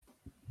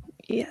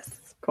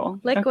Yes. Cool.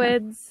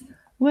 Liquids. Okay.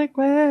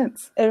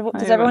 Liquids.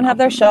 Does everyone have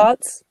their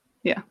shots?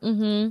 Yeah.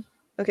 Mm-hmm.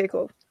 Okay,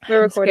 cool.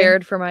 We're recording.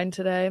 Scared for mine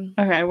today.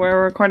 Okay,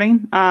 we're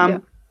recording.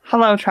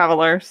 Hello,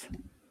 travelers.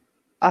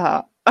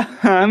 I'm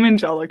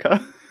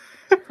Angelica.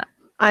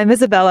 I'm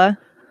Isabella.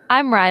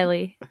 I'm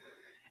Riley.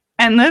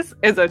 And this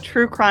is a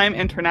True Crime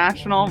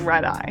International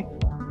Red Eye.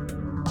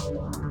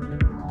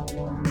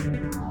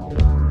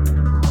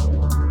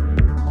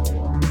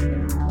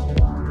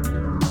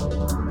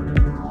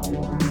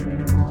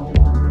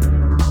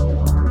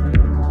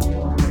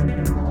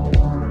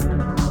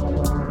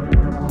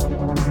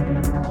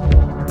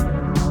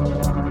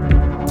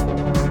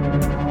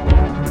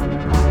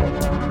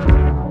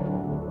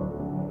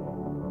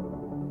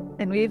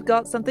 And we've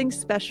got something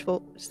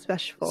special.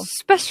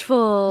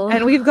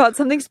 And We've got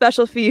something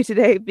special for you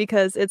today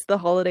because it's the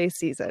holiday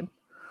season.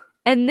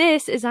 And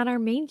this is on our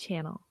main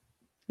channel.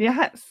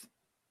 Yes.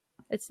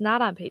 It's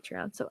not on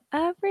Patreon, so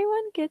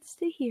everyone gets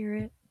to hear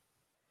it.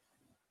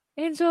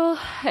 Angel,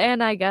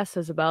 and I guess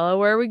Isabella,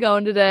 where are we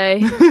going today?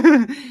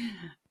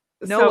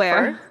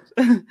 Nowhere.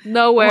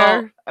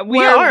 Nowhere.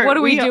 Well, What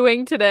are we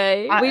doing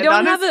today? We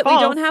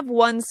don't have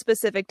one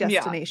specific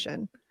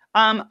destination.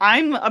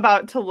 I'm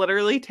about to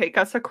literally take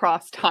us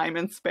across time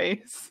and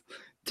space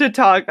to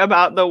talk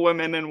about the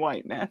women in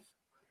whiteness.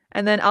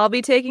 And then I'll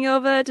be taking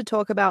over to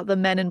talk about the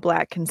Men in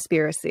Black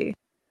conspiracy.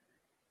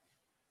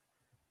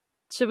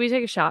 Should we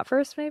take a shot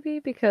first, maybe?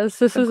 Because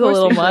this Of is a course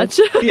little we much.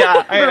 Yeah.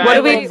 What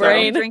are think we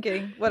so.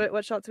 drinking?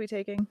 What shots are we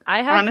taking?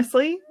 I have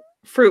Honestly,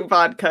 fruit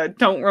vodka.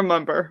 Don't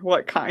remember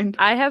what kind.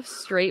 I have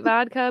straight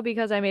vodka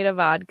because I made a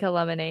vodka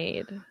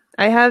lemonade.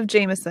 I have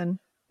Jameson.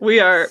 We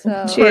are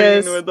So-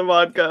 Cheers. playing with the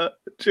vodka.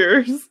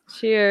 Cheers.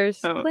 Cheers.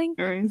 Oh, Clink.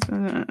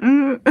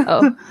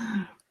 oh.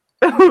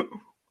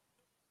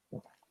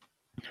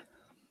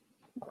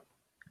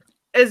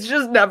 It's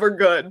just never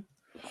good.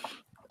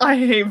 I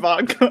hate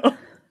vodka.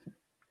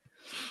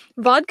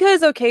 Vodka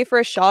is okay for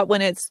a shot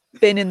when it's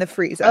been in the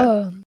freezer.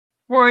 Oh,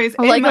 Roy's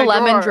in like my a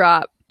lemon drawer.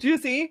 drop. Do you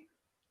see?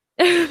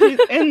 She's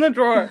in the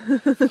drawer.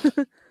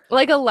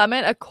 Like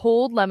a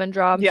cold lemon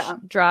drop, Yeah.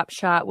 drop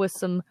shot with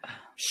some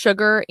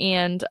sugar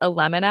and a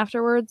lemon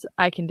afterwards.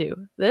 I can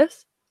do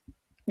this.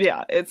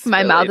 Yeah, it's My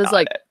really mouth is not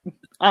like it.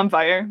 On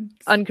fire.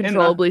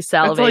 uncontrollably It's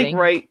salivating. like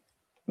right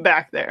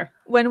back there.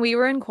 When we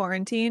were in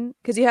quarantine,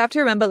 because you have to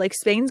remember, like,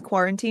 Spain's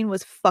quarantine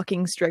was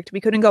fucking strict.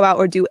 We couldn't go out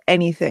or do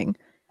anything.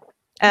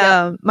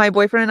 Yeah. My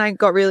boyfriend and I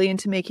got really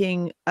into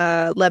making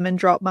lemon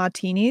drop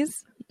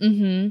martinis,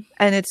 Mm-hmm.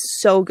 and it's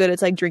so good.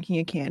 It's like drinking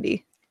a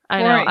candy.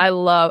 I know.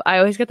 Right. I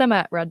always get them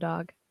at Red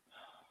Dog.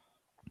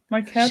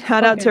 My cat.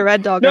 Shout out to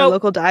Red Dog, No, our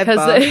local dive Because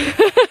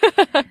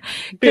bar.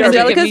 Beer.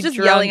 Angelica's just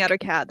yelling at her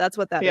cat. That's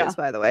what that is, Yeah.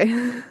 by the way.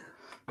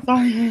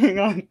 Sorry, hang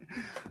on.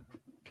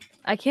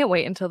 I can't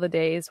wait until the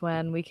days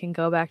when we can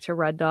go back to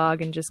Red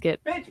Dog and just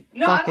get Bitch,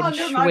 not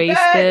fucking under my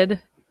bed.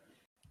 wasted.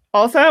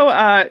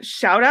 Also,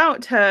 shout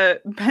out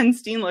to Ben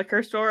Steen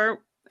Liquor Store,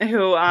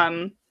 who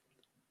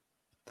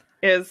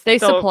is They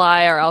still-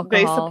 supply our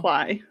They alcohol.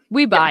 supply.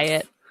 We buy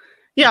Yes. it.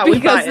 Yeah, we buy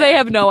Because they it.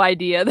 have no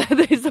idea that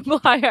they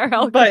supply our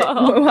But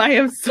alcohol. I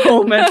have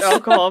so much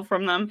alcohol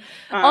from them.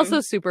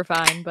 Also super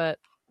fine, but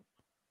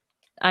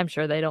I'm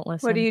sure they don't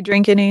listen. What are you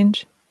drinking,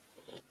 Ange?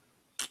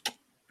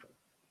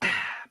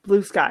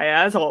 Blue Sky,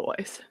 as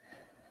always.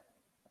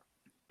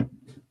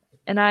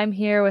 And I'm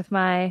here with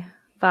my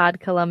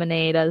vodka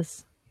lemonade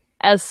as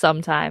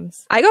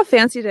sometimes. I got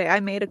fancy today. I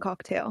made a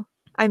cocktail.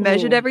 I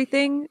measured Ooh.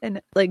 everything,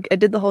 and like I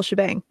did the whole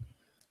shebang.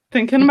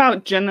 Thinking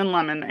about gin and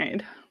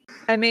lemonade.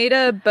 I made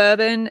a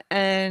bourbon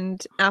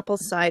and apple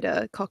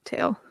cider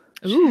cocktail.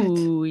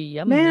 Ooh,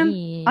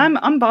 yummy. Man,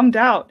 I'm bummed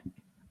out.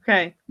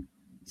 Okay.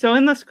 So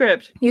in the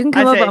script, You can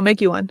come I over. say- I'll make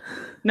you one.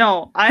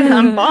 no,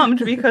 I'm bummed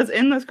because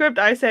in the script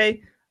I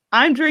say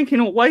I'm drinking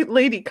a white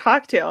lady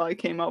cocktail I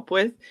came up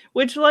with,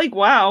 which, like,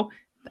 wow,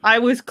 I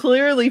was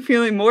clearly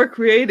feeling more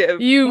creative.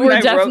 You when were I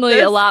wrote definitely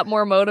this a lot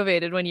more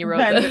motivated when you wrote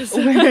than this.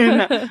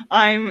 when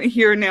I'm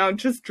here now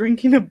just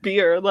drinking a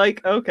beer.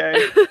 Like,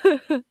 okay.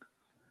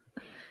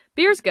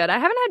 Beer's good. I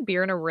haven't had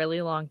beer in a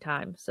really long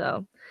time,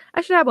 so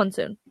I should have one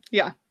soon.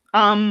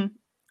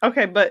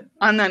 Okay, but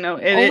on that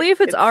note, Only if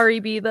it's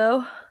REB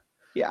though.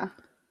 Yeah.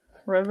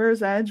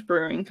 River's Edge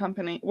Brewing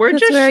Company. We're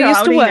That's just where I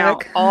used to shouting out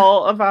work.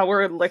 all of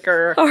our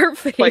liquor Our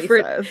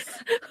favorite places.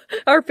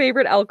 our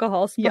favorite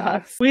alcohol spot.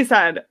 Yes. We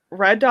said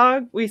Red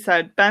Dog, we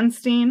said Ben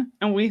Steen,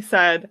 and we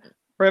said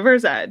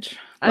River's Edge.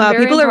 I'm Wow,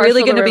 very people are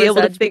really impartial going to be River's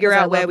able to Edge figure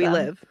because I out where love we them.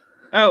 live.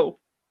 Oh,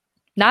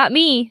 Not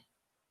me.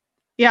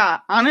 yeah,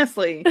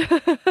 honestly.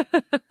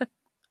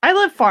 I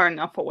live far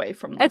enough away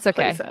from those It's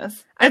okay.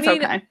 places. I It's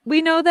mean, okay.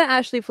 We know that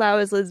Ashley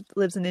Flowers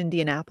lives in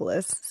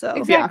Indianapolis, so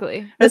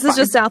Exactly. this It's is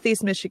just fine.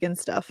 Southeast Michigan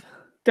stuff.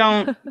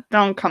 Don't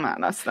come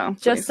at us though.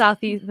 Just please.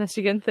 Southeast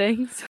Michigan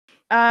things.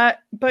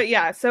 But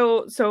yeah,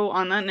 so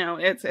on that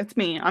note, it's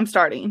me. I'm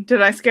starting.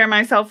 Did I scare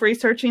myself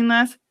researching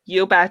this?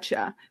 You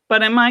betcha.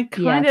 But am I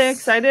kind of Yes.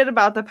 excited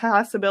about the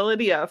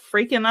possibility of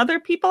freaking other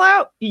people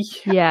out?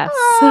 Yeah.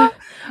 Yes.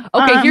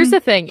 Okay, here's Um, the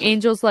thing.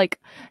 Angel's like,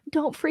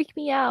 don't freak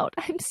me out.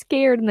 I'm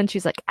scared. And then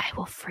she's like, I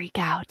will freak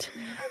out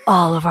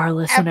all of our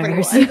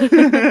listeners.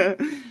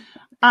 Everyone.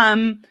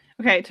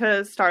 Okay,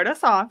 to start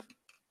us off,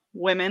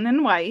 women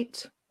in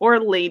white or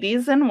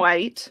ladies in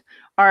white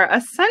are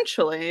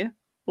essentially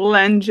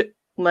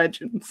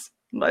legends.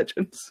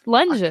 Legends.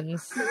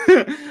 Legends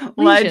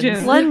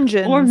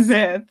Legends. or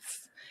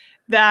myths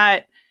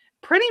that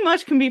pretty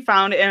much can be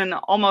found in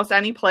almost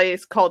any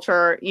place,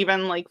 culture,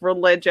 even like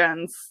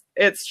religions.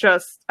 It's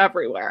just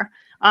everywhere.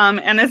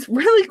 And it's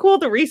really cool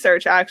to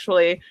research,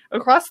 actually.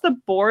 Across the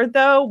board,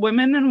 though,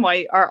 women in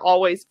white are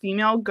always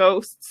female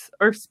ghosts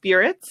or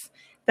spirits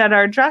that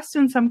are dressed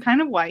in some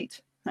kind of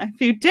white.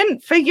 If you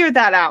didn't figure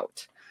that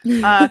out,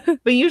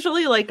 but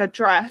usually like a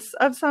dress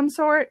of some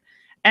sort.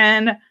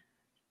 And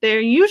they're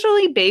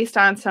usually based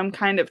on some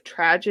kind of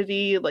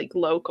tragedy, like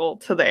local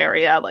to the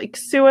area, like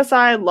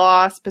suicide,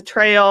 loss,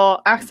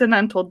 betrayal,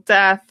 accidental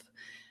death,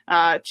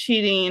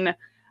 cheating,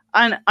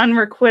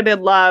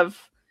 unrequited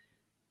love.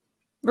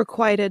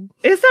 Requited.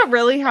 Is that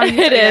really how you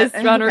It say is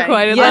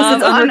unrequited Yes, love.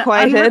 it's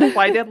unrequited.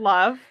 Unrequited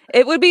love.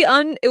 It would be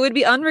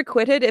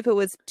unrequited if it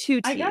was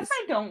two T's. I guess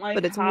I don't like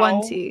but it's how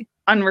one T.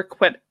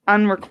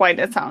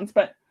 unrequited sounds,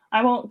 but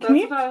I won't. That's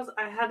what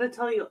I had to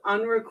tell you.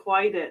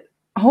 Unrequited.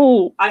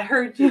 Oh, I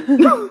heard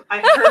you. I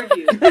heard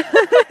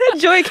you.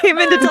 Joy came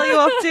in to tell you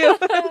off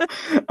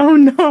too. oh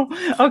no.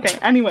 Okay,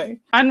 anyway,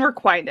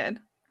 unrequited.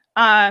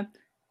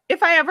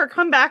 If I ever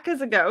come back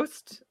as a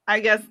ghost, I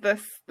guess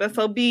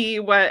this'll be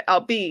what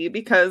I'll be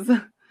because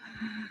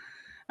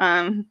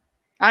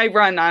I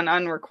run on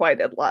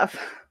unrequited love.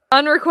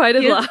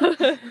 Unrequited Yes. love.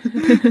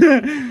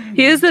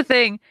 Here's the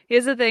thing.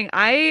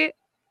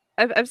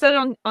 I've said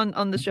it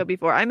on the show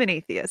before. I'm an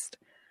atheist.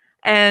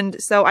 And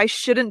so I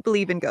shouldn't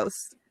believe in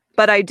ghosts.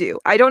 But I do.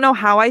 I don't know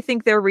how I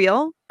think they're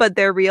real, but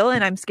they're real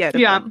and I'm scared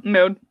of Yeah, them.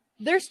 mood.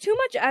 There's too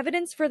much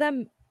evidence for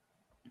them,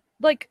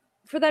 like,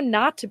 for them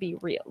not to be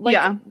real. Like,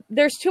 Yeah.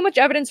 there's too much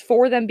evidence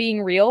for them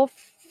being real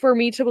for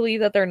me to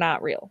believe that they're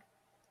not real.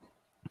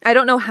 I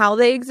don't know how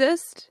they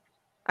exist.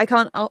 I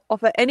can't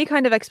offer any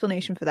kind of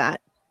explanation for that.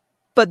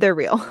 But they're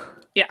real.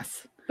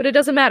 Yes. But it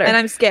doesn't matter. And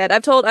I'm scared.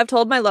 I've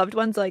told my loved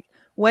ones, like,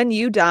 when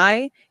you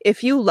die,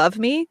 if you love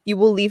me, you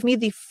will leave me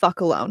the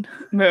fuck alone.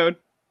 Mood.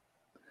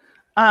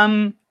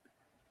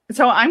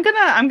 So I'm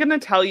gonna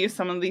tell you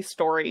some of these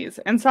stories,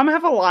 and some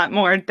have a lot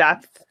more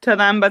depth to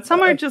them, but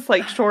some are just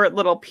like short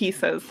little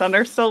pieces that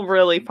are still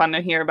really fun to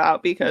hear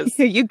about because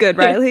You good,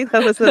 Riley?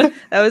 That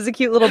was a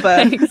cute little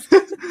bird.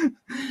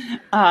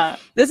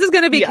 This is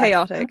gonna be Yes.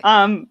 chaotic.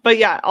 But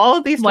yeah, all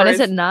of these When stories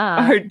is it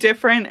not? are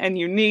different and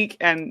unique,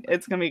 and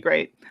it's gonna be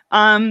great.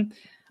 I'm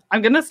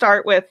gonna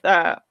start with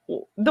the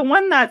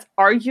one that's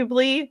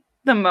arguably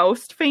the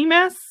most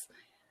famous,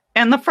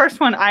 and the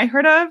first one I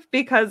heard of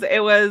because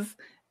it was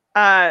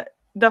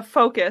the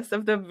focus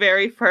of the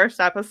very first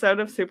episode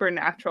of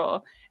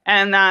Supernatural,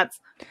 and that's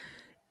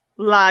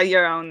La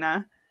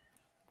Llorona.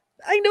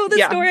 I know the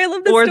Yeah. story. I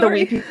love the Or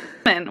story. the Weeping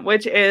Woman,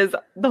 which is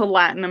the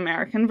Latin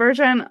American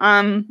version.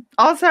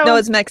 Also, No,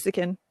 it's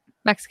Mexican.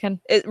 Mexican.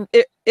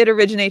 It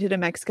originated in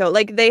Mexico.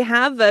 Like they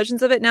have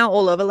versions of it now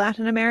all over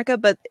Latin America,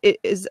 but it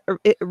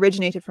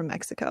originated from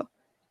Mexico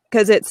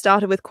because it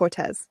started with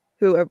Cortez,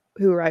 who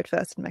arrived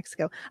first in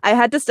Mexico. I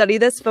had to study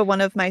this for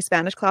one of my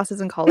Spanish classes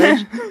in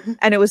college,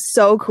 and it was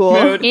so cool.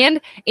 Mood. And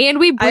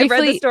we I read the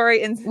briefly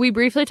story in we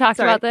briefly talked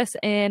Sorry. about this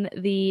in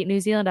the New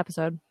Zealand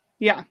episode.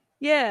 Yeah.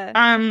 yeah.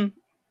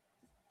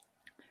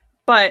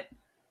 But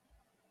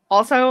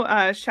also,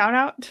 shout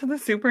out to the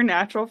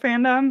Supernatural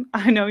fandom.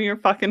 I know you're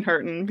fucking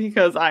hurting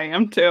because I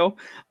am too.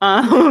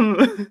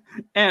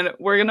 And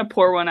we're gonna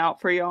pour one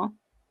out for y'all.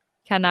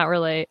 Cannot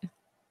relate.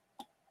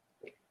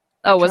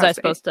 Oh, was I Trust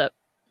me. supposed to?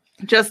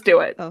 Just do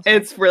it. Oh, sorry.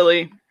 It's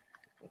really,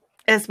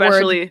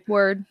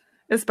 Word.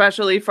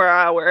 especially for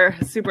our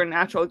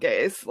supernatural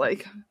gays.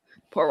 Like,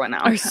 pour one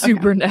out. Our Okay.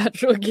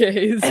 supernatural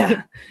gaze.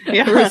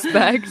 Yeah.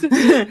 Respect.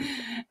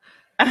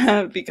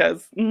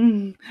 Because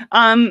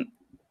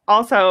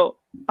also,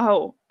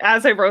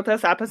 as I wrote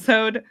this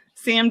episode,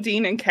 Sam,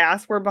 Dean, and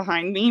Cass were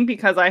behind me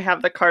because I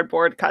have the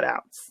cardboard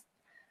cutouts.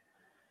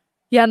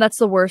 Yeah, and that's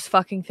the worst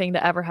fucking thing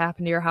to ever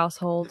happen to your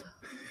household.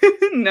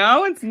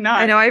 No, it's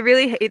not. I know. I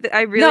really hate.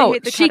 I really No,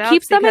 hate the she cutouts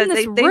keeps them in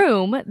because this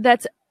room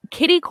that's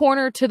kitty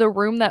corner to the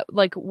room that,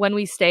 like, when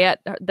we stay at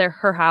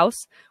her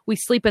house, we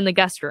sleep in the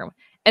guest room.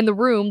 And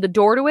the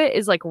door to it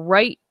is like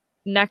right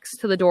next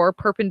to the door,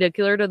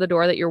 perpendicular to the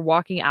door that you're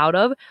walking out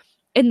of.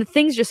 And the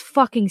things just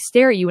fucking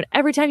stare at you. And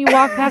every time you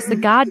walk past the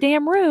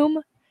goddamn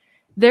room,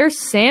 there's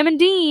Sam and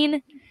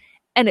Dean.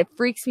 And it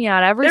freaks me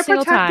out every They're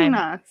single protecting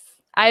time. us.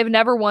 I have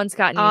never once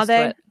gotten Are used to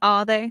they? it.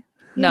 Are they?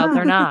 No, Yeah.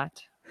 they're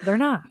not. They're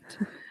not.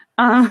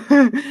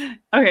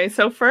 Okay,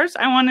 so first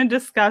I want to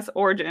discuss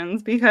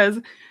origins because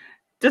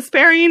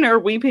despairing or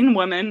weeping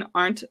women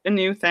aren't a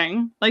new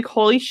thing. Like,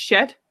 holy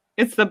shit,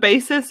 It's the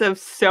basis of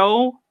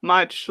so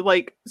much,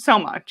 like so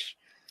much.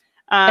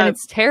 And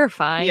it's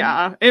terrifying.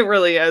 Yeah, it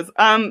really is.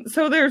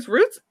 So there's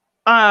roots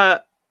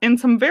in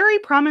some very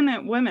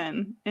prominent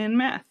women in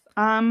myth.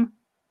 I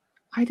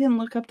didn't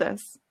look up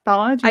this.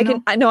 Bella, do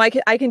you know? I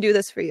can do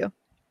this for you.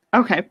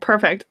 Okay,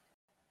 perfect.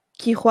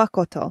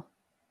 Kihuacotl.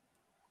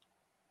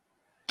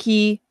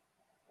 Kihuacotl.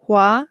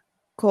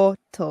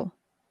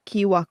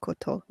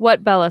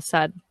 What Bella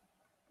said.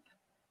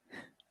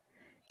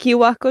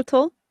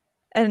 Kihuacotl,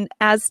 an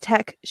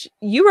Aztec.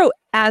 You wrote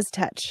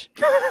Aztec.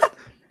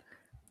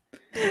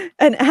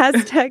 An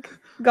Aztec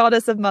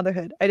goddess of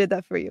motherhood. I did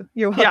that for you.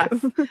 You're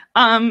welcome. Yes.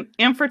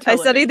 And fertility.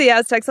 I studied the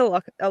Aztecs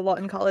a lot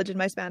in college in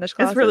my Spanish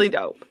class. It's really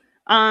dope.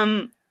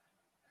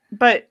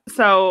 But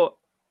so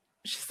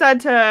she's said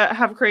to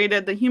have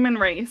created the human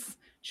race.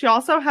 She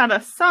also had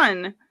a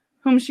son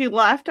whom she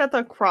left at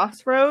the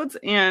crossroads,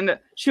 and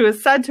she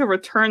was said to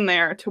return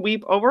there to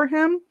weep over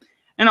him.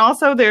 And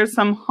also there's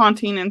some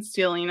haunting and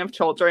stealing of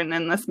children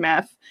in this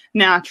myth,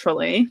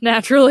 naturally.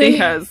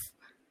 Because,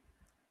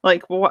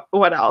 like,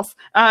 what else?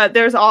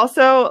 There's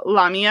also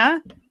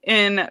Lamia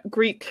in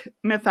Greek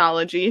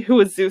mythology, who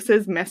was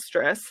Zeus's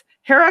mistress.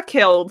 Hera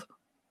killed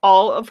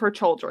all of her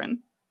children.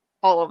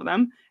 All of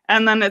them.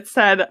 And then it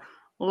said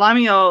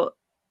Lamiel.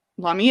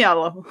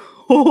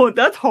 Oh,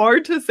 that's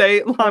hard to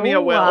say. Lamia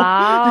will.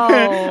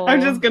 Wow.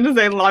 I'm just going to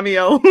say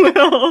Lamiel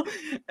will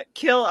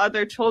kill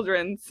other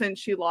children since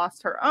she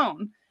lost her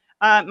own.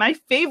 My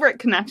favorite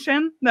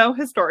connection, though,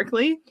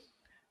 historically,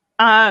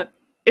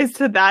 is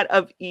to that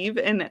of Eve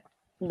and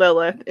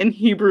Lilith in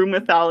Hebrew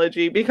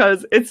mythology,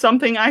 because it's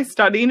something I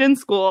studied in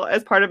school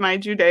as part of my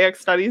Judaic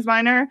studies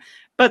minor.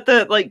 But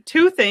the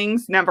two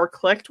things never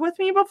clicked with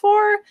me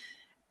before.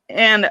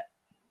 And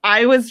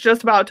I was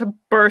just about to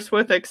burst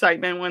with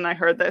excitement when I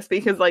heard this,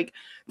 because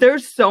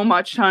there's so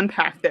much to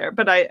unpack there,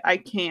 but I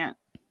can't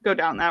go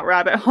down that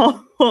rabbit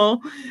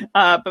hole.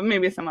 But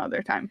maybe some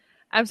other time.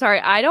 I'm sorry,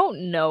 I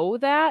don't know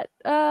that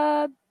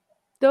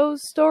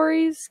those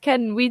stories.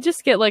 Can we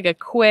just get a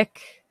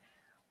quick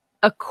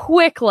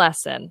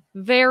lesson?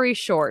 Very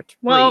short.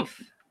 Well,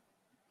 brief.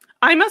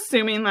 I'm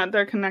assuming that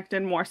they're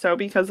connected more so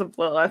because of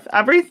Lilith.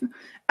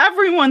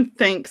 Everyone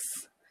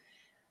thinks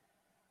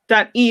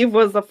that Eve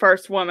was the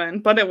first woman,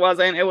 but it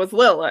wasn't. It was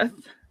Lilith.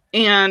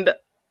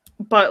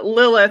 But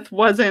Lilith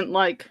wasn't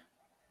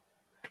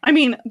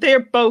they're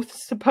both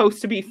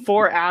supposed to be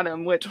for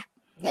Adam, which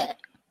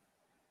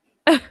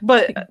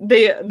but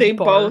they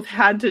both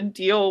had to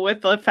deal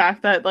with the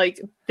fact that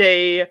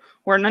they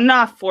weren't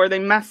enough, or they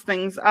messed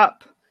things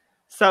up.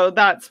 So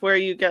that's where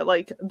you get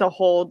the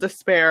whole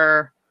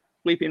despair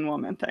weeping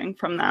woman thing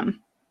from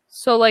them.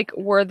 So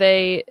were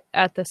they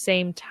at the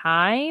same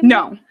time?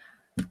 No.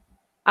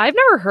 I've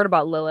never heard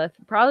about Lilith,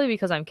 probably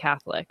because I'm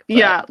Catholic.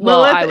 Yeah,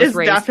 Lilith is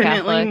definitely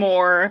Catholic.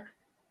 More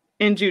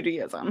in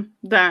Judaism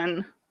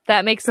than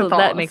that makes a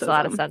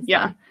lot of sense.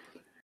 Yeah. Then.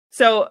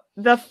 So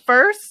the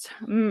first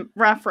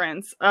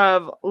reference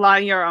of La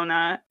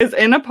Llorona is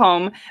in a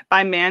poem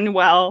by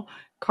Manuel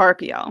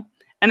Carpio,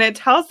 and it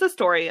tells the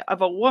story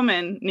of a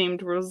woman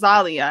named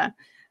Rosalia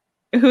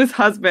whose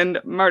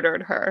husband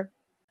murdered her.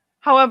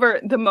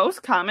 However, the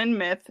most common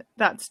myth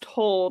that's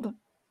told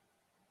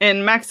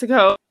in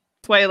Mexico,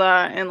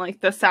 Venezuela, and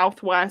the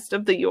southwest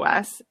of the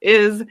US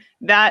is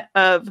that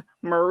of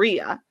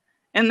Maria.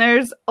 And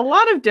there's a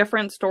lot of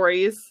different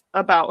stories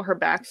about her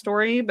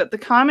backstory, but the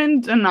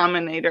common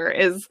denominator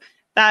is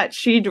that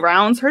she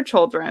drowns her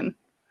children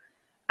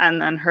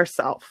and then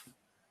herself.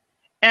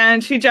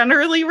 And she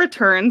generally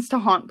returns to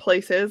haunt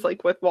places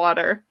with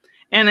water,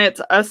 and it's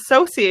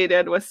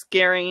associated with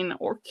scaring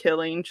or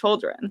killing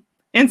children.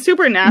 In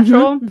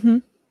Supernatural,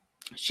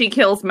 she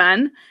kills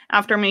men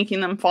after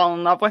making them fall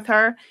in love with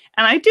her.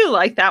 And I do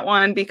like that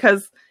one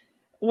because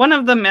one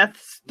of the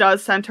myths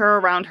does center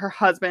around her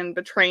husband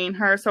betraying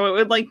her. So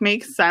it would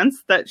make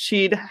sense that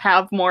she'd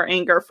have more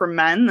anger for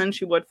men than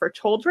she would for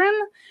children.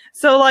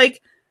 So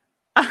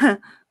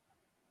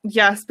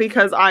yes,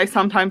 because I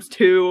sometimes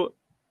too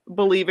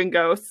believe in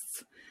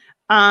ghosts.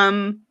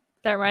 That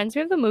reminds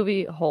me of the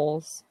movie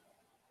Holes.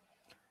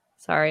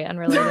 Sorry,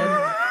 unrelated.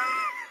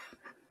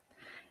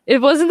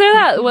 Wasn't there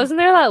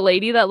that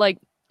lady that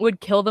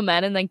would kill the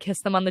men and then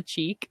kiss them on the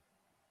cheek?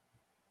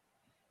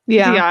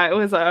 Yeah, it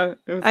was I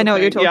know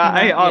what you're talking about.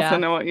 I also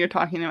know what you're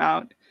talking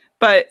about.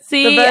 But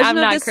see, the version I'm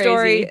of not this crazy.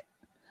 Story.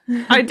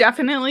 I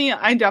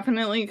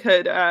definitely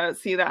could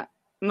see that.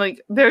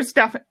 There's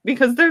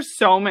because there's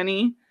so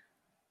many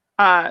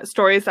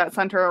stories that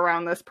center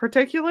around this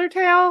particular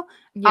tale.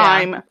 Yeah.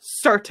 I'm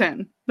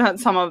certain that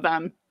some of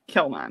them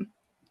kill men.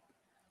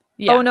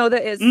 Yeah. Oh no,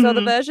 there is. So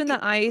the version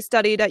that I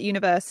studied at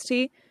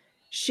university,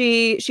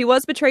 she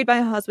was betrayed by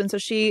her husband. So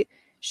she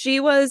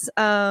was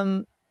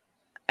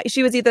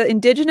either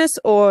indigenous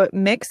or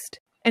mixed,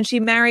 and she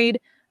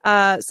married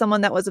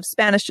someone that was of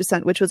Spanish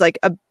descent, which was a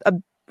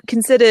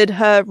considered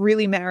her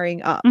really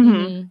marrying up.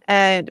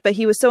 But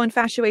he was so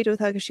infatuated with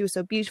her because she was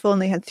so beautiful,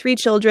 and they had 3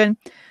 children.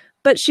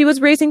 But she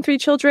was raising 3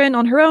 children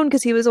on her own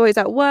because he was always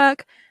at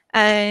work.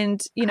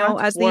 And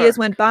as the years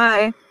went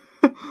by,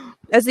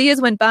 as the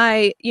years went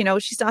by,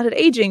 she started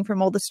aging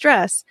from all the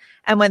stress.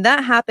 And when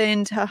that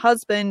happened, her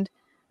husband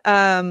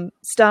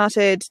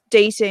started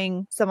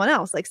dating someone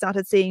else, like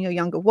started seeing a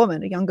younger,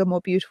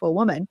 more beautiful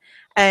woman.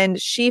 And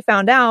she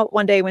found out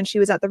one day when she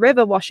was at the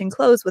river washing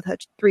clothes with her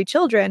 3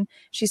 children,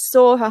 she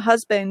saw her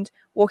husband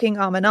walking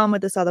arm in arm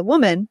with this other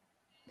woman.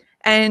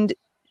 And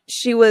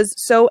she was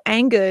so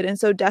angered and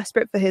so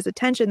desperate for his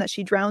attention that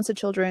she drowns the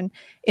children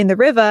in the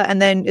river,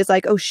 and then is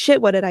like, oh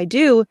shit, what did I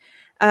do?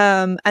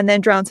 And then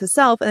drowns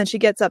herself. And then she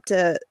gets up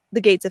to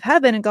the gates of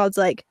heaven, and God's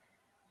like,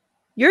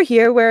 you're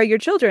here, where are your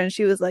children? And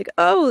she was like,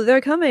 oh,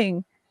 they're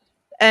coming.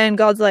 And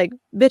God's like,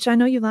 bitch, I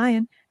know you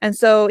lying. And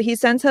so he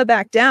sends her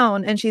back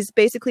down, and she's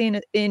basically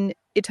in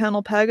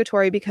eternal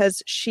purgatory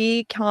because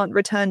she can't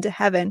return to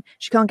heaven.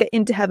 She can't get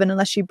into heaven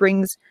unless she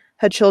brings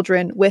her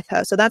children with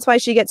her. So that's why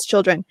she gets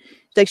children.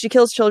 Like, she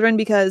kills children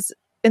because,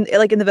 in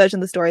the version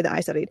of the story that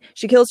I studied,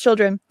 she kills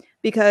children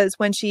because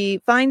when she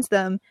finds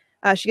them,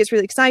 she gets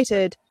really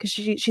excited because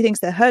she thinks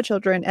they're her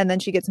children, and then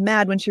she gets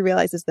mad when she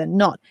realizes they're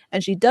not.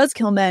 And she does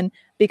kill men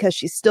because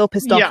she's still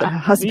pissed off at her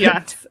husband.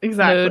 Yes,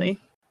 exactly. Mood.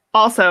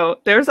 Also,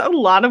 there's a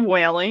lot of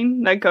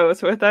wailing that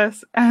goes with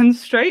this, and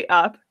straight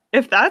up,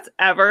 if that's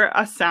ever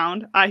a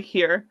sound I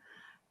hear,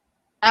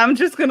 I'm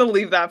just gonna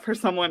leave that for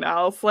someone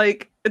else,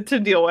 like, to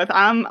deal with.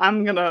 I'm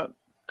gonna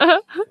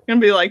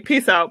be like,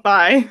 peace out,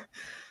 bye.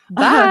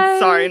 Bye.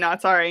 Sorry,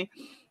 not sorry.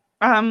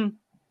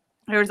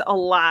 There's a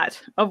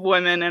lot of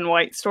women in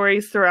white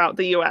stories throughout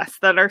the U.S.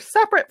 that are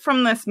separate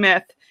from this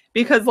myth,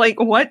 because, like,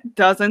 what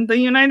doesn't the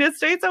United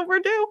States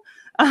overdo?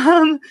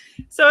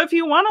 So if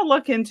you want to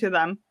look into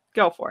them,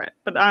 go for it.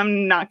 But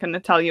I'm not going to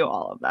tell you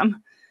all of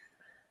them.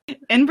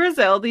 In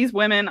Brazil, these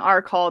women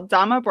are called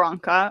Dama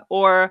Branca,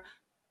 or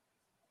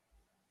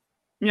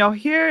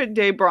Mulher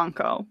de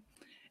Branco.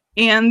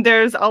 And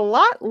there's a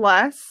lot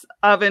less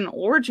of an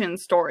origin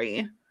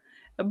story,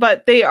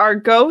 but they are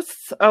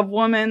ghosts of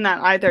women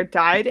that either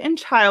died in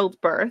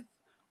childbirth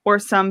or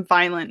some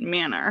violent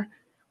manner.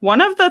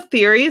 One of the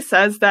theories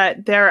says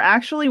that they're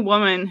actually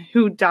women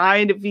who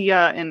died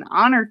via an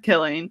honor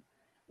killing,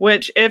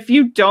 which, if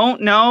you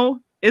don't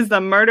know, is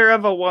the murder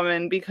of a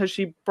woman because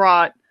she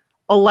brought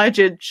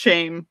alleged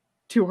shame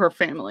to her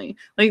family.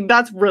 Like,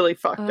 that's really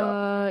fucked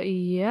up.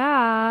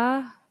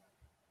 Yeah.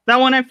 That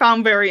one I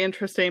found very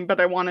interesting, but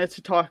I wanted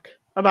to talk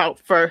about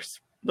first,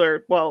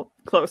 or, well,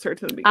 closer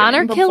to the beginning.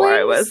 Honor before I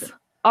killings was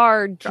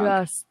are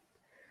drunk. just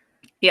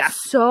Yeah.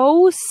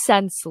 so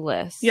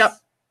senseless. Yep.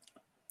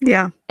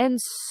 Yeah. And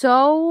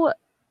so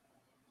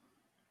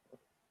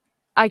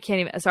I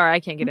can't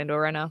get into it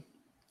right now.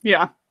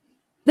 Yeah.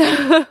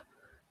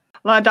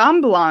 La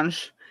Dame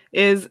Blanche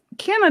is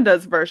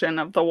Canada's version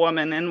of the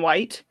Woman in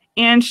White,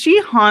 and she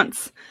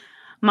haunts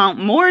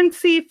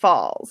Montmorency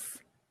Falls.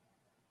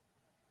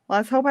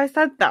 Let's hope I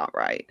said that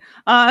right.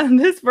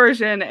 This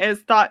version is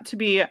thought to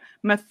be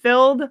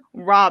Mathilde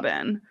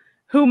Robin,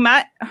 who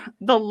met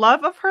the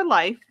love of her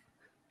life,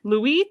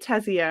 Louis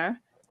Tezier,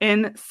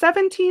 in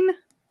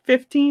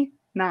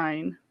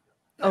 1759.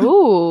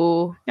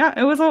 Oh. Yeah,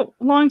 it was a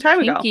long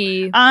time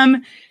Kinky. ago.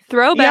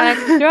 Throwback.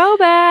 Yeah.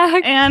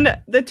 Throwback. And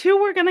the two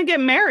were going to get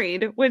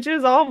married, which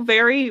is all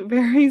very,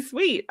 very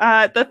sweet.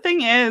 The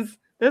thing is,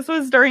 this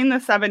was during the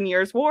 7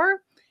 Years'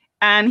 War,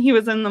 and he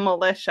was in the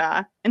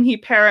militia, and he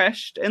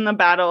perished in the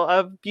Battle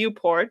of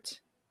Beauport.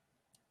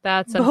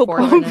 That's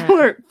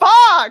unfortunate.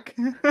 Fuck!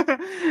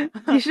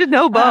 You should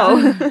know,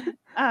 Bo.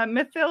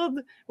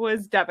 Mathilde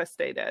was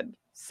devastated.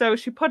 So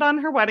she put on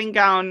her wedding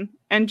gown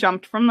and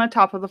jumped from the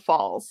top of the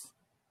falls.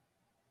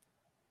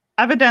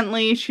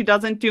 Evidently, she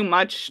doesn't do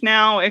much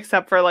now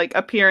except for, like,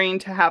 appearing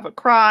to have a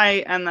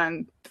cry and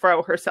then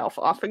throw herself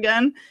off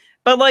again.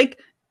 But, like,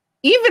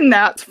 even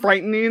that's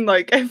frightening.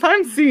 Like, if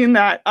I'm seeing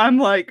that, I'm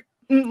like,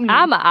 mm-mm.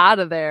 I'm out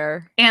of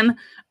there. And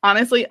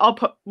honestly,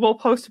 we'll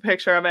post a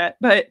picture of it,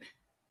 but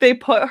they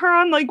put her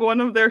on, like,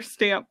 one of their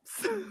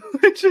stamps,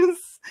 which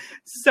is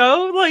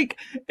so, like,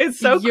 it's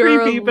so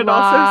You're creepy, but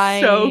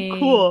lying. also so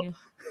cool.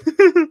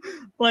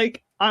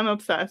 Like, I'm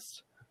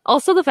obsessed.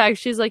 Also, the fact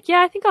she's like,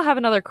 yeah, I think I'll have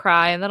another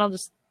cry, and then I'll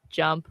just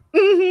jump.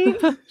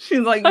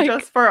 She's like, Like,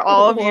 just for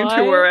all of you what?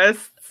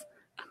 tourists.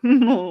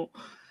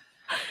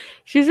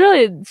 She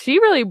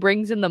really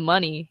brings in the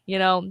money, you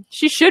know?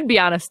 She should be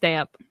on a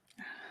stamp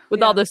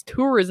with all this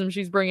tourism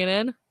she's bringing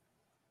in.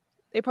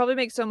 They probably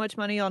make so much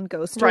money on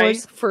ghost Right.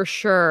 tours. For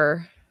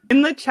sure.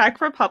 In the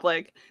Czech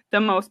Republic, the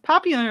most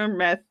popular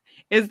myth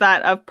is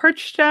that of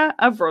Perchta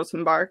of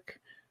Rosenberg.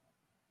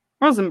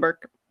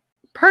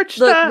 Perchta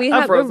Look,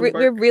 of Rosenberg.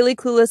 we're really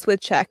clueless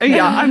with Czech.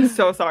 Yeah, I'm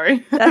so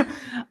sorry.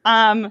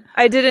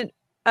 I didn't.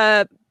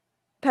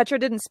 Petra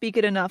didn't speak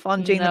it enough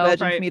on Jane No, the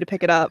Virgin right. for me to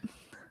pick it up.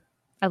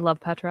 I love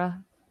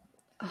Petra.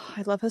 Oh,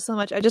 I love her so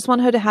much. I just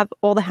want her to have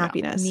all the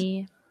happiness.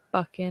 Me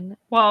fucking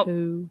Well,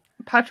 who.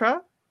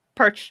 Perchta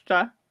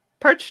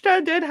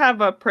did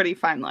have a pretty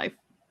fine life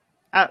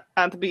at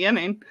the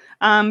beginning.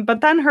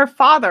 But then her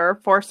father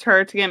forced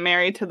her to get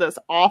married to this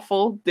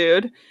awful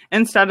dude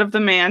instead of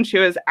the man she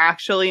was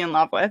actually in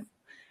love with.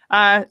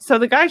 So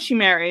the guy she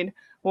married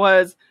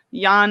was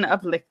Jan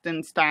of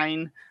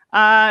Liechtenstein.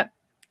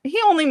 he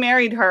only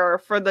married her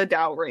for the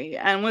dowry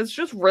and was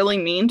just really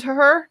mean to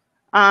her.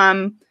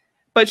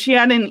 But she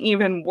had an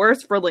even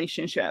worse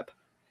relationship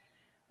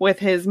with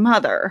his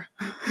mother,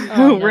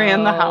 who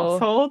ran the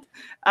household.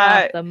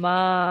 Not the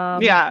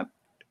mom. Yeah.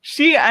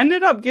 She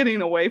ended up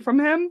getting away from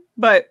him,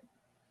 but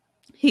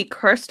he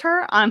cursed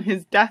her on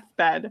his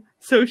deathbed,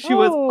 so she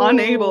was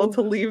unable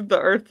to leave the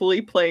earthly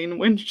plane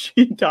when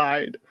she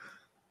died.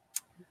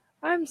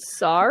 I'm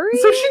sorry?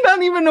 So she's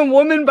not even a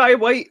woman by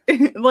white,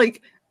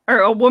 like, or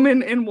a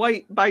woman in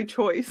white by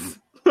choice.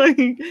 Like,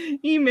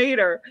 he made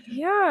her.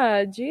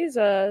 Yeah,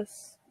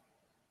 Jesus.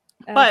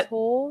 But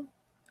asshole.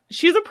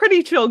 She's a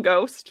pretty chill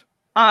ghost.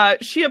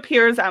 She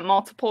appears at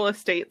multiple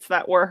estates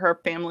that were her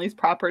family's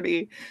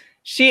property.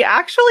 She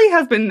actually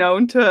has been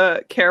known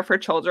to care for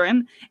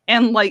children,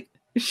 and like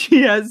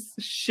she has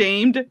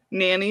shamed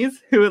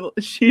nannies who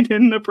she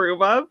didn't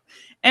approve of.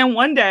 And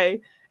one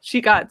day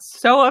she got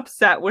so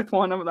upset with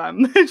one of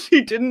them that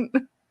she didn't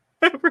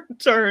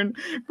return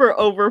for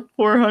over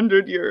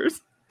 400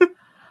 years.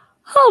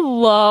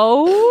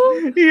 Hello?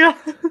 Yeah.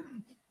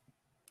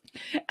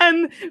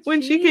 And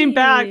when she came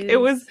back, it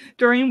was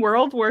during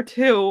World War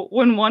II,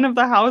 when one of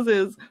the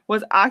houses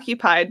was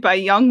occupied by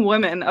young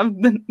women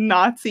of the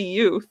Nazi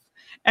youth.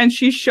 And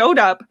she showed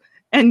up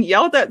and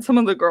yelled at some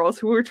of the girls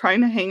who were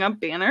trying to hang up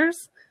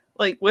banners,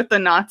 like with the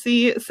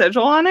Nazi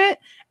sigil on it.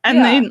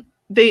 And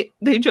they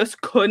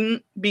just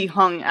couldn't be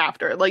hung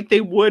after. Like,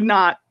 they would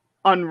not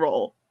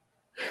unroll.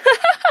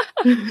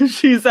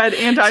 She said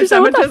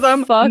anti-Semitism. What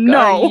the fuck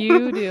no. are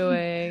you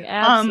doing?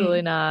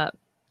 Absolutely not.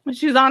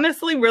 She's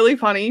honestly really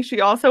funny. She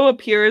also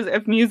appears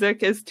if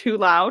music is too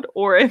loud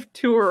or if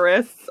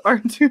tourists are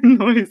too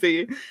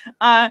noisy.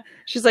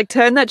 She's like,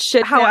 turn that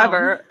shit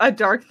However, down. a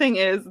dark thing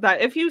is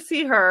that if you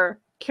see her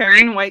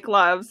carrying white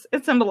gloves,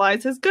 it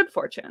symbolizes good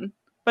fortune.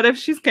 But if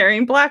she's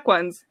carrying black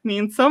ones, it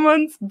means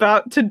someone's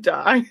about to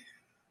die.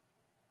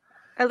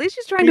 At least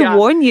she's trying to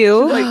warn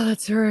you. Like,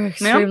 that's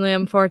extremely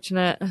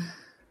unfortunate.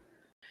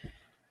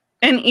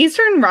 In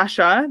eastern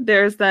Russia,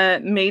 there's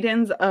the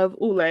Maidens of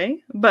Ule,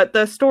 but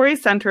the story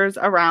centers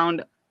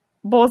around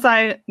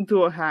Bozai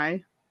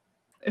Duhai,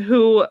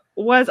 who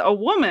was a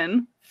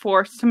woman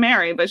forced to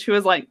marry, but she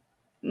was like,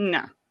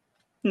 nah.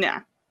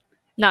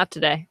 Not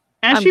today.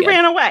 And she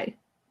ran away.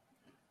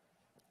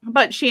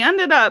 But she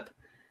ended up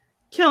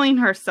killing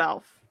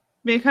herself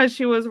because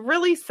she was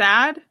really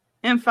sad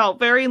and felt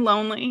very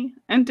lonely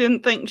and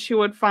didn't think she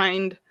would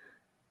find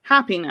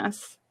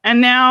happiness. And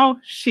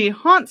now she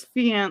haunts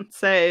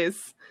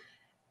fiancés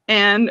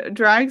and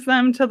drags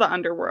them to the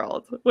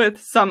underworld with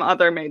some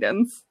other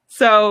maidens.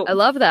 So I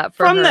love that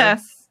for from her.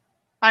 this,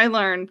 I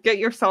learned, get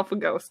yourself a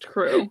ghost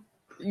crew.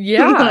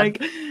 Yeah.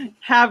 Like,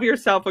 have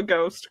yourself a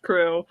ghost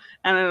crew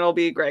and it'll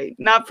be great.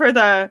 Not for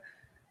the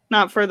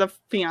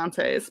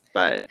fiancés,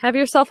 but have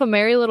yourself a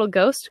merry little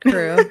ghost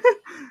crew.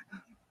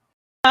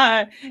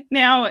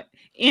 Now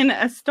in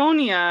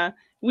Estonia,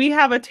 we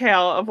have a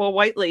tale of a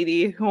white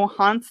lady who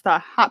haunts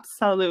the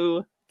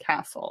Haapsalu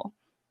castle.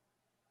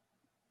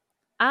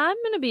 I'm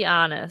going to be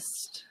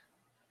honest.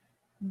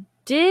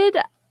 Did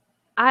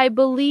I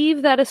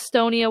believe that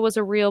Estonia was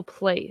a real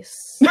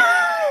place?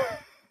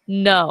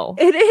 No.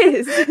 It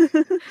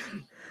is.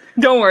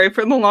 Don't worry,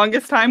 for the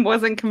longest time,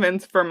 wasn't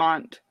convinced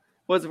Vermont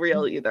was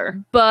real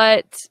either.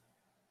 But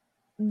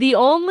the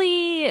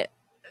only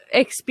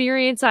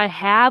experience I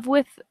have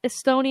with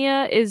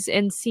Estonia is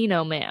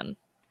Encino Man.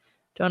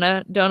 Don't know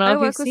I if work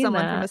you've with seen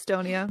someone that.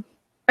 from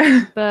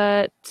Estonia.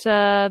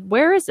 But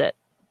where is it?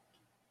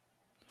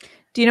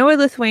 Do you know where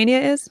Lithuania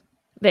is?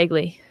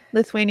 Vaguely.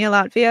 Lithuania,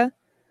 Latvia.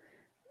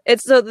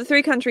 It's so the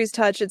three countries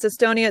touch. It's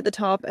Estonia at the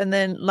top, and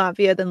then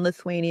Latvia, then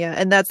Lithuania,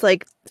 and that's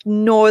like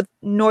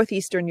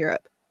northeastern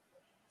Europe.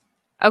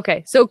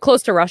 Okay, so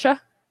close to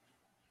Russia?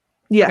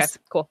 Yes.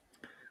 Okay, cool.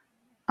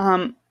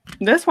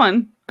 This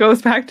one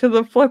goes back to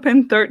the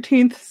flippin'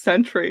 13th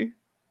century.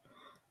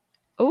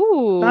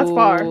 Ooh, That's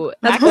far.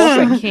 That's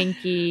ultra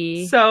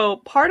kinky. So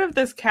part of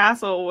this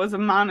castle was a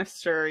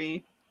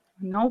monastery.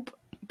 Nope.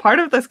 Part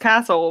of this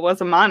castle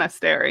was a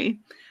monastery,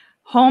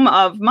 home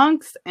of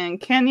monks and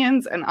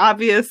canyons, and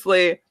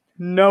obviously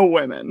no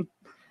women.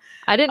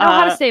 I didn't know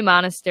how to say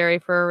monastery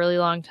for a really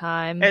long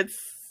time. It's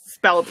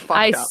spelled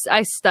fucked up.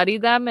 I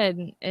studied them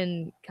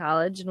in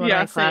college in one of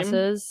my same.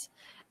 classes,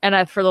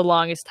 and for the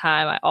longest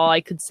time, all I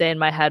could say in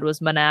my head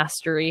was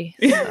monastery.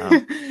 So.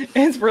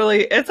 It's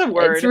a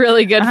word. It's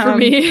really good for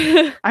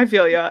me. I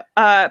feel you.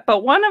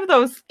 But one of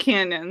those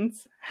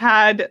canyons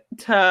had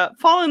to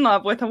fall in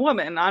love with a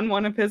woman on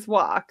one of his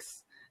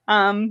walks.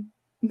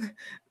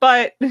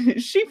 But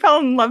she fell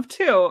in love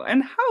too.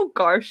 And how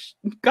gosh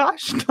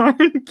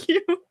darn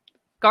cute.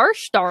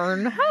 Gosh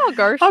darn. How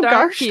gosh How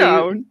darn gosh cute.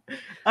 darn.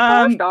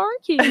 Gosh darn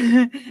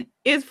cute.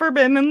 Is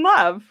forbidden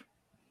love.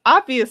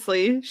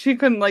 Obviously, she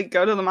couldn't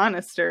go to the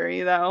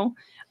monastery though.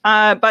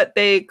 But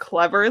they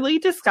cleverly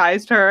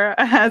disguised her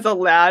as a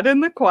lad in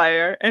the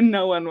choir, and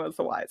no one was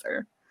the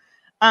wiser.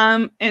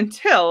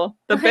 Until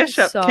the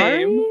bishop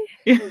came.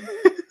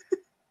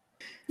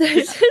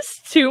 This is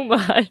too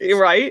much.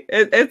 Right?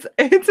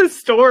 It's a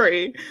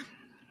story.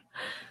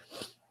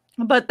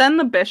 But then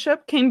the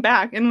bishop came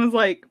back and was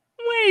like,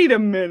 wait a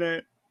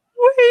minute.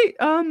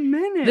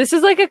 This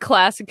is like a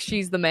classic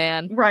She's the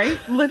Man. Right?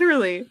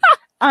 Literally.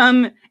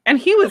 And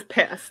he was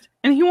pissed.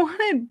 And he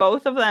wanted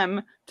both of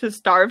them to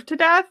starve to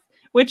death,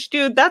 which,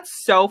 dude, that's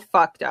so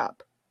fucked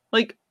up.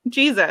 Like,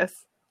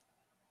 Jesus.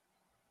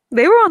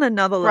 They were on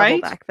another level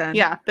Right? back then.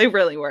 Yeah, they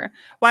really were.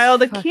 While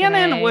the Fucking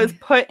canon A. was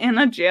put in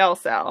a jail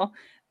cell,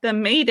 the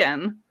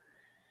maiden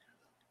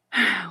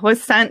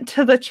was sent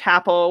to the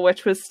chapel,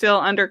 which was still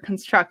under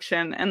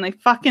construction, and they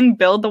fucking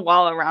built the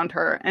wall around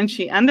her, and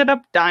she ended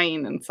up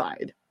dying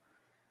inside.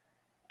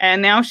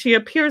 And now she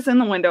appears in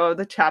the window of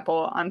the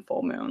chapel on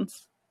full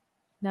moons.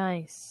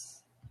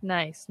 Nice.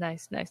 Nice.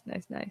 This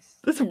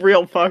is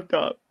real fucked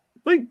up.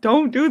 Like,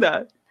 don't do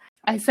that.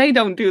 I say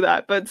don't do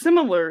that, but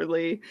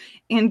similarly,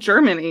 in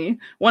Germany,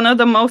 one of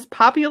the most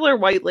popular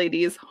white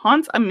ladies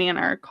haunts a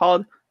manor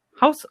called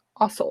Haus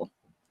Ossel.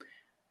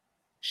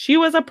 She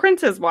was a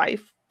prince's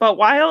wife, but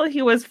while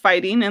he was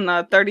fighting in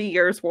the 30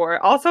 Years' War,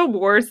 also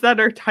wars that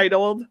are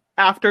titled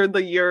after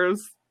the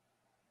years,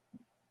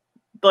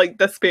 like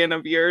the span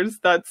of years,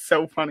 that's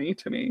so funny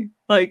to me.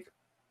 Like,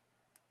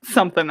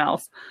 something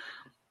else.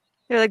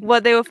 They're like,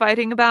 what they were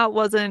fighting about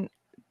wasn't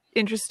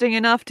interesting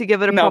enough to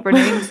give it a No. proper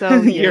name,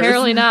 so Years.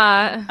 Apparently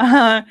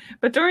not.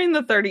 But during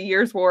the 30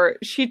 Years' War,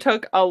 she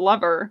took a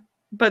lover,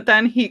 but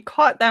then he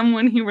caught them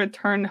when he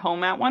returned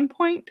home at one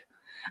point.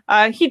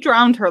 He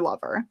drowned her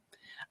lover,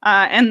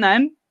 and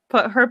then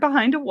put her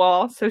behind a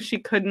wall so she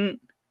couldn't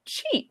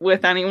cheat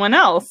with anyone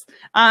else.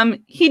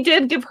 He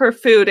did give her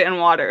food and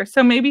water,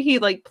 so maybe he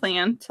like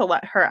planned to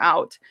let her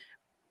out.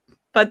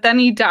 But then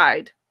he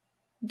died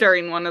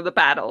during one of the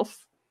battles,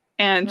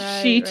 and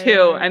she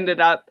too ended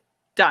up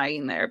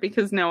dying there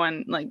because no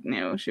one like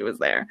knew she was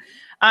there.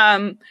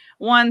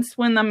 Once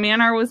when the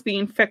manor was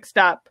being fixed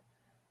up,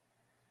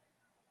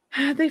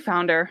 they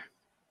found her.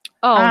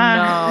 Oh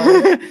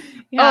no.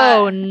 Yeah.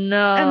 Oh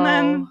no. And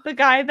then the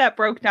guy that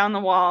broke down the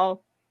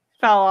wall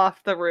fell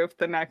off the roof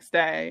the next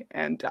day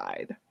and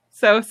died.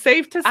 So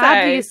safe to say,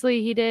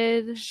 obviously he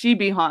did. she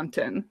be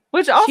haunting.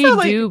 Which also She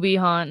like do be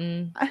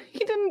haunting. he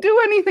didn't do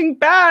anything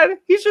bad.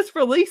 He's just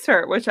released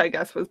her, which I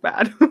guess was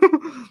bad.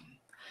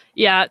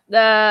 Yeah,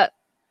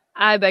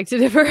 I beg to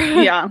differ.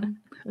 Yeah.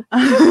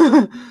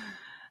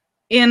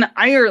 In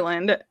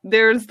Ireland,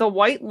 there's the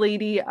White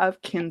Lady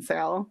of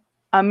Kinsale.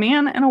 A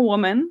man and a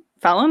woman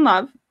fell in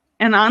love,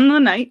 and on the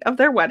night of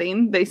their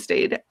wedding, they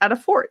stayed at a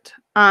fort.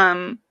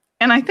 And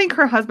I think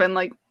her husband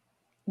like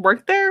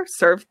worked there,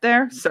 served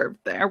there.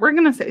 We're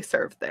gonna say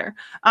served there.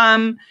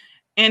 And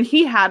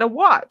he had a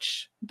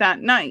watch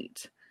that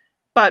night,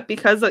 but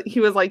because he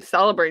was like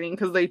celebrating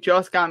because they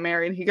just got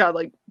married, he got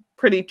like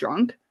pretty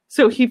drunk,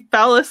 so he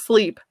fell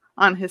asleep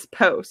on his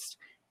post,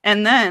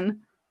 and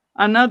then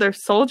another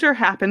soldier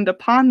happened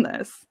upon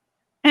this,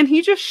 and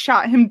he just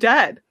shot him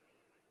dead.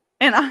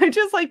 And I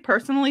just like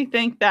personally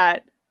think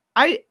that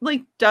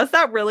does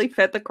that really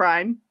fit the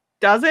crime?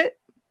 Does it?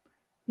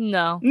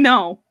 No.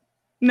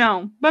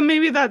 No, but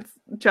maybe that's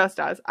just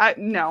us.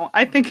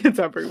 I think it's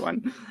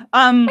everyone.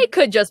 It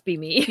could just be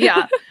me.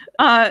 Yeah.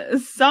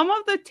 Some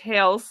of the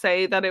tales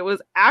say that it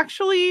was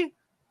actually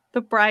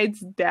the bride's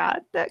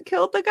dad that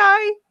killed the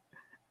guy,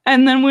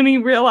 and then when he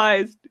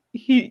realized,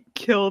 he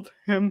killed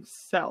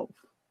himself.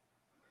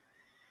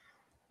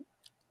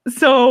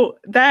 So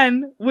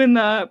then when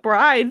the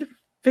bride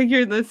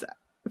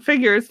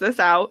figures this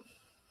out,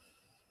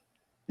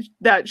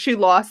 that she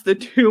lost the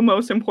two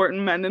most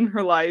important men in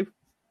her life,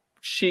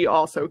 she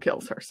also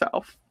kills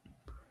herself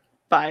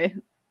by,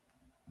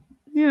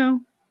 off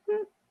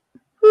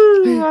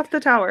the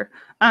tower.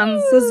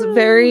 This is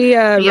very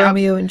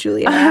Romeo and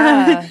Juliet.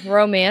 Yeah,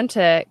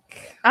 romantic.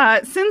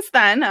 Since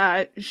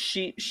then,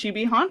 she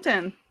be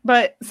haunting.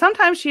 But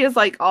sometimes she has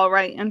like all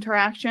right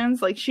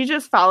interactions. Like she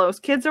just follows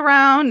kids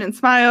around and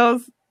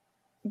smiles.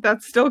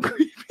 That's still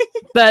creepy.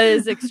 That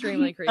is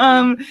extremely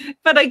creepy.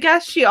 But I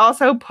guess she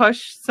also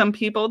pushed some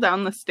people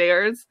down the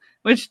stairs,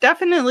 which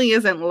definitely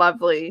isn't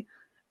lovely.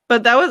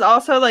 But that was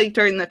also like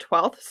during the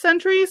 12th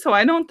century, so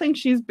I don't think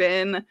she's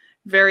been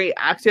very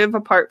active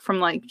apart from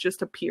like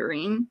just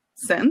appearing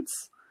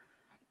since.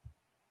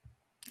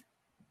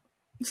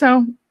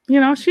 So,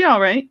 she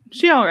all right.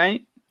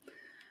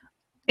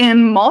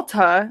 In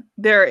Malta,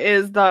 there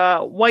is the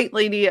White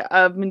Lady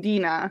of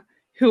Medina,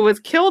 who was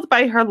killed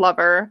by her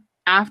lover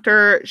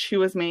after she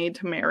was made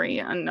to marry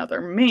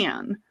another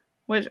man.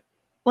 Which,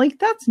 like,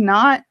 that's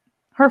not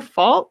her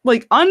fault.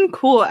 Like,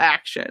 uncool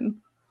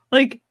action.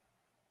 Like,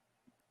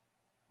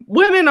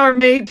 women are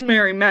made to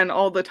marry men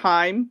all the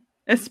time,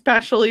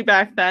 especially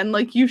back then.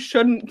 Like, you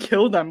shouldn't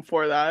kill them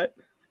for that.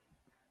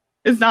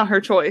 It's not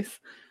her choice.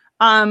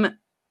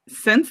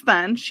 Since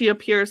then, she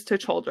appears to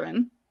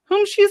children,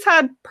 whom she's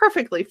had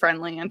perfectly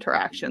friendly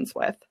interactions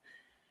with.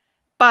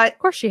 But Of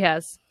course she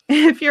has.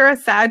 if you're a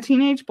sad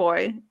teenage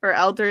boy or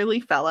elderly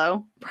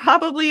fellow,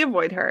 probably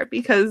avoid her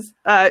because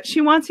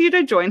she wants you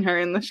to join her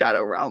in the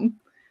Shadow Realm.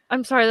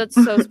 I'm sorry, that's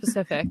so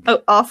specific.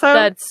 Oh, also,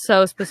 That's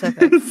so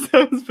specific.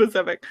 so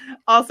specific.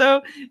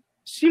 Also,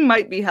 she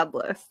might be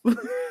headless.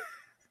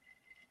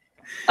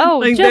 Oh,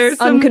 Like, just there's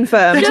some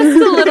Unconfirmed. just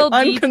a little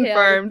detail to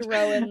unconfirmed,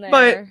 throw in there.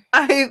 but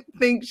I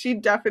think she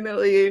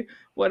definitely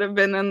would have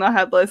been in the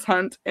headless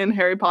hunt in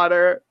Harry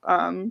Potter.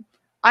 I'm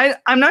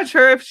not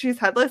sure if she's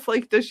headless.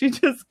 Like, does she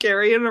just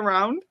carry it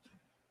around?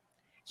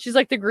 She's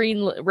like the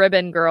green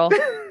ribbon girl.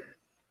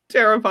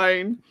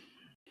 Terrifying.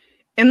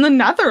 In the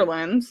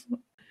Netherlands,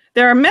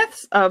 there are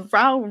myths of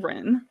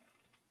Vrouwen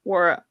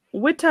or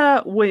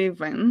Witte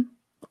Weven,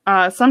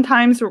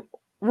 sometimes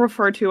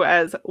referred to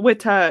as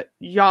Witte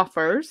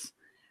Joffers,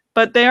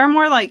 but they are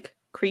more like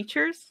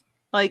creatures,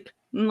 like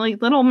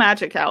little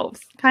magic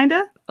elves, kind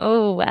of.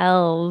 Oh,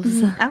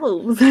 elves.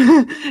 Elves.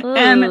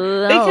 And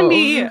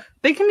Elves.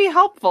 they can be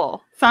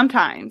helpful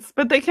sometimes,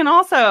 but they can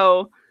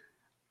also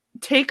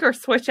take or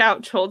switch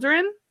out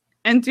children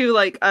and do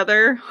like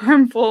other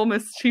harmful,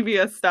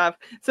 mischievous stuff.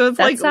 So it's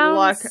That like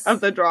luck sounds of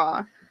the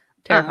draw.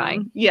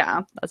 Terrifying.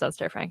 Yeah. That sounds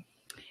terrifying.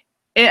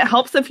 It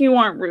helps if you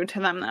aren't rude to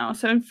them, though.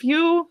 So if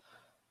you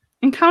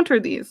encounter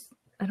these,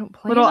 I don't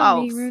plan Little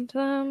on being elves. rude to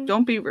them.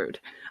 don't be rude.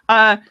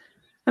 I'm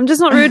just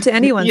not rude to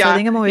anyone, so Yeah, I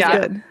think I'm always yeah.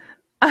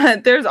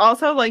 good. There's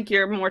also like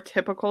your more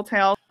typical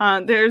tale.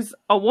 There's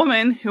a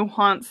woman who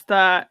haunts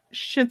the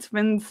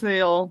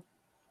Schützenseel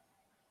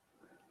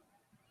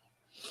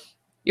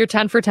You're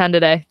 10 for 10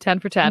 today. 10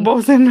 for 10.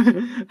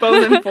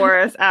 Bozen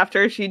Forest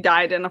after she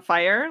died in a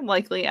fire,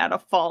 likely at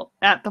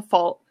the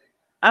fault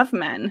of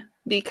men,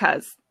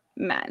 because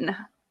men.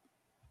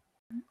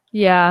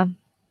 Yeah.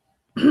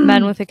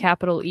 Men with a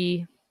capital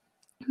E.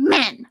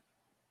 Men.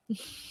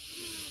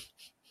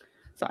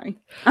 Sorry.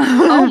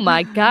 Oh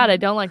my god, I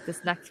don't like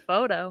this next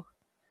photo.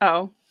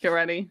 Oh, get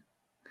ready.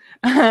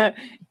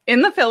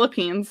 In the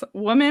Philippines,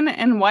 women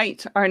in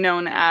white are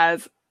known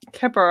as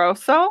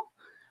Caparoso,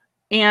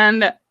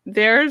 and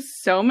there's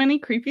so many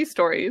creepy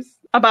stories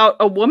about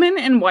a woman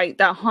in white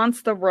that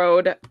haunts the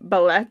road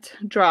Ballet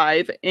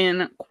Drive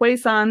in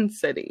Quezon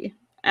City.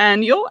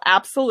 And you'll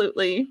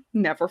absolutely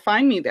never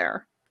find me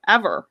there,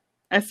 ever,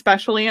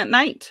 especially at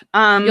night.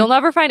 You'll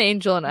never find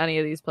Angel in any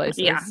of these places.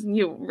 Yeah,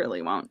 you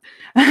really won't.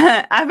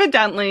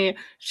 Evidently,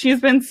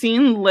 she's been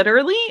seen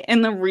literally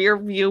in the rear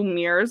view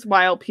mirrors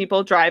while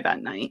people drive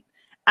at night.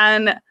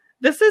 And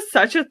this is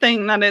such a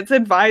thing that it's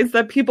advised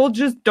that people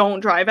just don't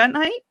drive at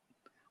night.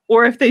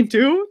 Or if they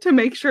do, to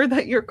make sure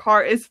that your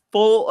car is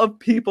full of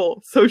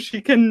people so she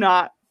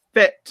cannot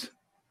fit.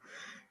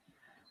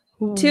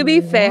 To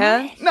be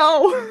fair,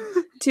 No.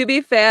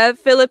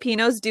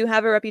 Filipinos do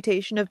have a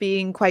reputation of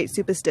being quite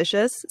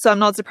superstitious, so I'm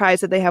not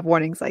surprised that they have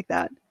warnings like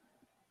that.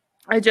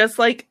 I just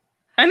like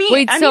any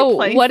Wait, any so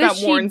place what that does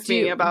she warns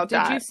do? me about Did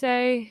that. you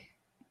say?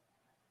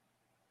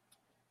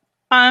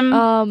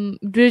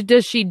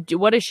 Does she do?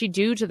 What does she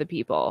do to the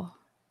people?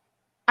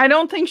 I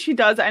don't think she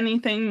does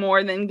anything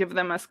more than give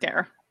them a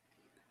scare.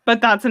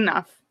 But that's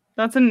enough.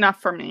 That's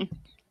enough for me.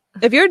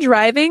 If you're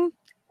driving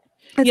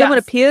and Yes, someone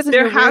appears in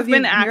there your have rearview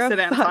been mirror,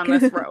 accidents on fuck.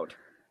 this road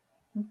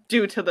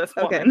due to this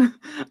Okay.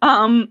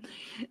 woman.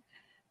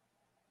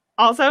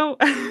 Also,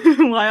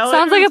 while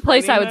Sounds I like was a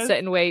place I writing would this- sit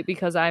and wait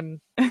because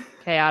I'm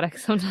chaotic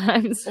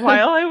sometimes.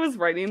 While I was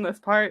writing this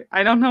part,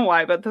 I don't know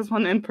why, but this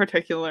one in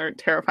particular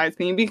terrifies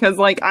me because,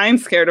 like, I'm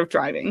scared of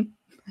driving.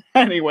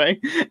 Anyway,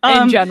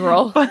 In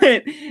general.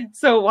 But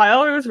so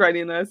while I was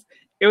writing this,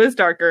 it was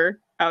darker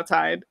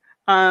outside.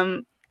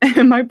 And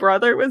my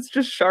brother was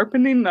just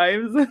sharpening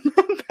knives in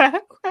the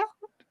background.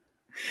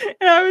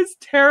 And I was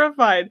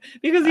terrified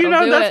because, you That'll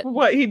know, do that's it.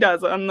 what he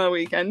does on the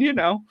weekend, you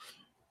know.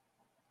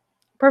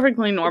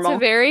 Perfectly normal. It's a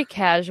very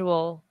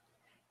casual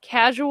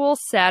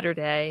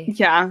Saturday.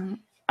 Yeah.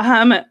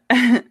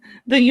 The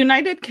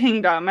United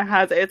Kingdom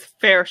has its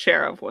fair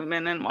share of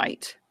women in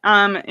white.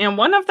 And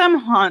one of them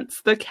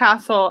haunts the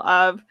castle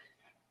of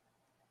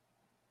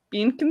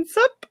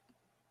Blenkinsop.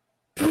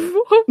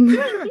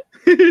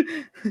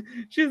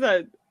 She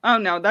said, oh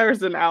no,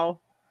 there's an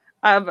L.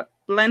 Of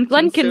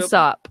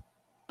Blenkinsop.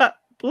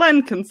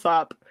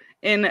 Blenkinsop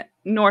in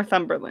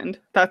Northumberland.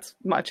 That's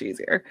much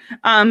easier.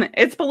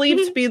 It's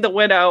believed to be the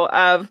widow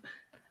of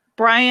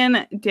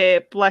Brian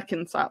de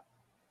Blenkinsop.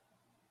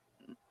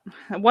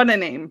 What a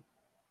name.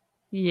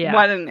 Yeah.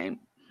 What a name.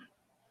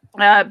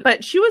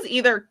 But she was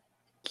either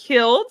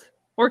killed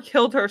or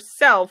killed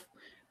herself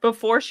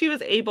before she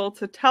was able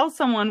to tell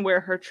someone where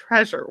her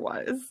treasure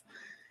was.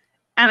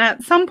 And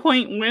at some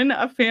point when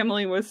a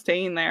family was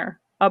staying there,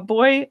 a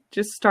boy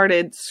just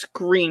started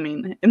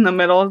screaming in the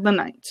middle of the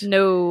night.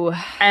 No.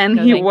 And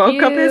No, he thank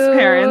woke up his you.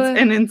 parents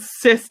and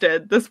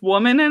insisted this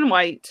woman in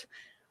white,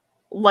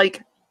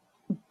 like,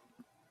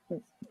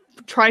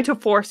 try to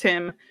force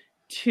him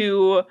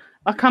to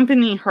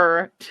accompany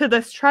her to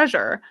this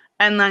treasure,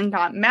 and then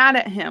got mad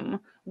at him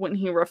when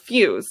he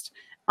refused.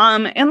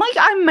 And like,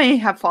 I may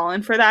have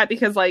fallen for that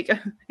because, like,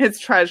 it's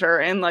treasure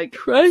and, like,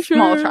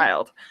 small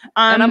child.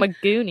 And I'm a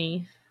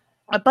goonie.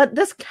 But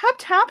this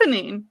kept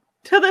happening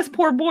to this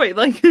poor boy,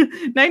 like,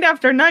 night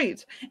after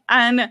night.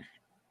 And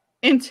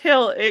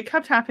until it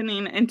kept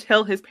happening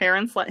until his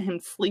parents let him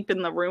sleep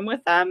in the room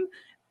with them.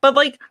 But,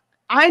 like,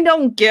 I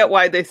don't get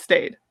why they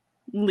stayed.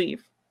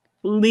 Leave.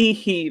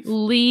 Leave.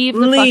 Leave the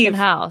Leave. fucking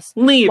house.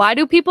 Leave. Why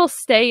do people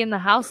stay in the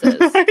houses?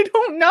 I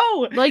don't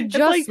know. Like, It's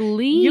just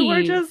leave. You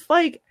were just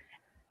like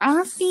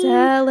asking.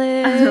 Sell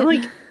it.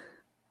 Like,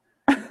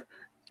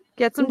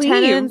 Get some leave.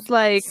 tenants.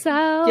 Like,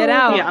 Sell get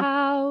out. the Yeah.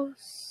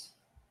 house.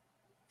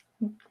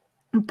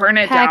 burn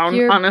it Pack down,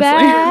 your honestly.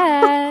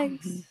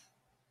 bags.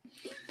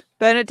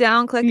 burn it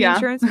down. Collect the Yeah.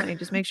 insurance money.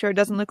 Just make sure it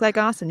doesn't look like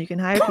arson. You can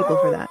hire people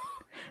for that.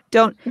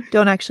 Don't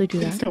actually do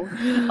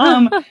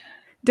that.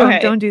 Okay,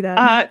 Don't do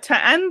that.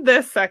 To end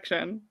this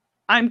section,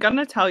 I'm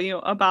gonna tell you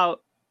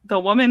about the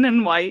woman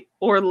in white,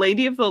 or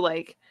Lady of the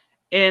Lake,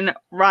 in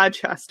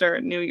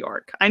Rochester, New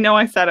York. I know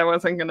I said I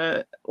wasn't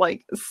gonna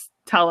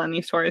tell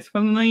any stories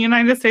from the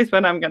United States,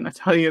 but I'm gonna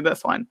tell you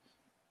this one.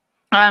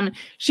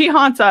 She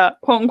haunts a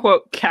quote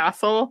unquote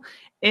castle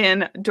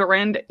in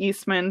Durand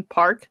Eastman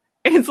Park.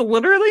 It's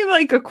literally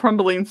like a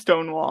crumbling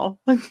stone wall.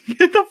 Like,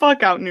 get the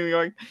fuck out, New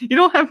York. You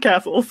don't have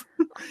castles.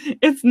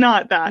 It's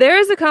not that. There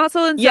is a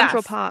castle in Central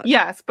Yes, Park.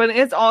 yes, but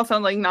it's also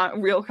like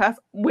not real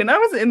castle. When I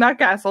was in that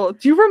castle,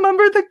 do you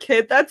remember the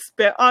kid that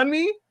spit on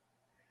me?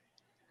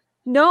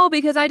 No,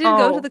 because I didn't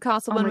go Oh. to the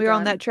castle Oh when my we were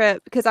on God. that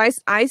trip. Because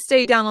I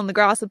stayed down on the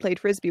grass and played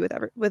frisbee with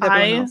everyone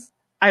else.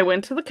 I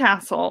went to the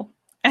castle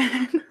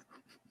and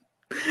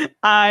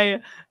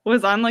I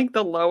was on like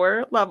the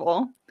lower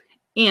level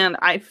and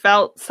I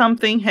felt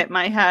something hit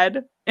my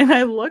head and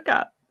I look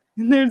up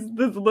and there's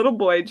this little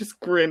boy just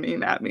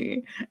grinning at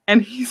me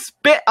and he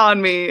spit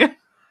on me.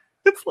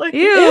 It's like,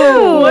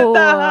 Ew. what the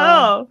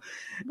hell?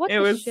 What It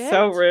the was shit?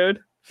 so rude.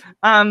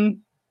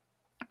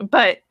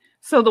 But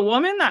so the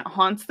woman that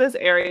haunts this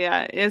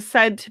area is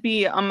said to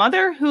be a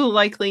mother who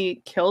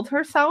likely killed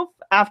herself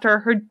after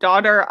her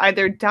daughter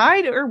either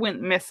died or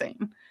went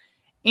missing.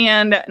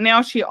 And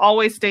now she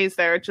always stays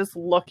there just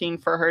looking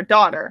for her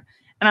daughter.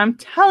 And I'm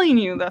telling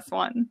you this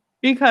one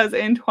because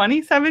in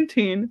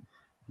 2017,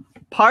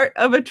 part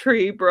of a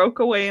tree broke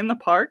away in the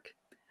park.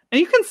 And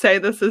you can say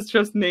this is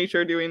just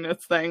nature doing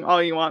its thing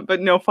all you want,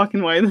 but no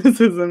fucking way this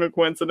isn't a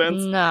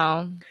coincidence.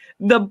 No.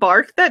 The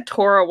bark that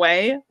tore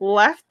away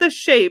left the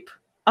shape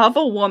of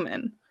a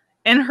woman,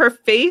 and her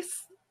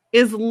face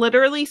is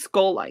literally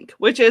skull-like,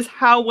 which is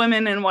how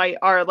women in white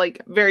are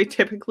like very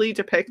typically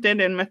depicted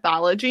in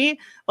mythology.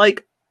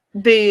 Like,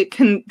 they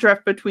can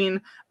drift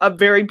between a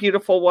very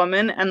beautiful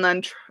woman and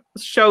then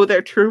show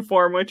their true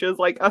form, which is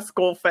like a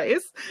skull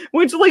face,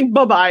 which like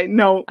bye-bye.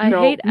 No, I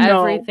no, hate no.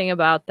 everything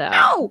about that.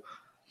 No!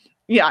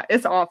 Yeah,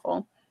 it's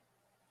awful.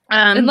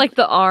 And like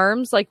the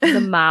arms, like the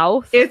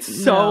mouth.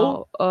 It's so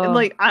No. Ugh.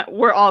 like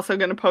we're also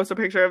gonna post a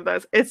picture of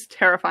this. It's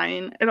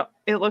terrifying.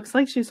 It looks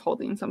like she's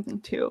holding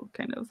something too,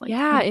 kind of like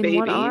yeah, a in baby.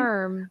 one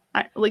arm.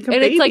 Like a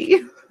And baby. it's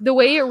like the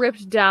way it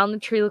ripped down the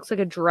tree looks like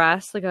a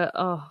dress, like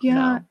a yeah,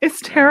 no. it's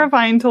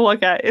terrifying to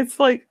look at. It's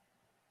like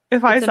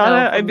if I It's a saw no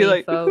that, for I'd be me,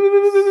 like,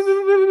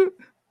 folks.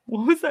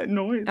 what was that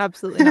noise?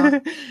 Absolutely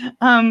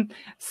not.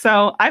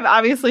 So I've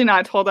obviously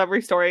not told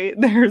every story.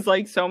 There's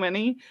like so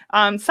many.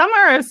 Some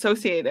are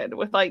associated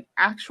with like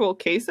actual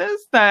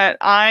cases that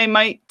I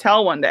might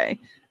tell one day.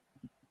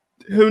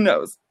 Who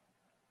knows?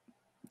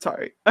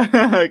 Sorry.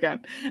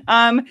 Again.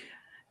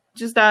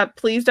 Just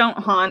please don't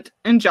haunt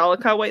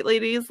Angelica white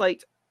ladies,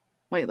 like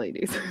white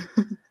ladies.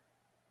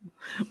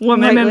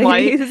 Women in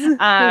white. ladies.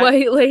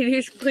 White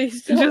ladies,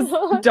 please don't.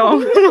 Just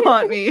don't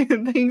haunt me.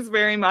 Thanks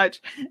very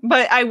much.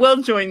 But I will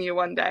join you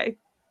one day.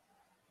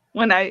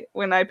 When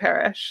I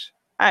perish,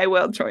 I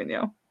will join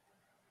you.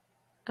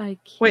 I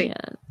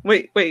can't.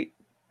 Wait.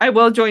 I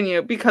will join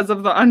you because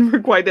of the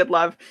unrequited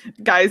love.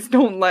 Guys,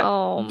 don't let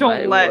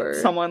word.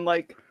 someone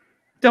like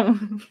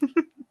don't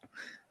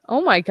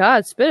Oh my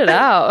god, spit it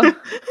out.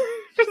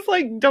 just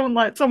like don't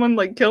let someone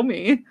like kill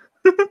me.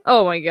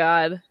 Oh my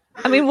god.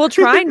 I mean, we'll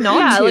try not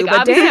Yeah, to, like but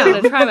obviously I'm damn.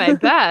 gonna try my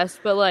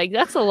best, but like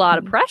that's a lot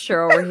of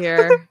pressure over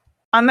here.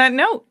 On that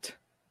note,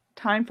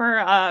 time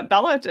for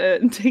Bella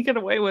to take it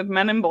away with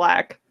Men in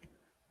Black.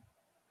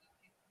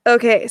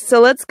 Okay, so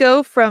let's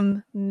go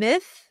from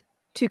myth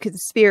to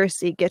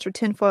conspiracy. Get your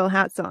tinfoil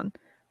hats on.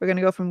 We're going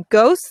to go from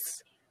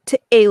ghosts to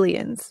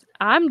aliens.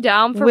 I'm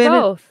down for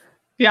Women- both.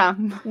 Yeah.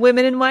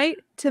 Women in white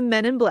to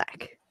Men in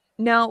Black.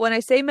 Now, when I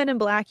say Men in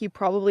Black, you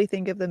probably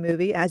think of the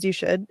movie, as you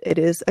should. It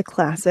is a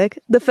classic.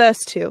 The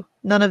first two,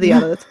 none of the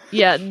others.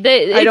 Yeah, I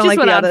it don't just like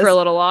went the on for others. a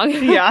little long.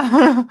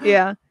 Yeah.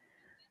 Yeah.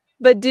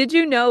 But did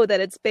you know that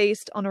it's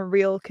based on a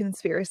real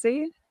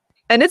conspiracy?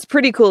 And it's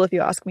pretty cool if you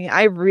ask me.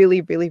 I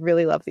really, really,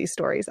 really love these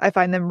stories. I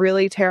find them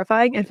really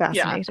terrifying and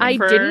fascinating. I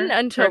For- didn't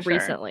until for sure.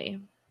 recently.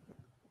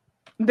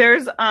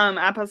 There's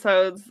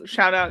episodes,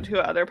 shout out to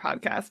other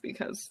podcasts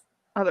because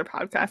other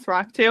podcasts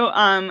rock too.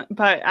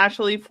 But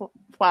Ashley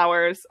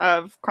Flowers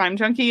of Crime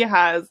Junkie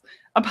has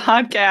a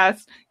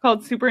podcast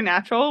called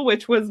Supernatural,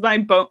 which was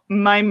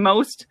my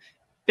most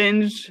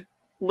binge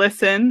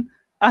listen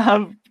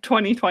of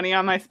 2020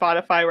 on my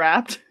Spotify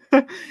Wrapped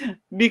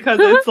because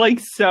it's like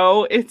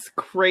it's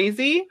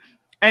crazy.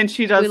 And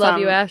she does We love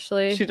you,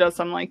 Ashley. She does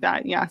something like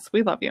that. Yes,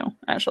 we love you,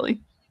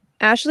 Ashley.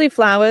 Ashley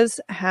Flowers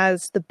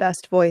has the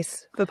best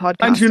voice for podcasting.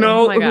 And you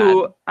know Oh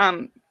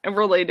my who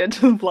related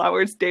to the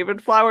Flowers?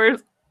 David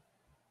Flowers.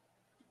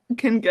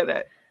 can get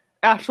it.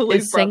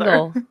 Ashley's Is brother.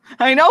 single.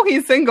 I know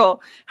he's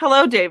single.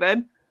 Hello,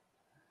 David.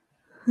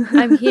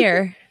 I'm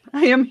here.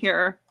 I am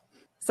here.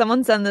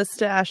 Someone send this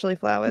to Ashley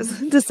Flowers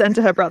to send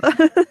to her brother.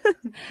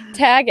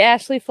 Tag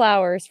Ashley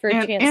Flowers for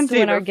a chance to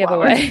win our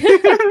giveaway.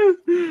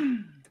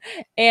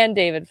 And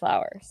David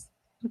Flowers.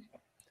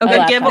 Okay,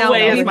 The Oh,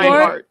 giveaway now is my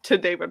before- heart to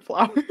David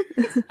Flowers.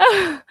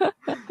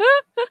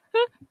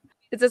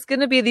 Is this going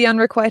to be the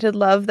unrequited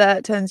love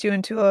that turns you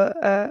into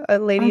a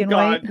lady Oh, in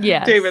God. white?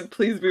 Yes. David,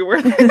 please be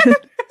worth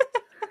it.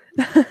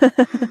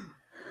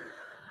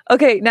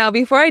 Okay, now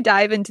before I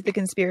dive into the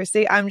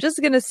conspiracy, I'm just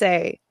going to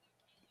say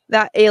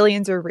that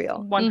aliens are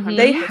real. 100%.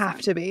 They have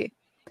to be.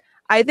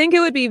 I think it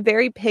would be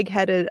very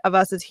pig-headed of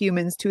us as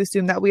humans to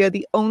assume that we are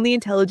the only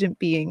intelligent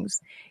beings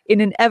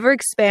in an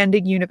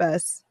ever-expanding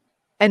universe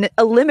and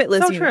a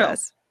limitless So true.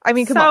 universe. I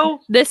mean, come on.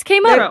 This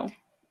came up. True.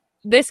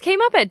 This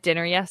came up at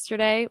dinner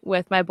yesterday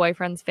with my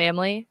boyfriend's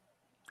family,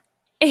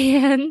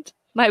 and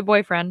my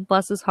boyfriend,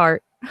 bless his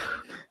heart,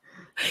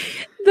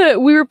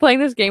 we were playing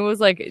this game. It was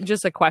like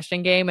just a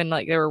question game, and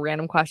like there were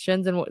random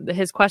questions, and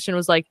his question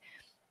was like,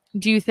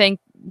 "Do you think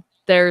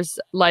there's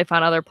life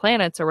on other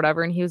planets or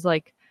whatever?" And he was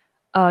like,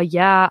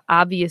 yeah,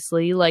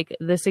 obviously, like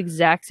this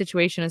exact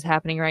situation is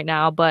happening right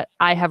now, but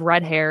I have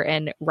red hair,"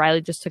 and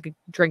Riley just took a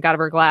drink out of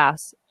her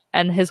glass,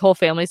 and his whole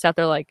family sat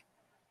there like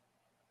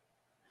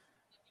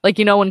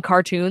you know, in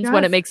cartoons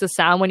when it Yes. makes a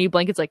sound when you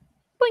blink, it's like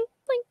blink,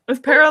 blink. It's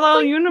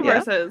parallel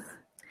universes.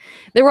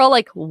 They were all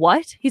like,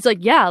 "What?" He's like,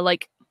 "Yeah,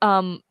 like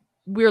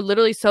we're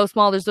literally so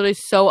small. There's literally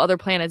so other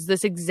planets.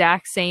 This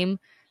exact same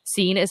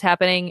scene is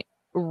happening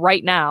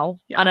right now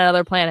on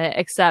another planet,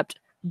 except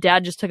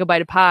Dad just took a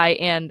bite of pie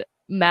and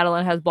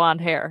Madeline has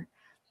blonde hair."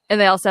 And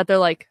they all sat there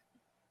like,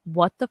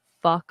 "What the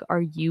fuck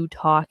are you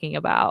talking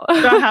about?"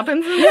 That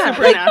happens in Yeah,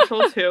 like-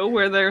 Supernatural too,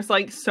 where there's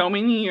like so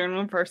many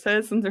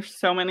universes and there's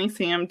so many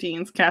Sam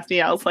Deans,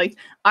 Castiels. Like,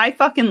 I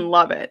fucking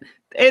love it.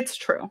 It's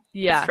true.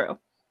 Yeah. It's true.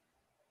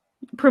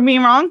 Prove me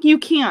wrong? You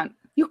can't.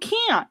 You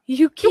can't. You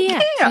You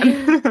can't.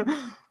 can't.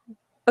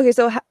 Okay,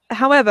 so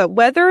however,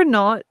 whether or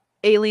not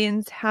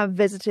aliens have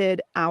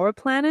visited our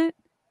planet,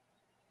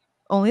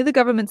 only the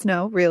governments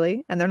know,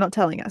 really, and they're not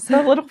telling us.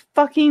 That little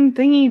fucking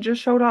thingy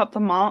just showed up. The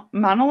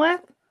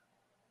monolith?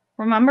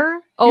 Remember?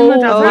 In Oh, the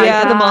desert? oh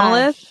yeah, the gosh.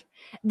 monolith.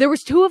 There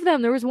was two of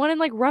them. There was one in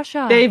like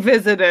Russia. They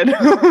visited.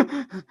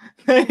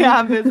 They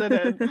have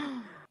visited.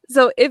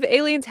 So if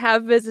aliens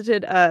have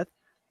visited Earth,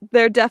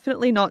 they're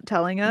definitely not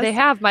telling us. They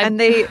have my and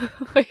they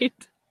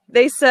wait.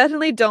 they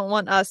certainly don't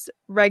want us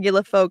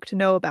regular folk to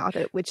know about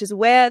it, which is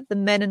where the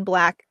Men in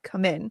Black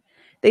come in.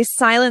 They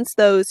silence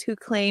those who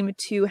claim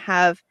to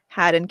have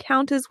had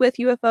encounters with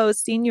UFOs,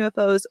 seen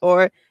UFOs,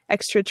 or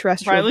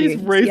extraterrestrial Riley's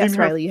beings. raising Yes,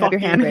 her Riley, you have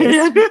your fucking hand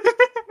raised.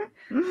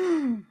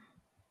 hand.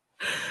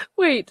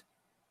 Wait.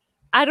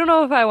 I don't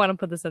know if I want to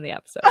put this in the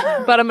episode,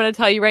 but I'm going to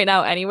tell you right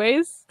now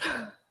anyways.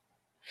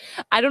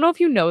 I don't know if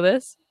you know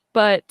this,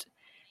 but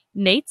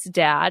Nate's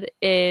dad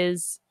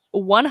is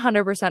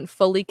 100%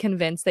 fully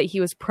convinced that he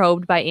was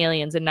probed by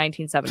aliens in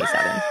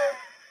 1977.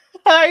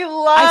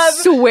 I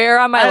swear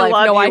on my I life.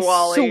 love No, you, I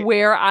Wally.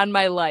 swear on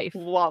my life.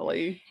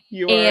 Wally,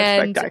 you are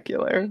And-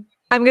 spectacular.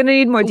 I'm gonna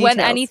need more details. When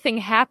anything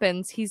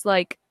happens, he's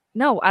like,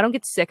 "No, I don't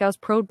get sick. I was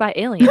probed by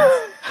aliens."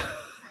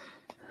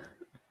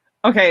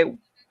 Okay,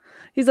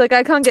 He's like,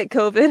 I can't get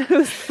COVID. I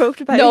was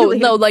probed by no,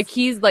 aliens. no, like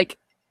he's like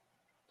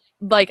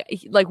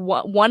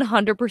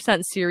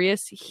 100%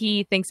 serious.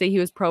 He thinks that he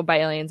was probed by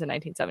aliens in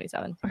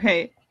 1977.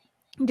 okay.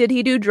 Did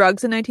he do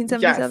drugs in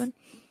 1977?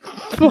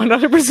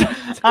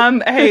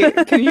 100%. Hey,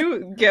 can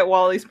you get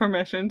Wally's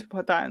permission to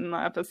put that in the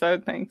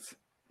episode? Thanks.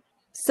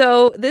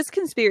 So this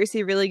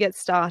conspiracy really gets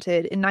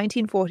started in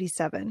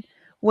 1947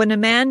 when a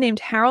man named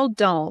Harold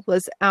Dahl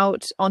was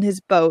out on his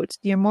boat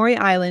near Maury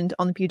Island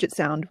on the Puget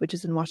Sound, which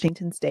is in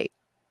Washington State.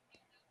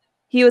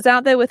 He was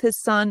out there with his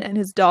son and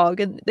his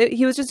dog, and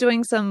he was just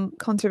doing some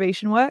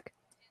conservation work.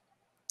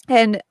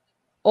 And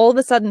all of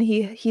a sudden,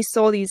 he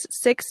saw these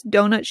 6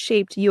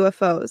 donut-shaped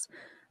UFOs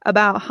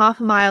about half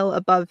a mile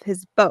above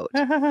his boat.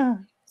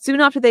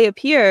 Soon after they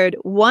appeared,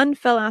 one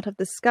fell out of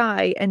the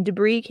sky and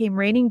debris came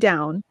raining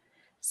down,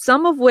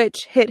 some of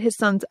which hit his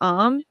son's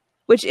arm,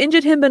 which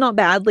injured him but not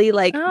badly,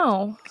 like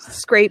Oh.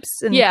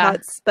 scrapes and Yeah.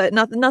 cuts, but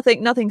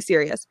nothing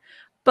serious.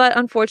 But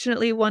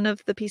unfortunately, one of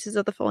the pieces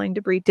of the falling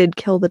debris did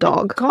kill the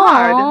dog.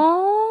 God.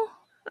 Aw.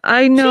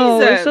 I know,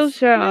 Jesus. it's so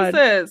sad. What is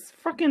this?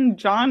 Fucking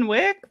John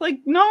Wick? Like,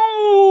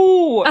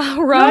 no!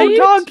 All right. No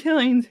dog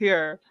killings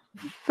here.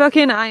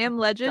 Fucking I Am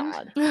Legend,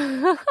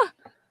 God.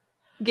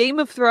 Game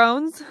of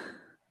Thrones.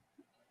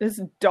 This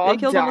dog They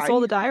killed died. almost all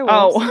the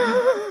direwolves.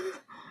 Oh.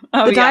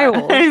 Oh, The yeah.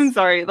 direwolves. I'm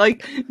sorry.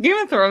 Like, Game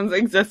of Thrones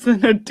exists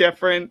in a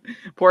different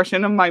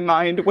portion of my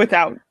mind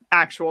without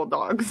actual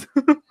dogs.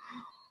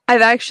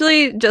 I've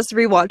actually just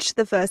rewatched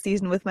the first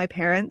season with my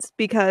parents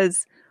because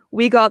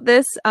we got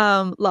this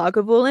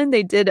Lagavulin.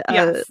 They did a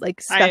Yes,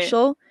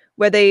 special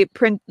where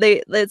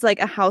it's like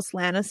a House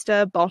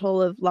Lannister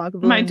bottle of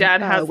Lagavulin. My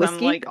dad has whiskey.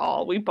 them, like,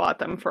 all. We bought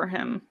them for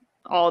him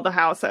all the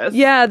houses.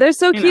 Yeah, they're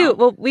so You cute.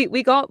 know. Well,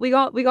 we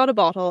got a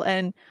bottle,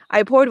 and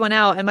I poured one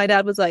out, and my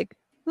dad was like,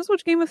 "Let's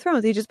watch Game of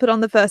Thrones." He just put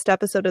on the first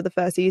episode of the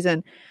first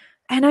season,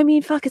 and I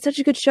mean, fuck, it's such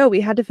a good show.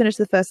 We had to finish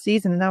the first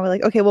season, and now we're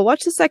like, okay, we'll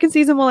watch the second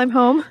season while I'm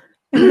home,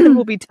 and then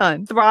we'll be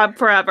done. Throb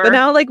forever. But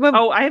now, like, when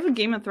Oh, I have a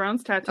Game of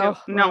Thrones tattoo. Oh,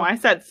 No, well. I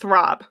said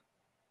throb.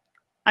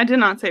 I did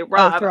not say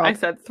Rob. throb. I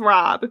said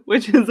throb,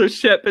 which is a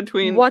ship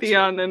between What?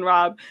 Theon and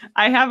Rob.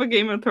 I have a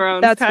Game of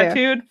Thrones That's fair.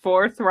 tattooed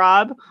for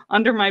throb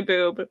under my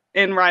boob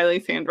in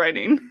Riley's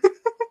handwriting.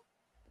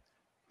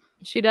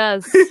 She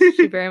does.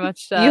 She very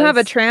much does. you have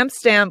a tramp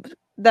stamp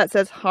that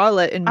says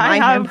harlot in my I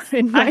have-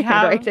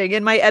 handwriting,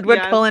 in my Edward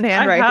Yes, Cullen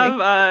handwriting.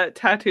 I have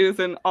tattoos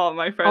in all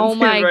my friends' Oh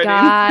my handwriting.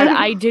 god!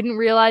 I didn't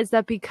realize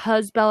that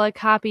because Bella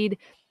copied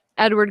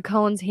Edward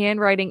Cullen's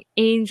handwriting,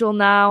 Angel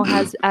now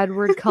has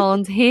Edward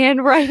Cullen's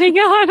handwriting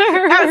on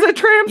her. As a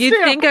tramp You'd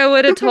stamp. think I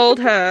would have told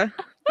her,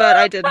 but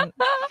I didn't.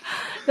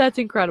 That's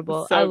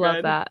incredible. So I love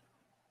good. that.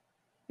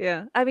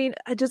 Yeah, I mean,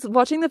 just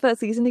watching the first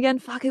season again,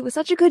 fuck, it was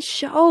such a good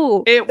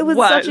show. It was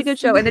such a was. good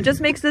show, and it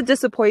just makes the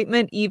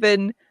disappointment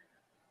even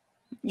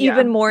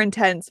more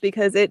intense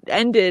because it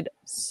ended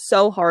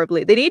so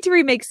horribly. They need to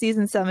remake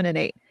season 7 and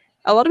 8.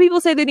 A lot of people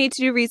say they need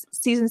to do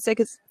season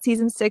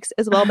 6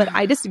 as well, but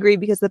I disagree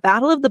because the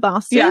Battle of the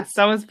Bastards Yes,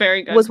 that was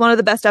very good. was one of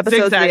the best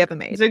episodes Zigzag. they ever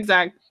made.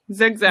 Zigzag.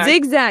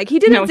 Zigzag. He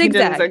didn't No, he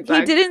didn't zigzag. He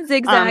zigzag. didn't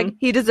zigzag. Um,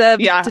 He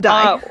deserved Yeah. to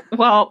die.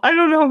 Well, I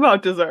don't know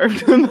about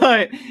deserved,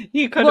 but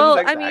he could Well,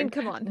 have I zigzagged. mean,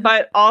 come on.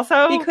 But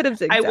also, He could have I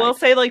zigzagged. will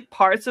say, like,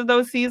 parts of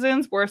those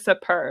seasons were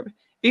superb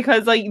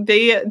because, like,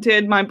 they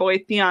did my boy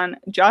Theon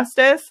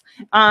justice.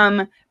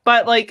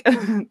 But like,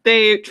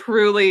 they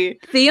truly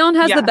Theon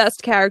has the Yes.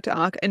 best character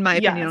arc, in my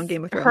opinion, Yes. on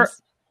Game of Her-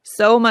 Thrones.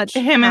 So much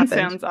him happened.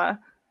 and Sansa.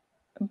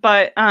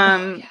 But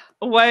Oh,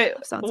 yeah.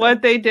 Sansa.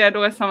 what they did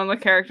with some of the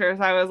characters,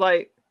 I was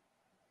like,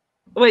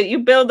 wait, you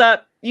build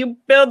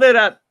it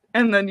up,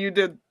 and then you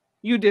did that?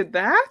 You did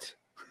that?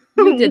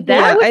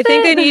 Yeah, with I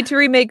think it? they need to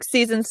remake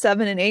season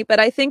 7 and 8, but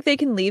I think they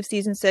can leave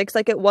season 6.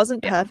 Like, it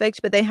wasn't Yeah.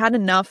 perfect, but they had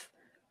enough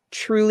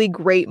truly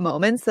great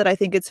moments that I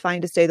think it's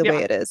fine to stay the way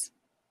Yeah. it is.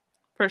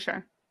 For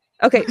sure.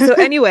 Okay, so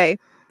anyway,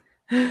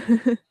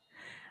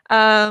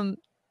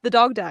 the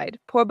dog died.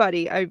 Poor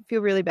Buddy. I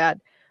feel really bad.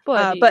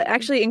 But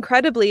actually,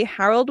 incredibly,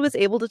 Harold was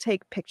able to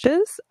take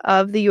pictures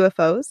of the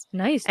UFOs,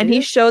 nice. and he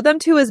dude. showed them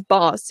to his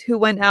boss, who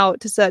went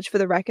out to search for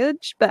the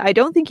wreckage. But I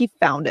don't think he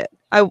found it.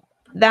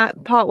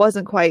 That part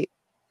wasn't quite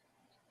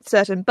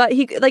certain, but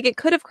it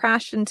could have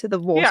crashed into the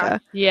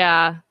water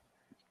Yeah.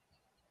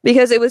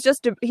 because it was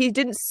just he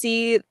didn't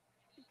see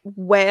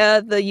where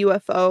the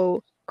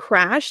UFO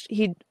crashed.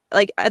 He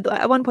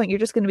at one point you're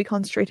just going to be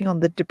concentrating on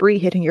the debris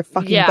hitting your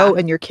fucking Yeah. boat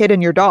and your kid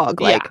and your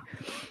dog. Yeah.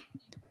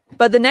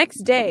 But the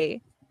next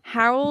day,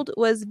 Harold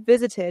was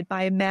visited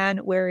by a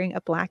man wearing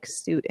a black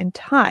suit and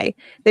tie.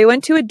 They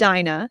went to a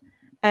diner,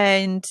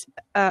 and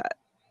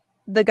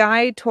the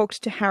guy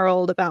talked to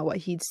Harold about what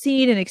he'd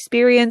seen and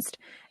experienced.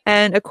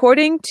 And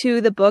according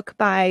to the book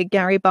by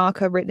Gary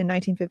Barker, written in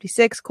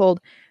 1956, called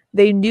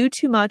 "They Knew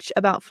Too Much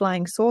About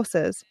Flying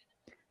Saucers,"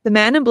 the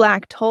man in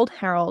black told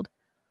Harold,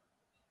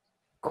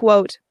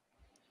 quote,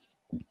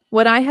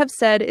 "What I have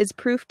said is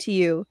proof to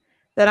you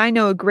that I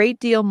know a great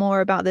deal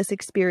more about this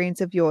experience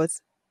of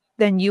yours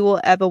than you will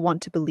ever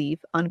want to believe,"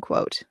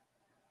 unquote.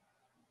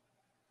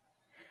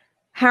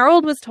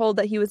 Harold was told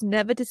that he was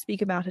never to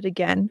speak about it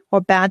again,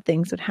 or bad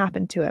things would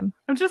happen to him.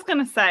 I'm just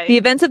gonna say, The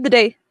events of the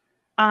day.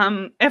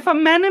 if a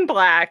man in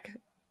black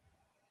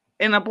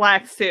in a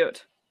black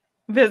suit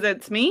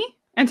visits me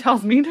and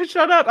tells me to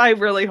shut up, I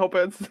really hope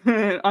it's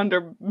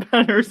under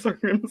better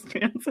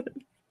circumstances.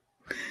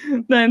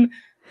 Then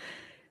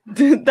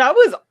that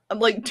was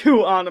like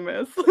too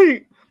ominous.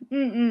 Like,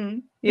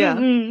 Yeah.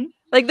 mm-mm.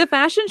 Like, the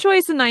fashion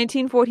choice in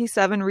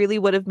 1947 really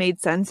would have made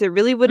sense. It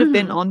really would have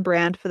been on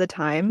brand for the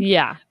time.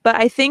 Yeah. But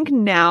I think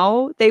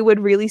now they would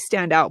really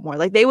stand out more.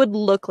 Like, they would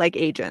look like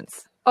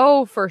agents.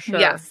 Oh, for sure.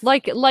 Yes.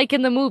 Like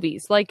in the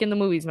movies. Like in the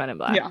movies Men in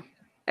Black. Yeah.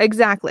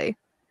 Exactly.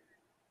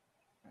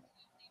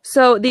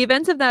 So the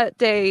events of that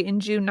day in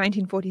June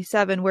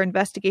 1947 were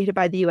investigated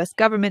by the US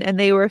government, and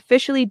they were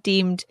officially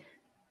deemed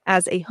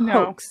as a No.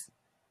 hoax.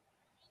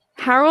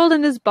 Harold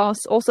and his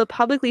boss also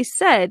publicly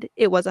said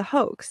it was a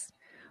hoax.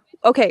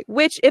 Okay,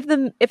 which if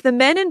the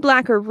men in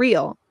black are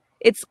real,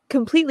 it's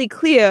completely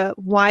clear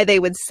why they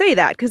would say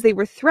that, because they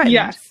were threatened.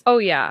 Yes. Oh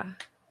yeah.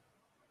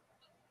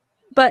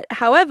 But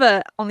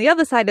however, on the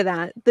other side of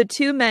that, the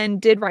two men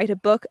did write a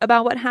book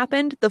about what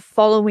happened the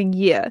following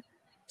year.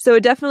 So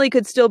it definitely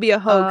could still be a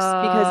hoax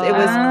because it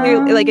was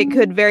clearly, like, it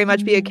could very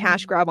much be a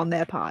cash grab on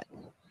their part.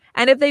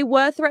 And if they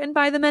were threatened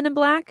by the men in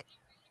black,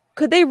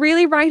 could they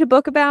really write a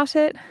book about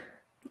it?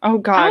 Oh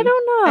God. I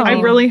don't know.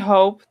 I really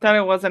hope that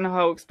it wasn't a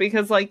hoax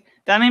because, like,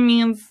 then it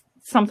means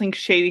something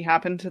shady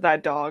happened to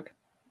that dog.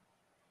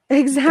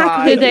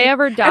 Exactly. Did they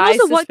ever die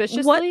also, what-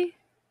 suspiciously?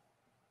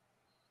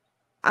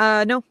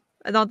 No,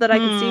 not that I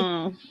can see. Hmm.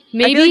 I feel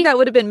Maybe like that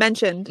would have been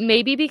mentioned.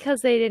 maybe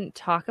because they didn't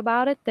talk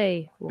about it,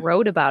 they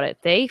wrote about it.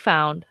 They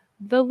found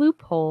the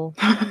loophole.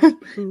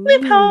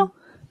 Loophole.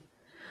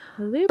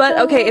 But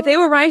okay, if they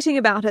were writing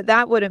about it,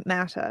 that wouldn't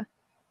matter.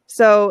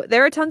 So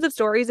there are tons of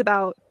stories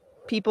about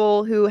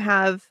people who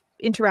have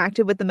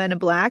interacted with the Men in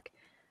Black.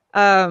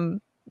 You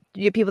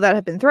have people that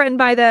have been threatened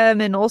by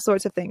them and all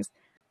sorts of things.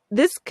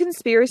 This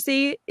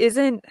conspiracy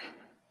isn't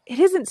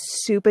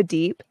super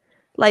deep.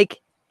 Like,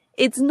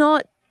 it's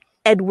not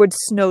Edward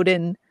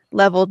Snowden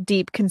level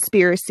deep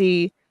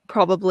conspiracy,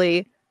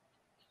 probably.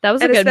 That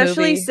was a And good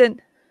especially movie. since,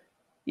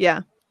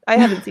 yeah, I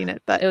haven't seen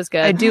it, but It was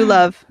good. I do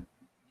love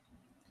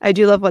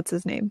what's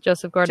his name?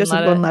 Joseph Joseph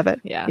Gordon-Levitt. Gordon-Levitt.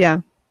 Yeah.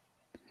 Yeah.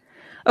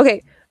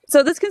 Okay,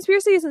 so this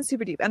conspiracy isn't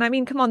super deep. And I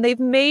mean, come on, they've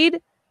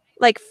made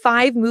like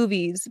 5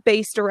 movies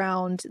based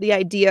around the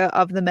idea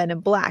of the Men in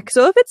Black.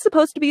 So if it's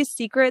supposed to be a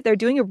secret, they're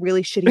doing a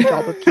really shitty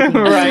job of keeping it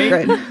a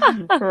Right.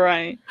 secret.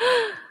 Right.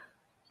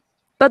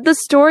 But the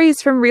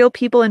stories from real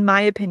people, in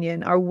my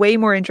opinion, are way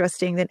more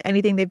interesting than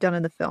anything they've done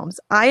in the films.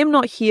 I am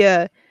not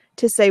here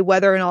to say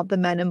whether or not the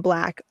Men in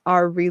Black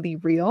are really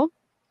real.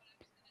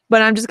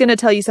 But I'm just going to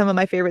tell you some of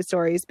my favorite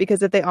stories,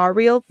 because if they are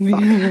real,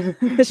 fuck.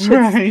 This shit's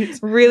Right.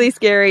 really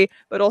scary,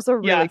 but also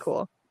really Yes.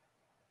 cool.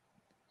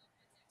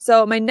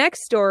 So my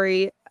next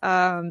story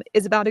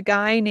is about a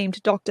guy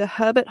named Dr.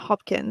 Herbert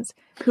Hopkins,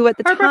 who at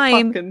the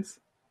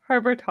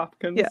Herbert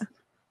Hopkins. Yeah.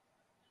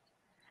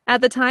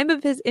 At the time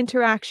of his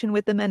interaction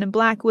with the Men in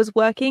Black, was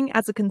working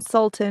as a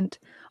consultant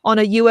on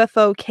a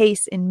UFO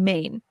case in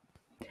Maine.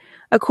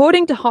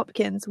 According to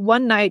Hopkins,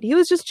 one night he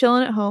was just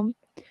chilling at home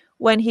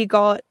when he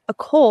got a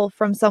call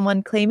from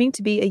someone claiming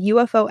to be a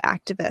UFO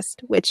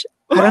activist, which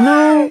I don't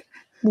know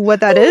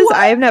what that is. What?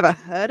 I have never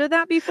heard of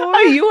that before. A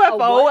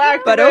UFO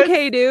activist. But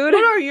okay, dude.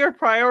 What are your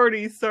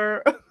priorities,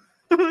 sir?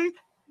 If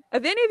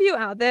any of you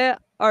out there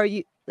are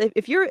you,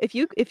 if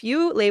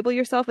you label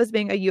yourself as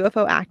being a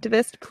UFO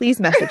activist, please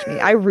message me.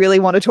 I really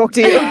want to talk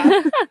to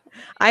you.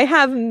 I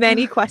have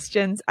many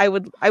questions. I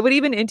would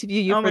even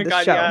interview you Oh for my the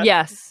God, show. yeah.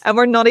 Yes. And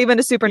we're not even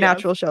a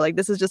supernatural show. Like,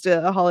 this is just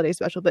a holiday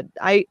special. But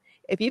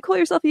if you call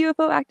yourself a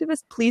UFO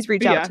activist, please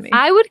reach Yeah. out to me.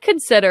 I would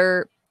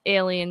consider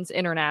Aliens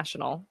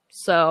International.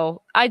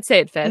 So I'd say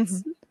it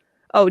fits.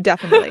 Oh,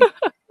 definitely.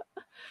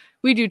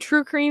 We do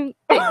true crime.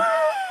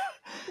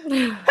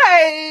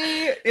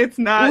 Hey, it's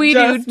not We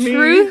just do me.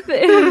 truth.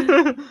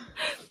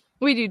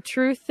 We do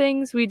truth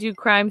things, we do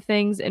crime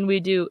things, and we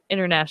do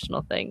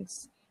international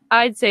things.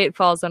 I'd say it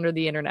falls under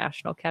the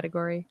international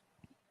category.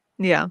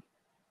 Yeah.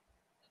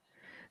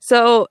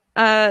 So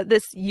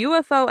this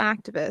UFO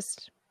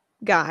activist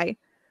guy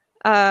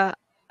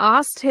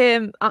asked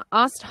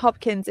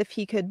Hopkins if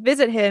he could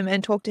visit him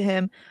and talk to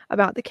him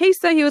about the case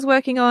that he was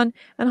working on,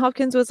 and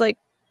Hopkins was like,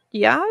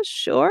 yeah,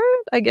 sure,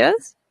 I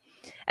guess.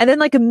 And then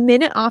like a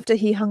minute after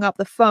he hung up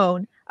the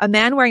phone, a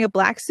man wearing a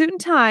black suit and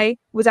tie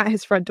was at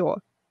his front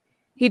door.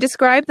 He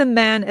described the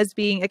man as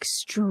being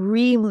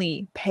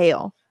extremely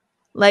pale,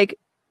 like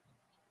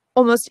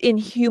almost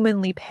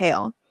inhumanly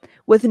pale,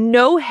 with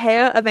no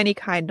hair of any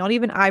kind, not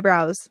even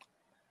eyebrows,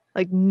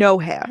 like no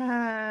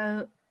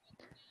hair.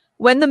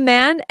 When the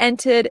man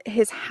entered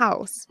his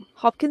house,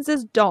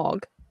 Hopkins's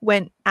dog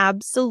went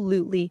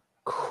absolutely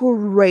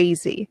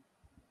crazy.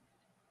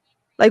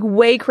 Like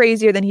way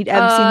crazier than he'd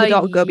ever seen the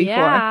dog go before.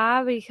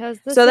 Yeah, because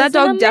this So that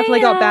isn't a dog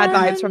definitely got bad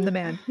man. vibes from the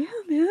man. Yeah,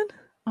 man.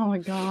 Oh my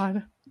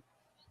God.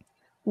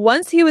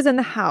 Once he was in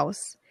the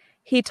house,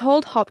 he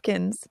told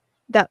Hopkins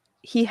that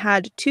he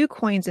had 2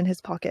 coins in his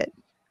pocket,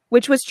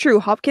 which was true.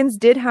 Hopkins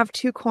did have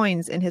 2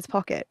 coins in his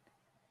pocket.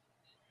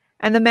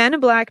 And the man in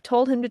black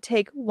told him to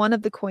take one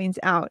of the coins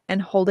out and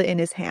hold it in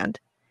his hand.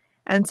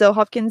 And so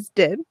Hopkins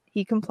did.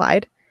 He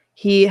complied.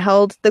 He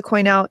held the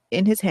coin out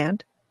in his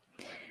hand.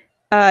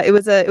 It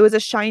was a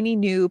shiny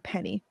new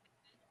penny.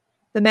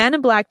 The man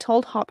in black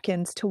told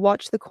Hopkins to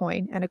watch the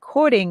coin, and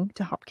according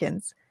to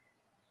Hopkins,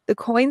 the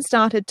coin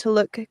started to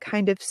look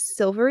kind of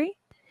silvery,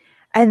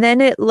 and then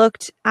it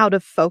looked out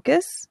of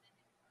focus,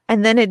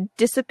 and then it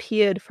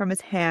disappeared from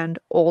his hand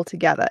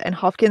altogether. And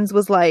Hopkins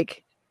was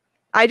like,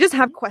 I just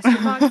have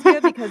question marks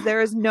here because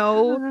there is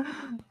no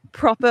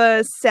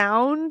proper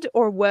sound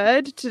or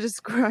word to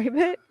describe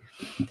it.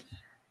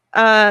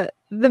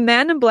 The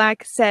man in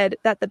black said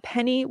that the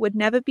penny would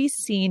never be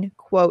seen,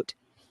 quote,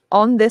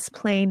 on this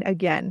plane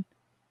again,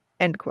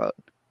 end quote.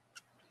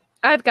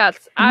 I've got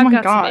my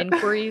some God.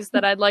 inquiries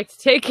that I'd like to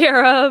take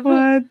care of.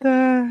 What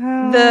the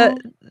hell?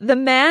 The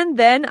man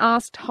then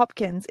asked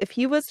Hopkins if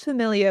he was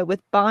familiar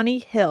with Barney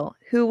Hill,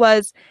 who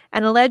was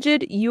an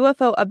alleged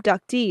UFO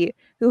abductee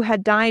who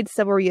had died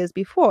several years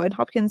before. And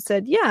Hopkins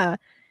said, yeah,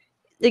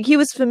 like he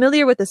was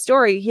familiar with the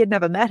story. He had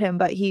never met him,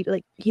 but he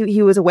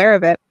was aware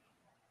of it.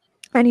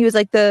 And he was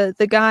like,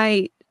 the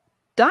guy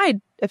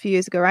died a few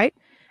years ago, right?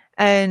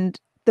 And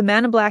the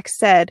man in black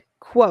said,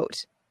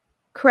 quote,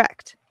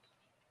 correct.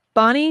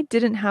 Barney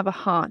didn't have a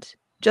heart,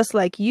 just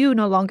like you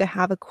no longer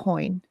have a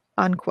coin,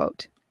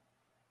 unquote.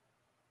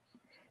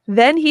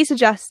 Then he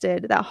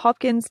suggested that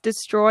Hopkins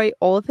destroy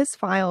all of his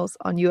files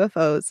on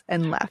UFOs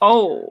and left.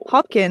 Oh.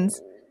 Hopkins,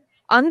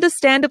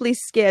 understandably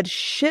scared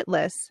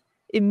shitless,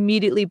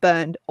 immediately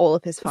burned all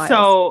of his files.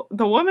 So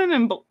the women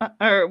in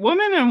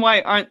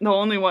white aren't the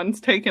only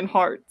ones taking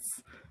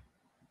hearts.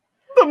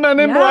 The Men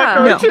in Black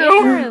Yeah, are too.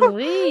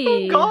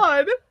 apparently. Oh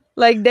God,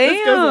 Like,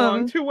 this goes along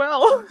damn. too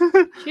well.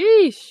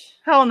 Sheesh.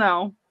 Hell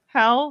no.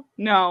 Hell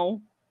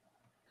no.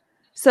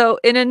 So,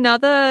 in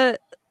another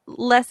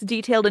less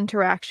detailed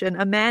interaction,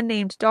 a man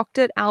named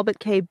Dr. Albert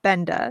K.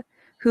 Bender,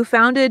 who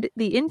founded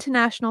the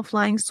International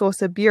Flying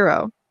Saucer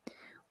Bureau,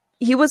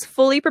 he was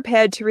fully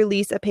prepared to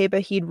release a paper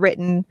he'd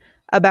written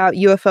about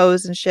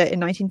UFOs and shit in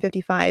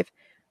 1955,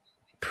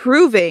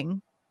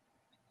 proving,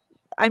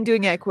 I'm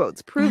doing air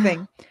quotes,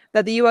 proving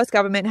that the US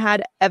government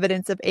had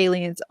evidence of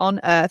aliens on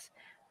Earth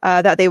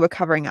that they were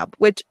covering up,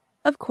 which,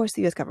 of course,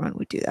 the US government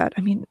would do that.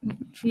 I mean,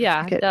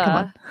 Yeah, fuck it, duh. come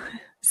on.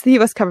 It's the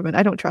US government.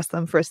 I don't trust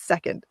them for a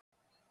second.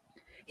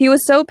 He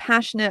was so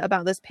passionate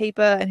about this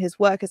paper and his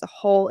work as a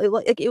whole.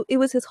 It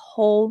was his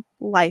whole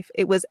life.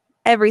 It was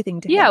everything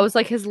to him. Yeah, it was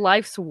like his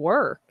life's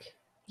work.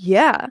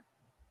 Yeah.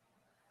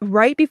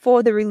 Right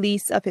before the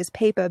release of his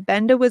paper,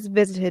 Bender was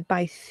visited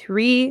by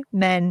 3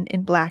 men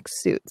in black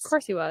suits. Of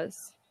course he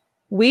was.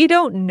 We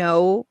don't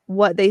know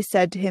what they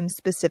said to him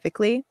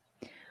specifically,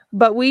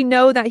 but we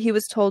know that he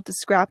was told to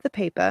scrap the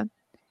paper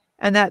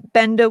and that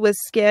Bender was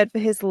scared for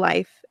his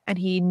life and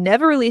he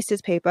never released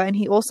his paper, and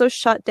he also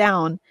shut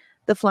down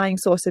the Flying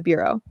Saucer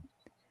Bureau.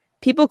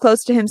 People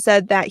close to him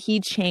said that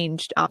he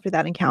changed after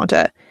that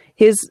encounter.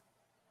 His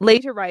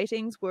later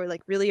writings were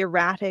like really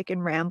erratic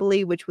and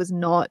rambly, which was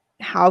not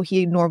how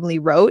he normally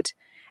wrote.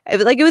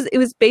 It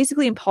was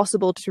basically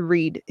impossible to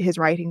read his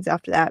writings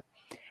after that.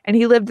 And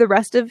he lived the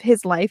rest of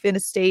his life in a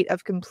state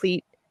of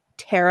complete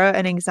terror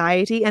and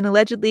anxiety, and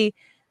allegedly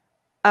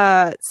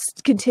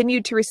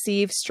continued to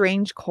receive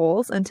strange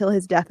calls until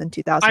his death in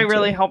 2002. I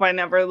really hope I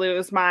never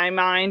lose my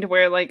mind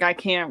where like I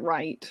can't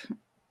write.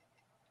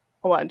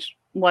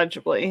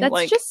 Allegedly. That's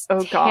like, just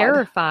oh God.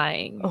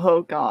 terrifying.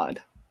 Oh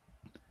God.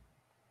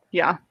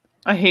 Yeah.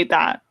 I hate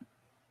that.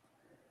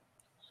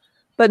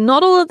 But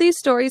not all of these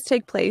stories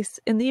take place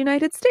in the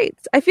United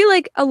States. I feel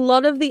like a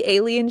lot of the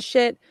alien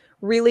shit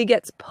really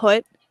gets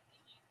put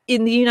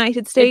in the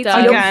United States. does.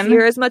 You don't Again.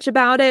 hear as much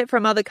about it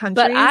from other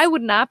countries. But I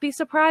would not be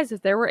surprised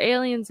if there were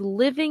aliens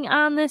living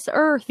on this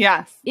earth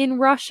Yes. in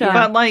Russia.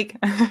 But like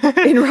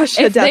in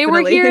Russia, If they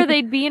were definitely. here,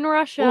 they'd be in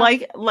Russia.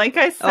 like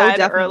I said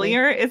definitely.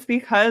 earlier, it's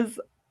because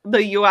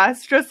the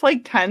US just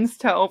like tends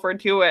to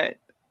overdo it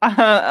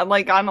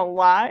like on a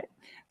lot.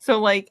 So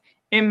like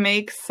it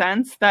makes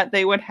sense that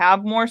they would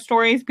have more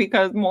stories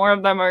because more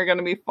of them are going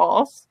to be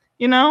false,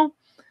 you know?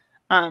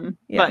 Yeah.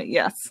 But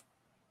yes.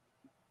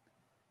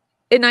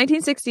 In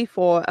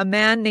 1964, a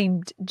man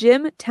named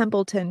Jim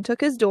Templeton took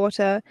his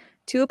daughter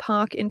to a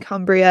park in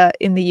Cumbria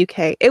in the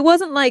UK. It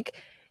wasn't like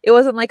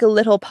a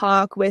little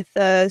park with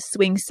a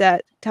swing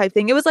set type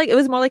thing. It was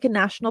more like a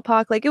national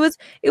park. Like it was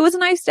a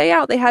nice day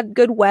out. They had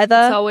good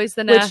weather. it's always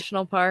the which-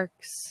 national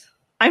parks.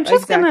 I'm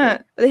just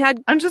They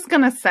had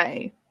gonna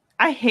say,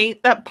 I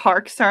hate that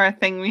parks are a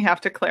thing we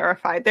have to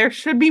clarify. There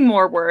should be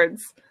more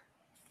words.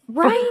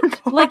 Right?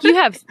 Like you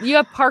have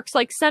parks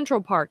like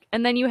Central Park,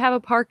 and then you have a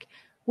park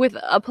with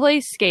a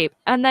playscape,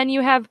 and then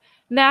you have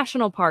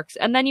national parks,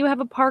 and then you have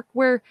a park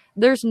where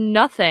there's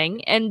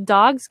nothing and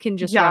dogs can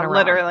just run around.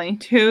 Literally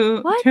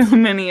too What?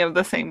 many of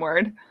the same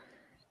word.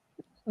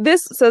 this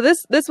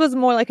was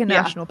more like a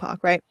national park,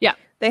 right? Yeah.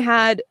 They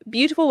had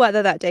beautiful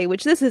weather that day,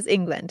 which this is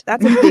England.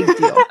 That's a big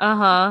deal.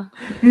 Uh-huh.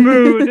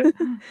 Mood.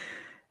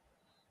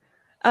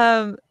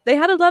 They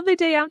had a lovely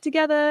day out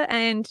together,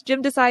 and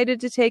Jim decided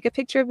to take a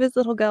picture of his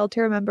little girl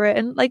to remember it.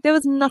 And like, there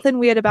was nothing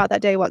weird about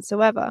that day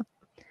whatsoever.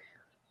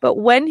 But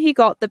when he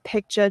got the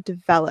picture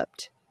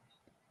developed,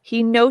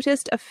 he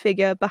noticed a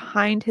figure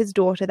behind his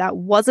daughter that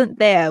wasn't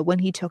there when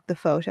he took the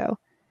photo.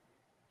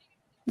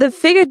 The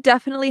figure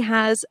definitely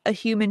has a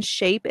human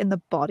shape in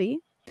the body,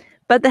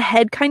 but the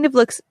head kind of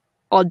looks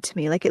odd to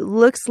me. Like it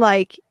looks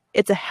like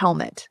it's a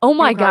helmet. Oh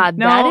my Oh God, God,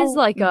 that is no,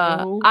 like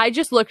no. I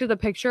just looked at the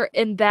picture,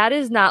 and that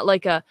is not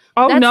like a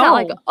Oh that's no. not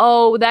like,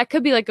 oh, that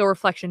could be like a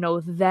reflection. No,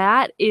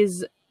 that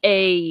is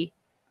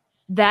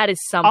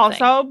something.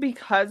 Also,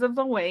 because of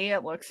the way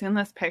it looks in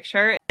this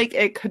picture, like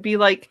it could be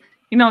like,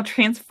 you know,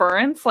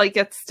 transference, like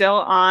it's still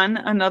on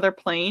another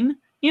plane,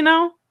 you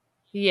know?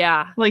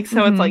 Yeah. Like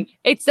so Mhm.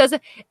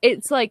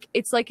 it's like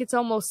It's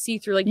almost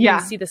see-through, like you Yeah.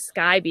 can see the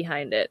sky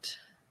behind it.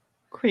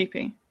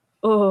 creepy.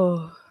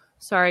 Oh,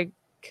 sorry.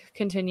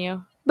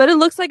 Continue. But it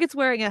looks like it's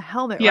wearing a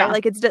helmet, Yeah. right?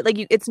 Like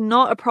it's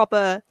not a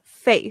proper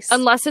face.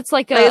 Unless it's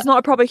like Like, it's not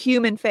a proper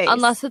human face.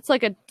 unless it's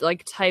like a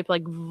type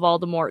like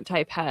Voldemort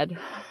type head.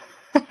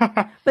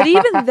 But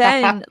even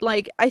then,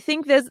 like I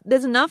think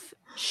there's enough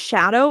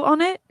shadow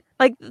on it.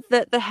 Like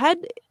the head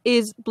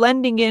is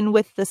blending in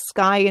with the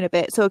sky in a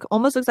bit, so it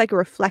almost looks like a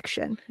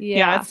reflection.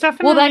 Yeah, it's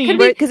definitely Well, that could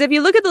be Because if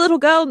you look at the little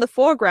girl in the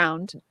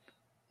foreground,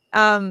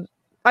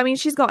 I mean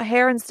she's got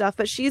hair and stuff,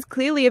 but she's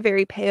clearly a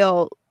very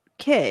pale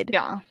kid.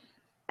 yeah.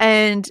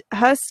 And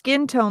her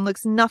skin tone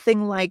looks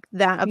nothing like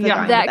that of the Yeah.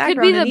 guy in that the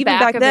could be background. the And even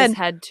back of then, his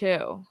head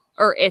too,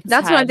 or its.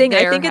 that's what I'm head, thinking.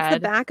 I their think it's the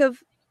head. back of.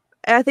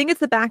 I think it's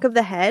the back of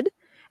the head,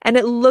 and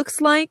it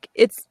looks like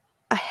it's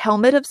a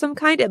helmet of some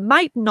kind. It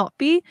might not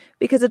be,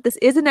 because if this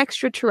is an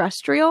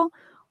extraterrestrial,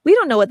 we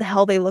don't know what the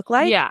hell they look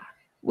like. Yeah,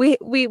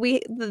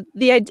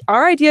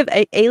 our idea of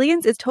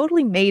aliens is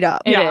totally made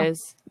up. It Yeah.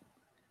 is.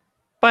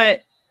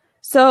 But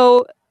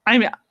So I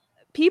mean,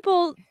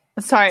 people,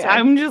 sorry, Sorry.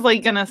 I'm just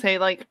like gonna say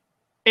like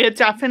it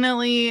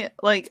definitely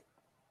like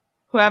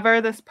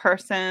whoever this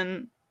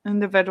person,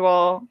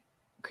 individual,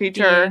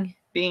 creature,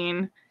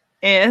 being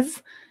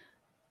is,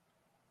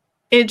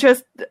 it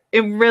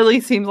really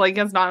seems like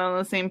it's not on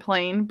the same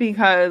plane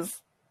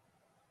because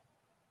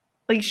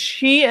like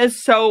she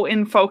is so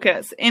in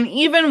focus. And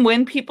even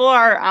when people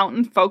are out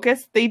in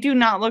focus, they do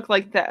not look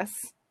like this.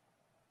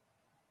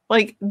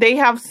 Like they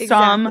have some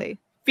exactly.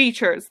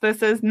 features.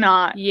 This is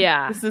not.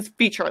 Yeah. This is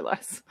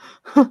featureless.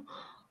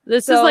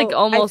 This So, is like I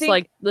almost think-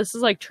 like this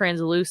is like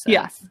translucent.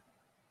 Yes.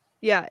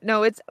 Yeah,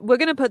 no, we're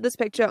gonna put this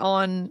picture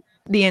on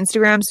the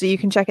Instagram so you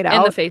can check it And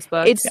out. the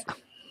Facebook.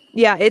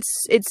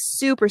 It's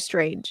super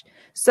strange.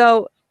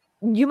 So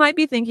you might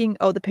be thinking,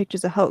 oh, the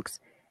picture's a hoax.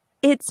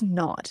 It's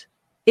not.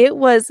 It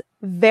was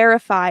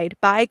verified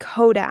by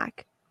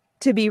Kodak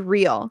to be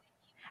real.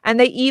 And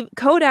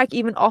Kodak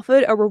even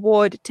offered a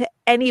reward to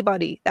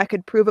anybody that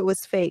could prove it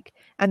was fake.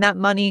 And that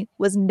money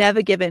was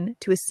never given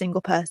to a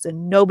single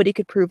person. Nobody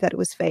could prove that it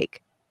was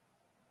fake.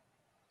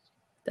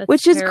 That's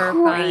Which is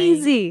terrifying.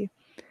 crazy.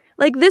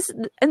 Like this,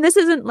 and this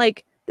isn't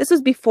like, this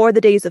was before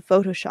the days of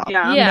Photoshop.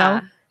 Yeah. You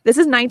know? This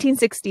is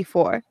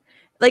 1964.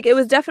 Like, it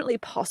was definitely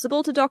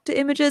possible to doctor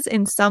images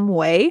in some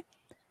way,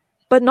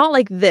 but not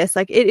like this.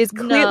 Like, it is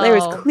clear. There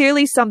is No.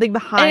 clearly something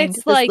behind it's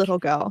this like- little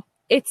girl.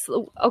 It's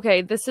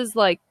okay. This is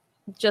like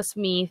just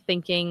me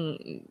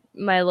thinking,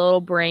 my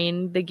little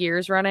brain, the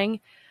gears running.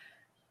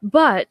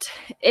 But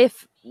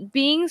if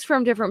beings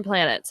from different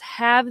planets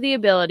have the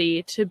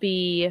ability to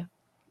be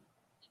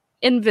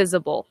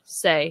invisible,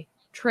 say,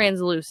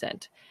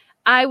 translucent,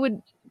 I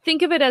would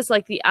think of it as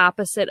like the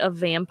opposite of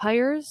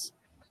vampires.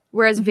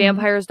 Whereas Mhm.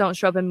 vampires don't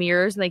show up in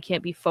mirrors and they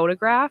can't be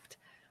photographed.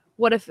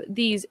 What if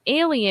these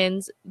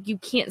aliens, you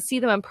can't see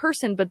them in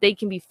person, but they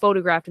can be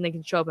photographed and they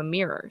can show up in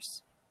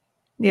mirrors?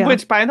 Yeah.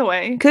 Which, by the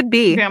way, could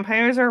be.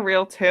 vampires are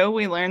real too.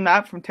 We learned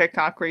that from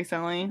TikTok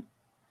recently.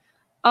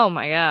 Oh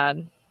my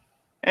god.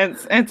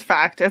 It's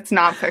fact. It's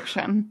not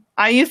fiction.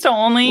 I used to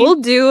only. We'll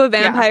do a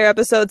vampire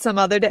episode some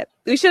other day.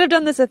 We should have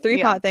done this a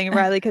 3-part thing.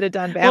 Riley could have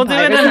done We'll do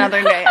vampires. it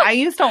another day. I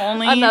used to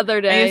only Another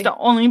day. I used to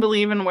only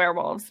believe in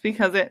werewolves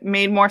because it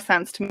made more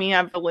sense to me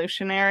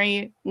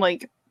evolutionary.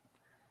 Like,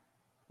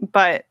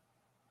 but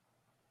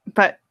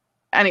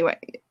anyway,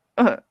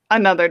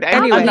 another day.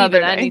 Anyway. Not Another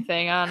even day.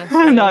 anything,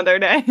 honestly. Another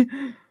day.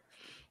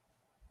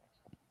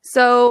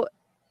 So,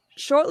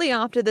 shortly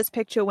after this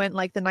picture went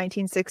like the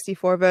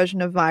 1964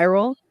 version of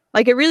viral,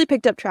 like it really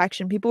picked up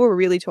traction. People were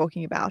really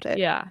talking about it.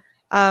 Yeah.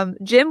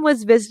 Jim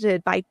was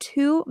visited by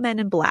 2 men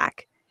in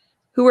black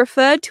who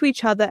referred to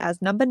each other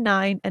as number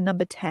 9 and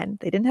number 10.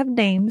 They didn't have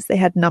names, they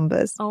had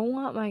numbers.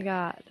 Oh my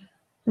god.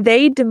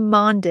 They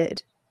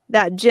demanded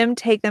that Jim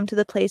take them to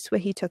the place where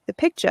he took the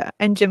picture,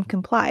 and Jim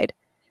complied.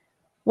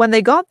 When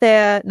they got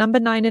there, number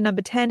 9 and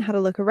number 10 had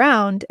a look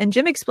around, and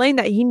Jim explained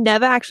that he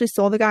never actually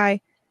saw the guy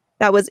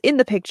that was in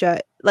the picture.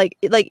 Like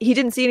he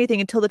didn't see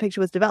anything until the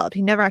picture was developed.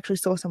 He never actually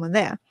saw someone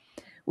there,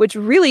 which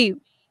really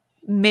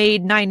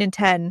made 9 and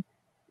 10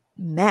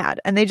 mad,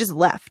 and they just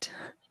left.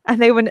 And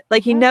they went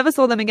like, he never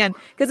saw them again.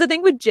 Because the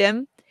thing with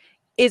Jim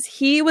is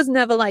he was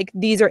never like,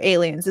 these are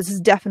aliens. This is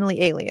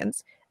definitely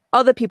aliens.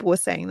 Other people were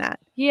saying that.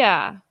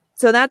 Yeah.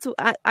 So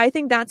I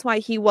think that's why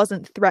he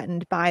wasn't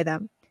threatened by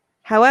them.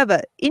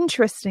 However,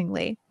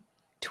 interestingly,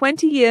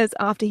 20 years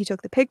after he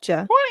took the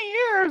picture, 20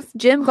 years.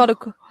 Jim got a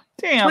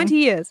Damn. 20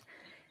 years.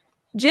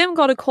 Jim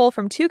got a call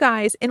from 2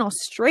 guys in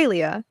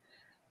Australia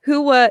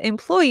who were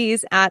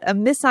employees at a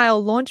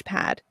missile launch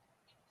pad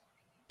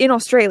in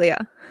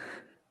Australia.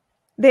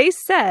 They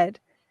said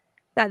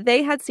that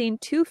they had seen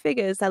 2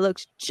 figures that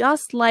looked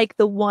just like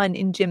the one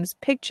in Jim's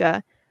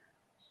picture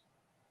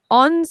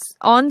on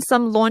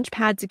some launch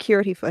pad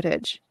security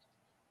footage.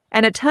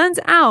 And it turns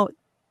out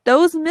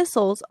those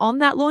missiles on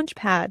that launch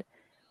pad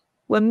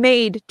were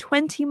made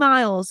 20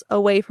 miles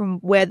away from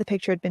where the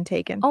picture had been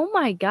taken. Oh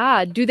my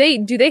god. Do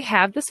they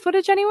have this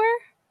footage anywhere?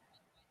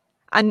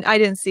 And I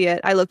didn't see it.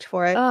 I looked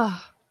for it.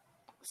 Ugh.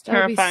 It's That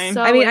would be terrifying.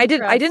 so I mean, I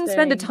didn't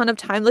spend a interesting. ton of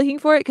time looking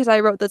for it because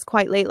I wrote this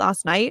quite late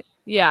last night.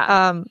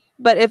 Yeah.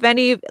 But if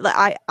any,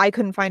 I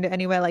couldn't find it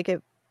anywhere. Like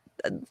it,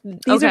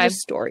 these are Okay. just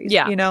stories.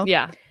 Yeah. you know.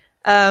 Yeah.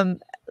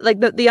 Like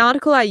the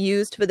article I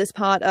used for this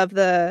part of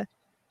the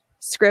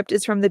script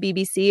is from the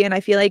BBC, and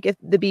I feel like if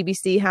the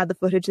BBC had the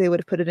footage, they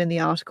would have put it in the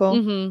article.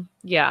 Mm-hmm.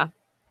 Yeah.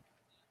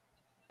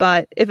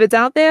 But if it's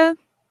out there,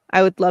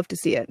 I would love to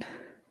see it.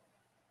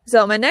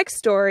 So my next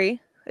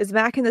story is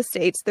back in the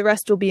States. The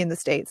rest will be in the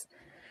States.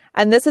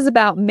 And this is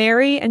about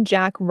Mary and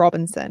Jack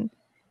Robinson.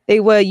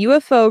 They were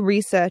UFO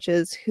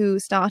researchers who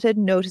started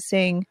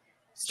noticing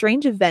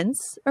strange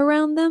events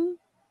around them.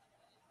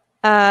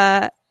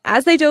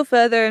 As they dove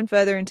further and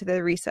further into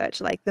their research,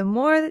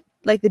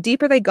 the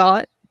deeper they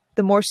got,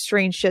 the more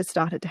strange shit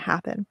started to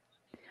happen.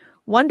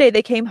 One day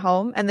they came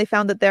home and they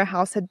found that their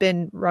house had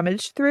been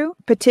rummaged through,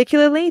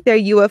 particularly their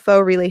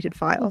UFO related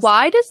files.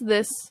 Why does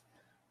this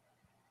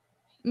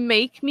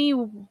make me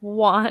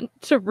want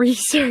to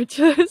research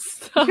this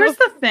stuff. Here's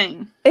the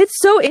thing. It's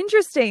so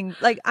interesting.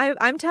 Like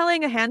I'm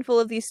telling a handful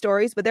of these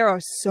stories, but there are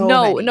so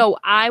many. No,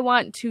 I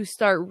want to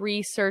start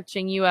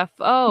researching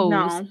UFOs,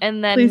 No,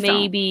 and then please don't.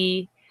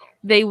 maybe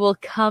they will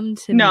come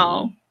to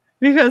No,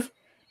 me. because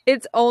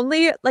It's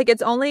only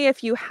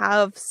if you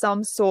have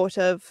some sort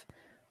of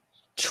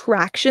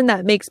traction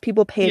that makes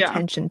people pay Yeah.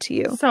 attention to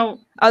you. so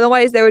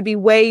Otherwise, there would be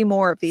way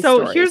more of these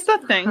stories. here's the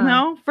thing Huh.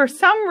 though. For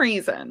some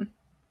reason,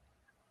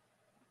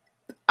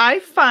 I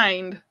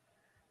find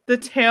the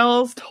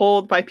tales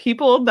told by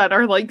people that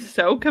are like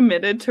so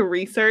committed to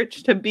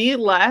research to be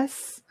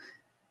less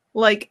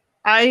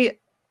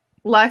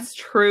less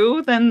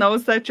true than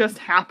those that just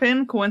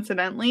happen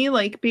coincidentally,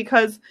 like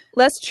because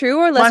less true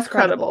or less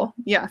credible.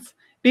 Yes.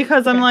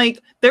 Because I'm Okay.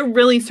 like, they're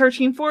really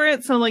searching for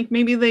it, so like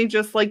maybe they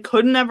just like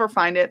couldn't ever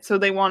find it, so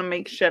they want to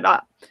make shit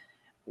up.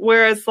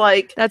 Whereas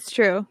like That's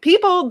true.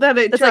 people that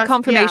it That's just like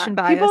confirmation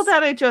bias. people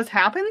that it just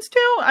happens to,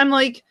 I'm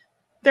like,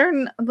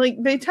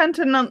 they tend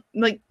to not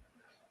like,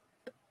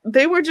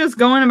 they were just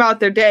going about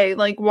their day.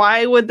 Like,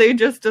 why would they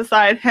just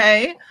decide,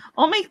 hey,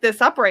 I'll make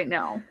this up right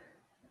now?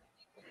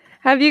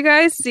 Have you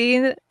guys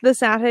seen the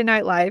Saturday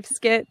Night Live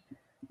skit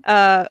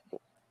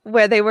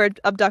where they were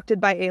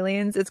abducted by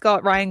aliens? It's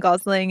got Ryan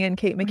Gosling and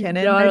Kate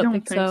McKinnon. No, I I don't don't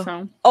think think so.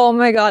 so. Oh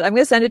my god, I'm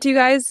gonna send it to you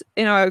guys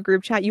in our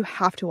group chat. You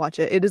have to watch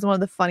it. It is one of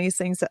the funniest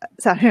things that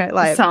Saturday Night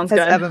Live Sounds has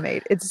good. ever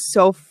made. It's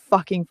so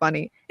fucking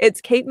funny.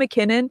 It's Kate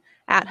McKinnon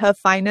at her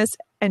finest,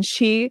 and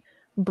she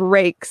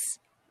breaks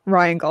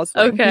Ryan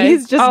Gosling. Okay.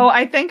 He's just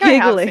I think I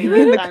have giggling seen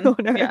in it the then.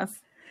 corner. Yes.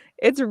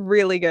 It's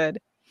really good.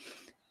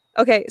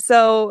 Okay,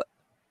 so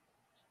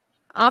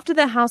after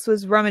the house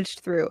was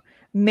rummaged through,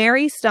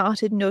 Mary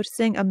started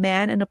noticing a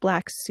man in a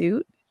black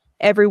suit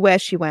everywhere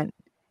she went.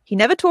 He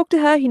never talked to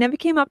her. He never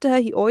came up to her.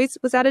 He always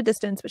was at a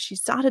distance, but she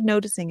started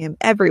noticing him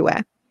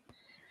everywhere.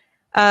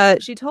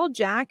 She told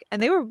Jack,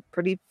 and they were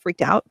pretty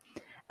freaked out.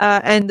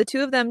 And the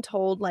two of them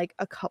told like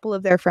a couple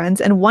of their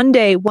friends. And one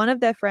day, one of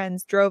their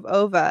friends drove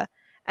over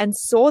and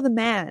saw the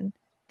man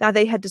that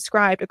they had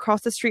described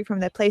across the street from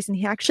their place. And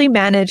he actually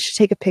managed to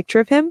take a picture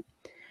of him.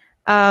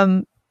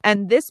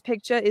 And this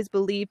picture is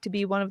believed to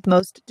be one of the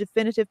most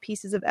definitive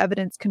pieces of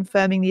evidence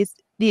confirming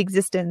the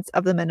existence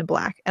of the Men in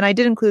Black. And I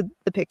did include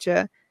the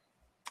picture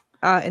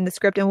in the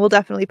script, and we'll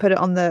definitely put it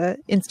on the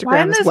Why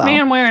Instagram is as this well.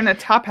 man wearing a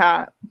top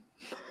hat?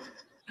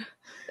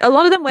 A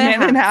lot of them wear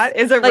Man in hats.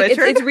 hat? Is it Like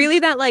Richard? it's really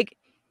that like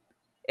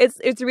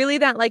it's really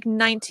that like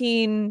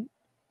 1940s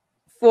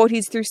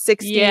through 60s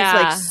Yeah.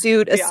 like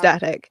suit Yeah.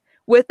 aesthetic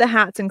with the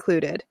hats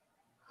included.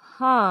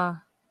 Huh.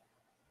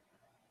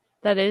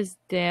 That is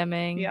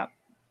damning. Yeah.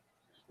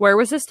 Where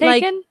was this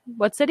Like- taken?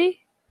 What city?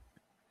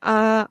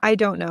 I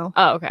don't know.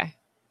 Oh, okay.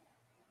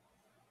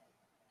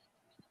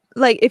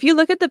 Like if you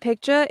look at the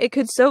picture, it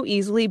could so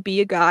easily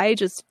be a guy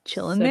just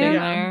chilling Sitting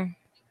there.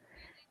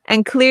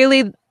 And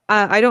clearly,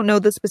 I don't know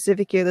the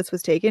specific year this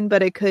was taken,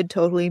 but it could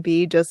totally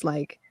be just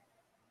like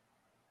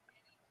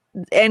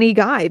any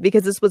guy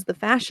because this was the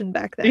fashion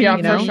back then. Yeah,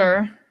 you know? for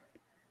sure.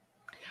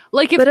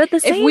 Like But at the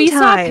if same we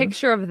saw a time-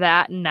 picture of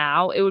that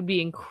now, it would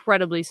be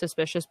incredibly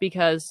suspicious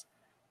because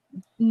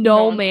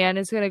no No. man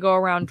is going to go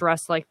around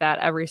dressed like that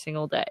every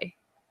single day.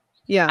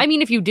 Yeah, I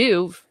mean, if you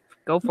do,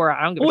 go for it.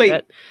 I don't give a Wait,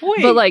 shit.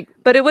 wait. But like,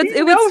 but it would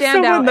you know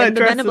stand someone out, that and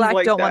the Men in dresses Black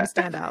like don't want that.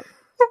 to stand out.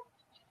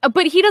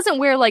 but he doesn't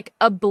wear like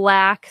a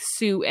black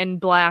suit and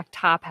black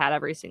top hat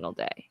every single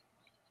day.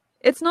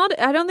 It's not.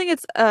 I don't think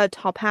it's a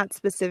top hat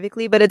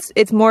specifically, but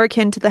it's more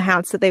akin to the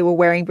hats that they were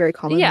wearing very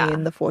commonly Yeah.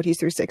 in the 40s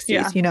through 60s.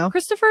 Yeah. You know,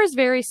 Christopher is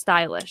very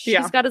stylish.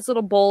 Yeah. He's got his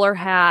little bowler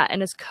hat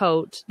and his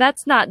coat.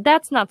 That's not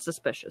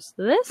suspicious.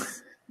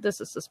 This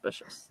is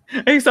suspicious.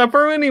 Except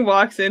for when he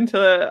walks into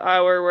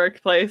our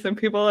workplace and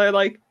people are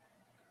like,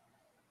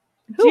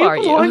 Who "Do are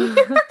belong you?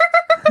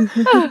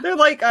 here?" They're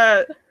like,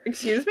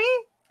 excuse me?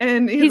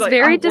 And he's like,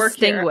 very I work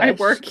here. I distinguished.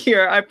 work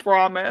here, I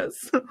promise.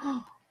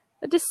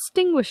 A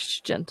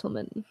distinguished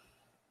gentleman.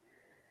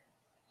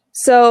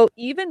 so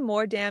even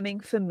more damning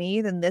for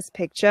me than this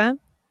picture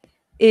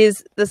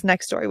is this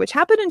next story, which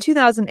happened in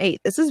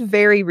 2008. This is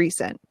very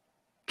recent,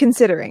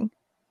 considering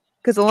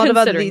because a lot of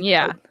other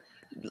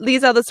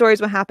these other stories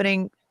were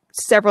happening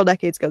several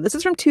decades ago. This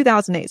is from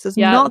 2008, so it's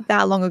Yeah. not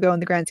that long ago in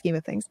the grand scheme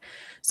of things.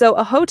 So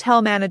a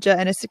hotel manager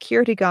and a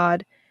security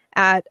guard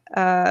at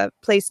a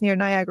place near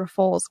Niagara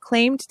Falls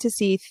claimed to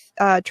see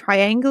a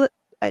triangular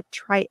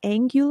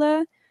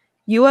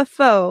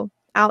UFO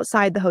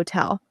outside the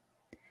hotel.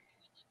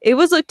 It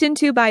was looked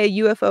into by a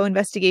UFO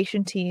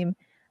investigation team,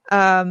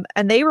 and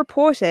they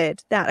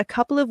reported that a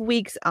couple of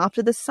weeks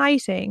after the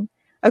sighting,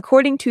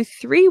 according to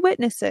 3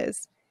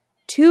 witnesses,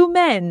 2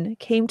 men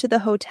came to the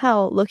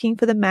hotel looking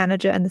for the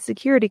manager and the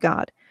security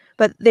guard,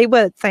 but they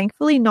were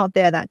thankfully not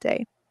there that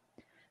day.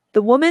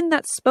 The woman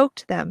that spoke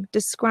to them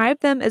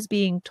described them as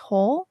being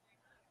tall,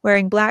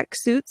 wearing black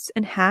suits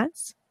and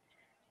hats,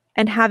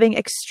 and having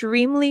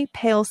extremely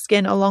pale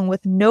skin along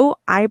with no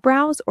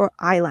eyebrows or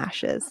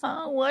eyelashes.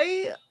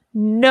 Why?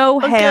 No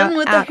hair Again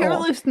with the at all.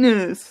 hairless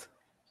news.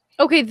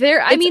 Okay, there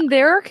It's- mean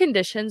there are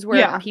conditions where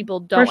Yeah, people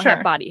don't sure.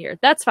 have body hair.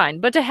 That's fine.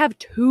 But to have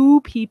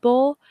two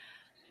people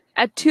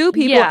at Two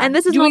people, yeah, and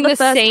this is doing not the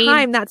first same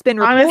time that's been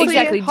reported. Honestly,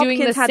 exactly doing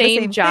the Hopkins had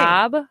same thing.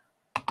 job.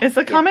 It's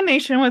a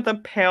combination with the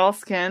pale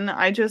skin.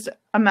 I just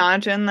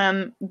imagine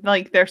them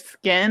like their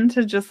skin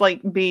to just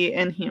like be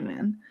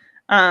inhuman.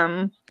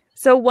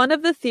 So one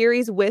of the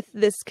theories with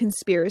this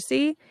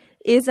conspiracy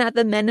is that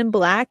the men in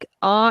black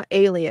are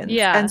aliens.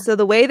 Yeah. And so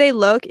the way they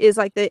look is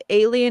like the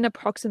alien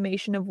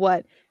approximation of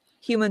what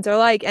humans are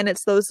like. And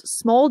it's those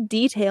small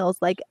details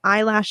like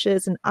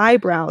eyelashes and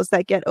eyebrows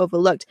that get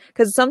overlooked.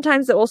 Because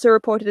sometimes they're also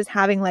reported as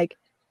having like,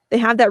 they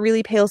have that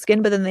really pale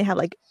skin, but then they have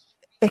like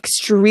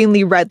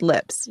extremely red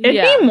lips. It'd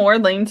Yeah. be more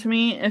lame to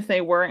me if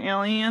they were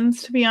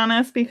aliens, to be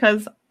honest,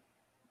 because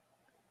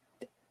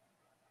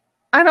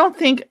I don't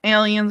think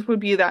aliens would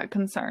be that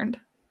concerned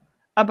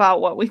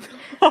about what we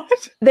thought.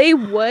 They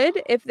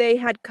would if they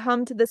had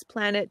come to this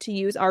planet to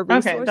use our Okay,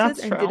 resources that's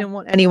and true. didn't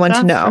want anyone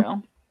to That's know.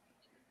 true.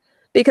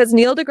 Because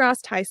Neil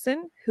deGrasse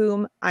Tyson,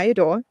 whom I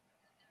adore,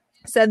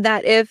 said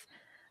that if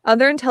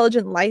other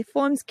intelligent life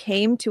forms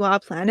came to our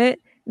planet,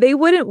 they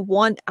wouldn't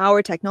want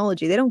our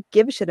technology. They don't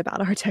give a shit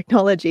about our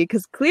technology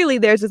because clearly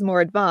theirs is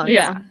more advanced.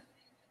 Yeah.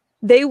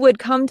 They would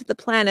come to the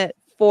planet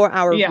for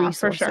our Yeah, for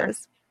resources, sure.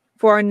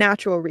 for our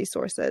natural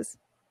resources.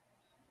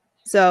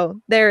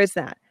 So there is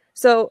that.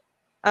 So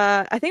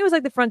I think it was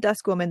like the front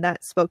desk woman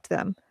that spoke to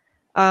them.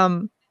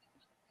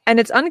 And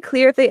it's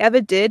unclear if they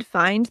ever did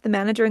find the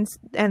manager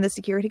and the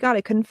security guard.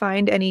 I couldn't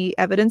find any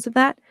evidence of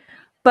that.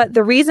 But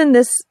the reason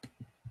this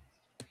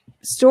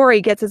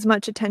story gets as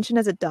much attention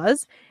as it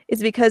does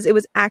is because it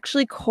was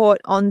actually caught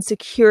on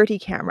security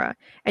camera.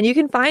 And you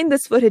can find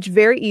this footage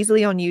very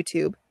easily on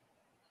YouTube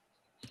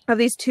of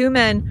these two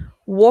men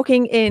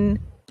walking in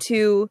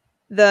to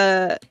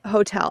the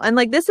hotel. And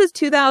like this is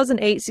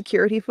 2008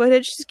 security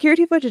footage.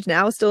 Security footage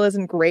now still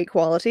isn't great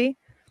quality.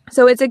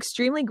 So it's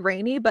extremely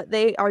grainy, but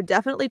they are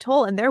definitely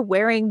tall and they're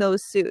wearing those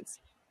suits.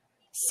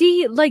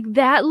 See, like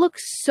that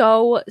looks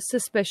so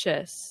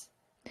suspicious.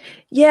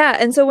 Yeah,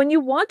 and so when you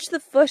watch the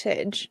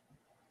footage,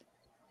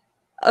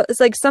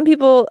 it's like some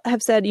people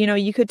have said, you know,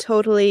 you could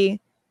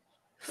totally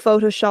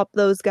Photoshop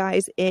those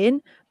guys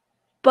in,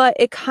 but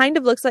it kind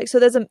of looks like, so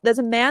there's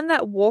a man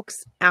that walks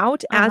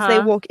out as they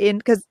walk in,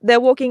 because they're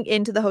walking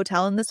into the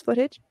hotel in this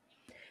footage.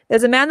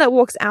 There's a man that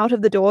walks out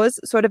of the doors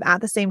sort of at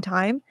the same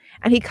time,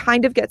 and he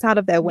kind of gets out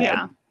of their way.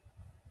 Yeah.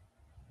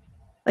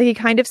 Like he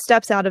kind of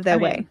steps out of their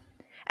way.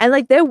 And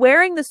like they're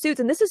wearing the suits,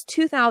 and this is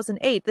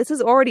 2008. This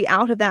is already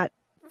out of that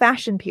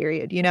fashion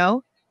period, you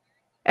know?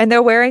 And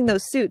they're wearing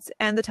those suits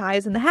and the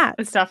ties and the hats.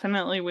 It's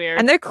definitely weird.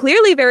 And they're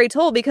clearly very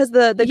tall because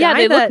the yeah, guy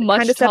they that look much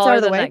kind of steps taller out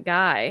of the than way. that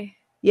guy.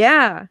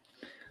 Yeah.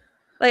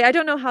 Like I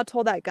don't know how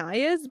tall that guy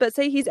is, but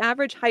say he's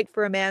average height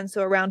for a man,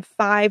 so around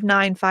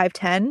 5'9",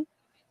 5'10".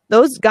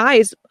 Those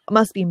guys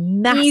must be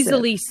massive.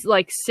 Easily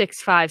like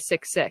 6'5",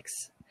 6'6".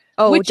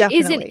 Oh, Which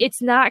definitely. isn't,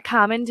 it's not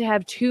common to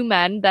have two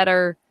men that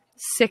are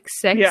 6'6"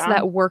 Yeah.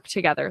 that work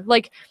together.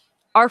 Like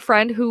our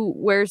friend who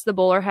wears the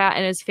bowler hat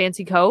and his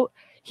fancy coat,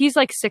 he's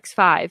like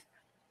 6'5".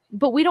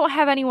 But we don't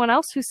have anyone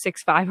else who's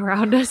 6'5"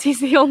 around us. He's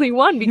the only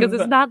one because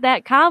it's not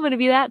that common to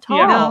be that tall.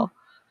 Yeah. No.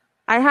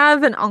 I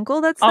have an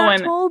uncle that's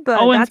that tall, but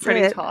Owen's that's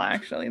pretty it. tall,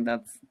 actually.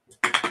 That's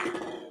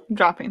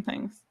dropping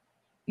things.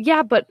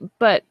 Yeah, but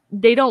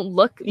they don't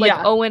look like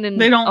Yeah, Owen and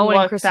they don't Owen and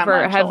look that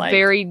Christopher much have alike.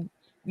 very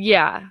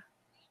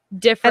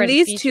different And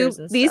these features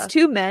and these stuff.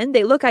 two men,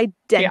 they look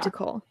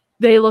identical.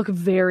 They look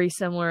very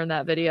similar in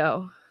that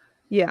video.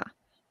 Yeah.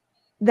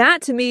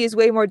 That to me is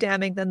way more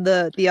damning than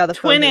the other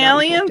Twin photo that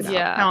we talked aliens? about.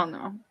 Yeah. I don't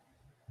know.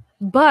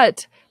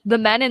 But the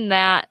men in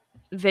that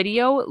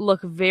video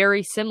look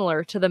very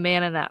similar to the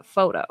man in that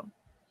photo.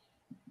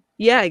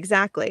 Yeah,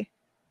 exactly.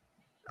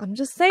 I'm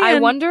just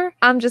saying.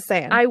 I'm just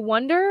saying. I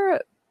wonder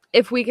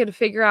if we could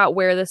figure out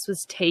where this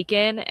was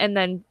taken and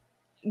then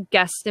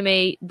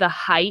guesstimate the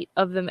height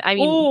of them. I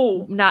mean,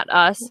 Ooh, not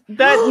us.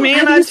 that man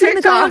Have on you seen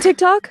the guy on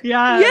TikTok. TikTok?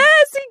 Yeah.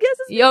 Yes, he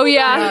guesses. Oh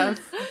yeah. Yes.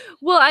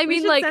 Well, I We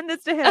mean, should like, send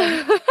this to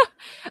him.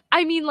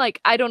 I mean, like,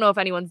 I don't know if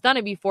anyone's done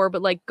it before,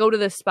 but like, go to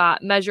this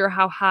spot, measure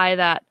how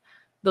high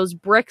those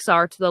bricks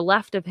are to the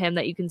left of him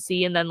that you can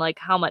see, and then like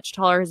how much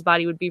taller his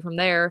body would be from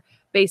there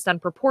based on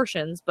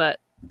proportions. But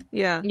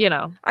Yeah. you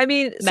know, I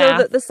mean,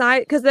 Math. so the side,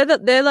 because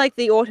they're like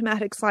the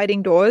automatic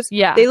sliding doors.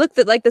 yeah, They look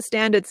like the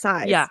standard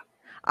size. yeah,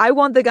 I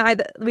want the guy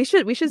that we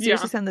should seriously Yeah.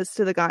 send this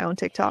to the guy on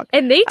TikTok.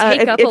 and they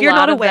take up if a you're lot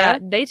not of aware-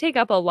 that. They take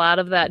up a lot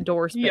of that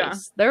door space. Yeah.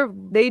 They're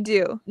They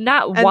do.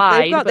 not And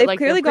wide, but they've like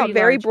clearly they're got pretty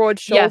very large. broad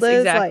shoulders. Yes, Like,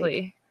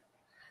 exactly.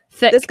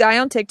 Thick. this guy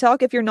on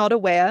TikTok, if you're not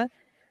aware,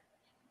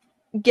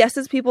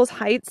 guesses people's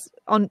heights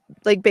on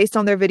like based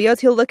on their videos.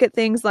 He'll look at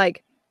things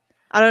like,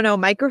 I don't know,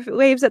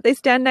 microwaves that they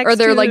stand next to, or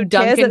they're like chairs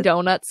Dunkin' that-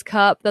 Donuts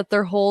cup that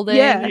they're holding.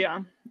 Yeah. Yeah.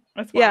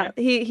 That's Yeah, wild.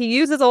 he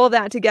uses all of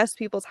that to guess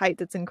people's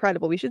heights. It's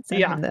incredible. We should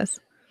send Yeah. him this.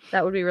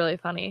 That would be really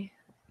funny.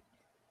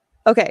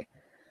 Okay.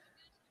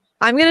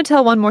 I'm going to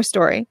tell one more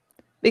story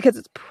because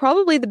it's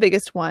probably the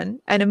biggest one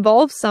and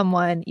involves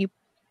someone you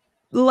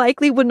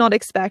likely would not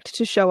expect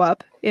to show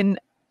up in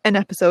an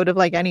episode of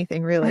like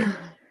anything really.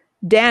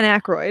 Dan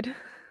Aykroyd.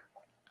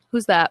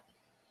 Who's that?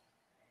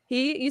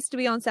 He used to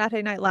be on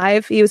Saturday Night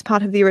Live. He was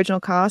part of the original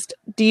cast.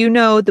 Do you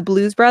know the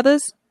Blues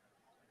Brothers?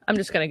 I'm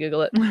just gonna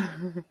Google it.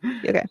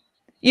 Okay.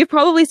 You've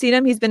probably seen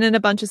him. He's been in a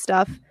bunch of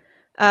stuff.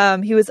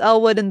 He was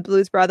Elwood in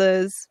Blues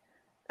Brothers.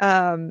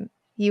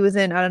 He was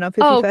in, I don't know,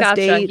 50 Oh, First gotcha.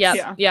 Dates.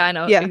 Yeah, I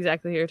know Yeah.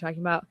 exactly who you're talking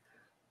about.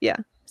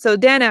 So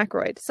Dan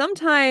Aykroyd,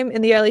 sometime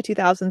in the early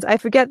 2000s, I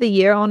forget the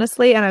year,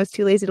 honestly, and I was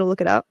too lazy to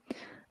look it up.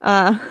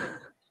 But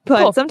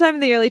Cool. sometime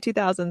in the early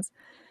 2000s,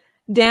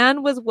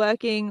 Dan was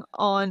working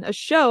on a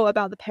show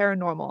about the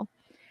paranormal.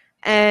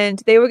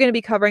 And they were going to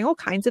be covering all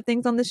kinds of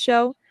things on this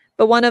show.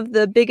 But one of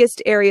the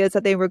biggest areas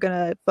that they were going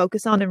to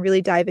focus on and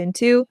really dive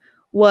into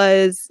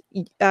was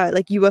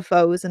like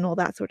UFOs and all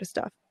that sort of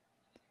stuff.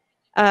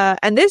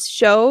 And this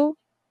show,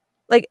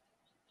 like,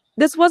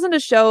 this wasn't a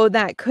show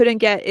that couldn't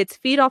get its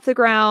feet off the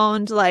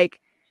ground, like,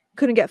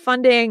 couldn't get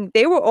funding.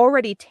 They were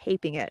already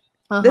taping it.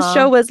 This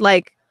show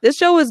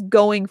was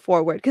going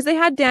forward because they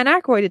had Dan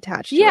Aykroyd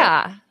attached to it.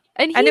 Yeah.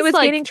 And And it was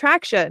like, gaining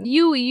traction.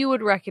 you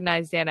would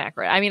recognize Dan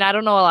Aykroyd. I mean, I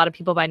don't know a lot of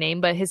people by name,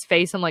 but his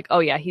face, I'm like, oh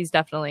yeah, he's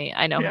definitely,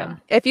 I know Yeah.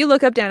 him. If you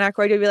look up Dan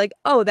Aykroyd, you'll be like,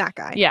 oh, that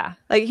guy. Yeah.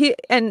 Like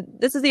and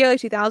this is the early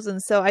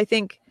 2000s, so I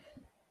think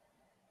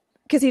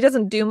because he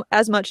doesn't do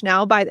as much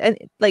now,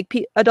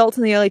 adults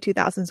in the early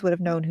 2000s would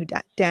have known who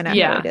Dan Aykroyd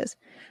Yeah. is.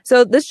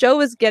 So this show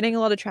was getting a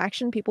lot of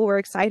traction. People were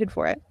excited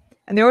for it,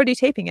 and they're already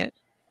taping it.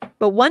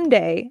 But one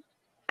day,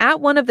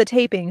 at one of the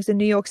tapings in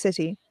New York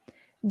City,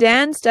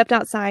 Dan stepped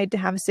outside to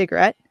have a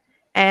cigarette,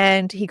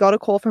 and he got a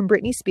call from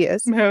Britney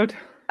Spears Mood.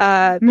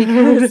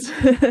 because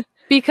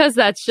Because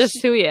that's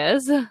just who he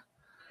is.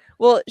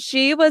 well,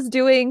 she was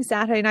doing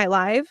Saturday Night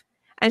Live,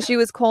 and she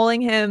was calling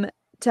him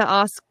to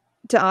ask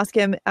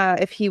him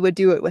if he would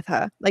do it with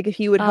her, like if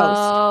he would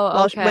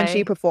host when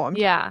she performed.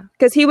 Yeah.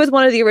 Because he was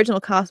one of the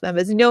original cast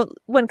members. You know,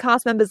 when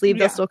cast members leave, Yeah.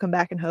 they'll still come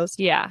back and host.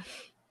 Yeah.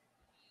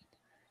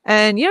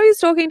 And you know, he's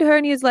talking to her,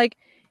 and he's like,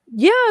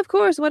 "Yeah, of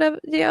course, whatever.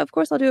 Yeah, of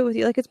course, I'll do it with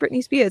you. Like, it's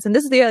Britney Spears, and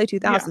this is the early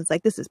 2000s.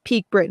 Like, this is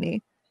peak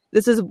Britney.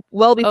 This is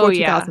well before Oh,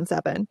 yeah.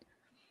 2007."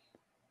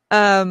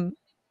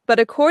 But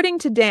according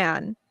to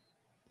Dan,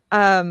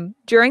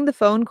 during the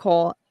phone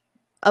call,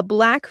 a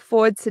black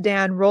Ford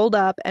sedan rolled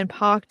up and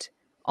parked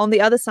on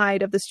the other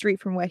side of the street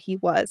from where he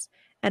was,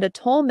 and a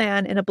tall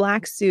man in a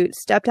black suit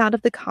stepped out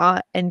of the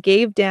car and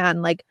gave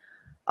Dan like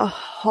a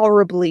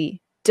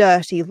horribly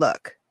dirty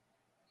look.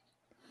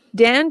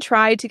 Dan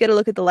tried to get a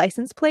look at the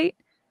license plate,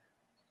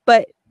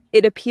 but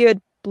it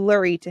appeared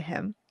blurry to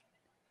him.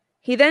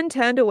 He then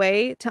turned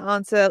away to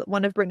answer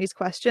one of Britney's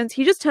questions.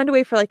 He just turned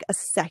away for like a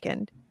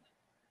second.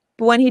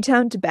 But when he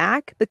turned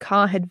back, the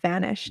car had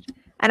vanished.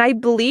 And I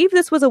believe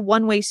this was a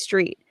one-way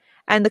street.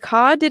 And the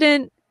car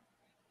didn't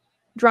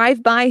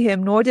drive by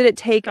him, nor did it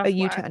take That's a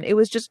U-turn. It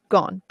was just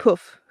gone.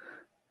 Poof.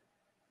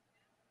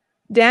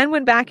 Dan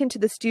went back into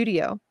the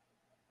studio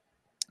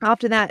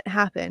after that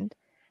happened,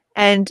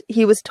 and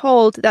he was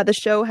told that the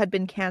show had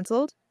been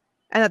canceled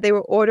and that they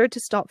were ordered to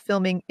stop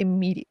filming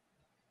immediately.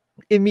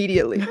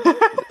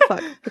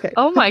 Fuck. Okay.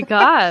 Oh my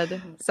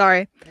God.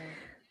 Sorry.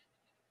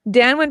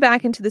 Dan went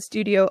back into the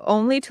studio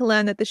only to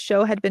learn that the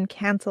show had been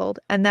canceled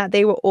and that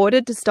they were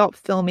ordered to stop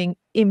filming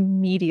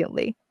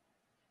immediately.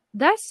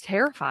 That's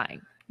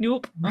terrifying.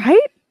 Nope. Right?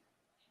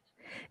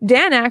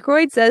 Dan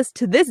Aykroyd says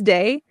to this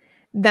day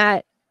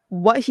that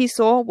what he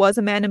saw was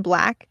a man in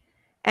black,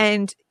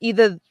 and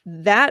either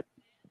that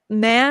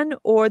man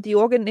or the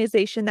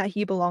organization that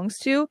he belongs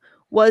to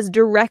was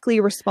directly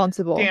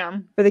responsible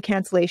Damn. for the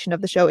cancellation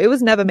of the show. It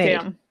was never made.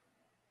 Damn.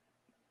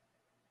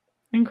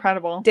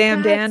 Incredible.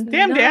 Damn, Dan.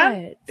 Damn,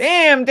 Dan. nuts.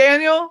 Damn,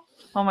 Daniel.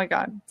 Oh my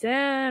God.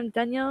 Damn,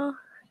 Daniel.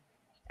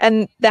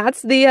 And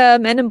that's the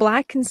Men in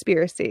Black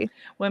conspiracy.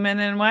 Women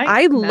in white.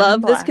 I men in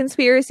love this black.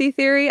 conspiracy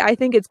theory. I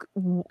think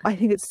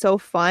it's so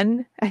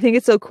fun. I think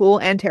it's so cool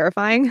and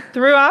terrifying.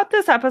 Throughout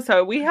this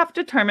episode, we have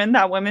determined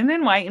that women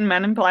in white and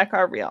men in black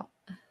are real.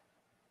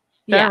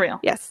 They're Yeah. real.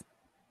 Yes.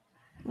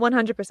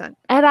 100%.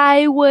 And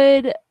I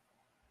would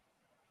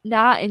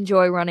not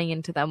enjoy running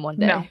into them one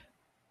day. No.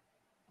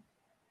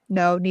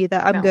 No, neither.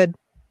 I'm No. good.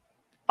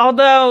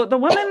 Although the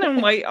women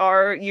in white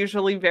are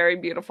usually very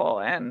beautiful,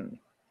 and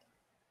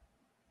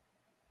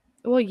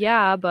Well,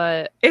 yeah,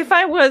 but if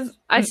I was,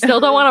 I still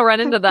don't want to run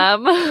into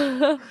them.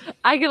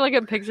 I can look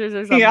at pictures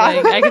or something. Yeah.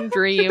 I can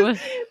dream.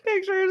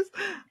 pictures.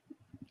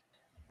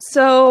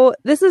 So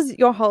this is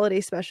your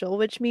holiday special,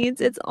 which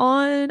means it's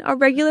on our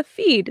regular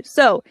feed.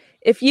 So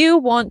if you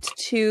want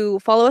to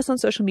follow us on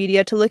social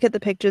media to look at the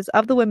pictures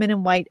of the women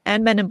in white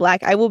and men in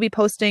black, I will be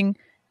posting.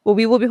 Well,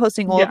 we will be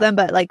posting all Yeah. of them,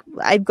 but like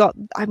I'm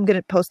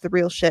gonna post the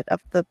real shit of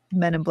the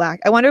men in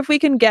black. I wonder if we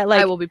can get I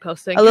like will be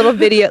posting a little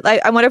video.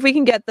 Like I wonder if we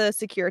can get the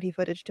security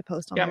footage to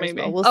post on Yeah, there as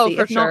maybe. well. We'll Oh, see.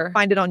 for If sure. not,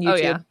 find it on Oh,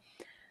 YouTube.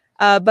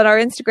 yeah. But our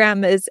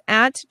Instagram is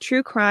at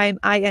True Crime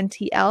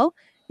INTL.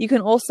 You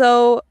can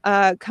also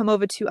come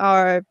over to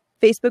our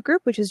Facebook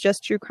group, which is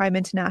just True Crime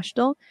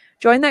International.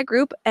 Join that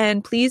group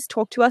and please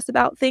talk to us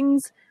about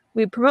things.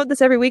 We promote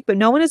this every week, but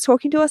no one is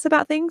talking to us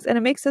about things, and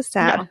it makes us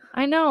sad. No.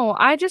 I know.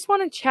 I just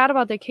want to chat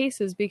about the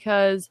cases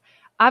because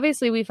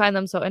obviously we find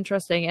them so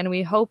interesting, and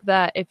we hope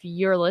that if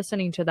you're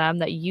listening to them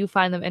that you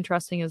find them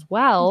interesting as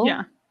well.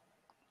 Yeah.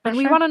 And For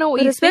we sure. want to know what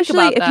But you think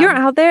especially about if them. you're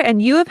out there and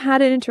you have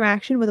had an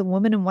interaction with a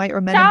woman in white or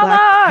men in Tell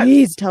black, us!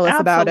 please tell us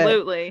about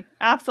it.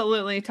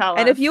 Absolutely tell us.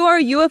 And if you are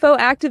a UFO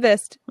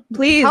activist,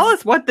 please tell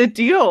us what the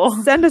deal.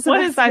 send us a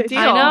What is that message. deal?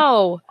 I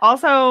know.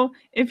 Also,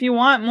 if you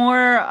want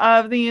more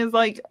of these,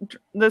 like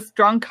this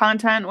drunk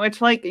content, which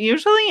like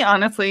usually,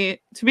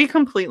 honestly, to be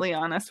completely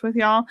honest with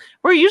y'all,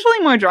 we're usually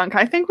more drunk.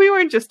 I think we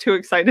were just too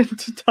excited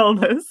to tell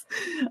this.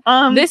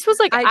 This was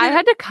like, I I did-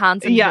 had to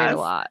concentrate Yes. a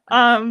lot.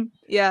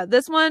 Yeah,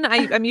 this one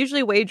I'm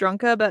usually way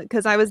drunker, but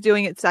because I was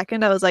doing it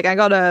second, I was like, I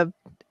gotta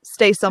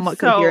stay somewhat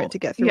coherent to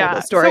get through all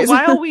the stories. So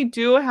while we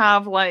do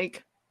have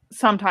like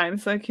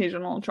sometimes the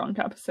occasional drunk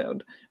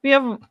episode, we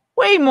have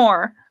way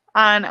more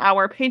on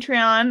our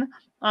Patreon,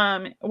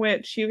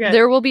 which you get.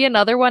 There will be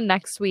another one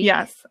next week.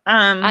 Yes.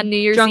 On New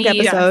Year's drunk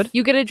Eve. episode.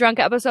 You get a drunk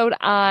episode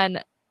on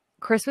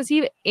Christmas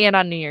Eve and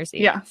on New Year's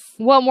Eve. Yes.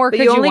 What more But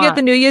could you only want? get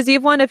the New Year's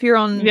Eve one if you're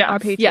on Yes. our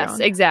Patreon. Yes,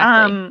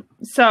 exactly.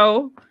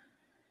 So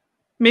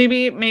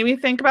maybe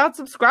think about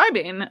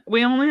subscribing.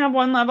 We only have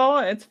one level.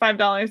 It's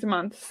 $5 a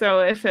month. So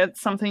if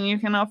it's something you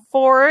can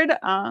afford,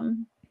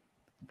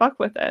 fuck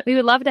with it. We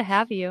would love to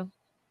have you.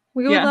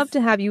 We would Yes. love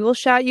to have you. We'll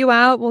shout you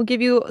out. We'll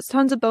give you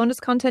tons of bonus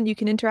content. You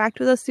can interact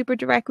with us super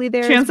directly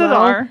there. Chances as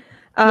well. are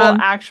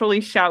we'll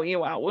actually shout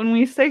you out. When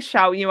we say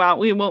shout you out,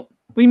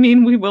 we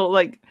mean we will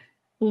like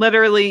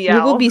literally yell.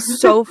 we will be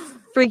so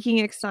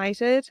freaking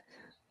excited.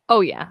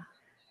 Oh, yeah.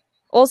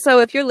 Also,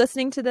 if you're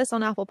listening to this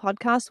on Apple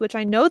Podcasts, which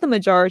I know the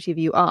majority of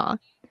you are,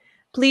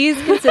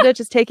 please consider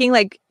just taking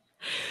like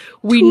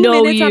We 2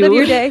 know minutes you. out of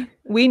your day.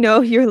 We know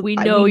you're. We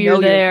know you're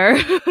there.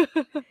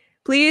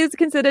 Please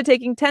consider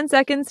taking 10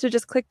 seconds to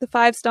just click the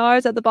 5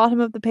 stars at the bottom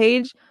of the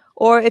page.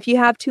 Or if you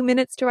have 2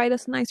 minutes to write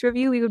us a nice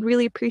review, we would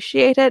really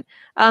appreciate it.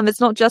 It's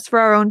not just for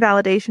our own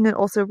validation; it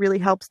also really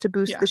helps to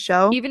boost the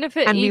show. Even if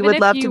it, and we even would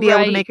if love you to be able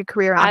to write, make a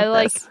career out I of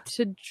like this.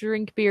 to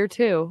drink beer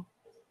too.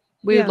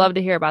 We Yeah. would love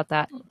to hear about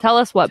that. Tell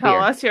us what Tell beer.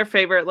 us your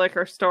favorite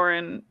liquor store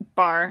and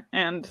bar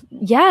and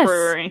Yes.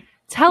 brewery.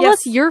 Tell Yes.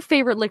 us your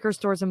favorite liquor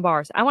stores and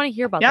bars. I want to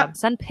hear about Yep. them.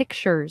 Send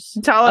pictures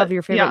Tell of it-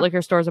 your favorite yeah.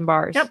 liquor stores and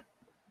bars. Yep.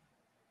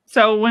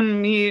 So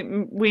when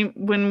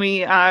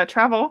we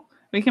travel,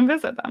 we can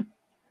visit them.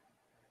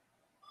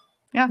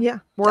 Yeah,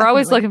 We're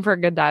always definitely. looking for a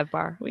good dive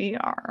bar. We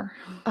are.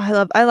 I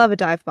love a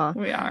dive bar.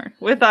 We are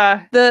with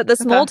The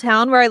small Okay.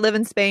 town where I live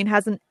in Spain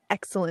has an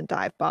excellent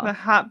dive the bar.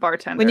 hot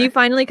bartender. When you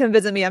finally come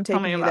visit me, I'm tell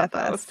taking me you there about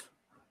those. first.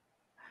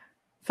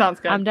 Sounds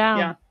good. I'm down.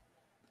 Yeah.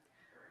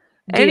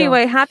 Deal.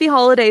 Anyway, happy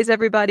holidays,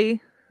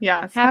 everybody.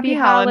 Yes. Happy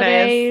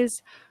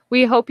holidays.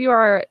 We hope you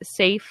are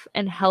safe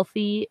and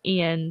healthy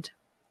and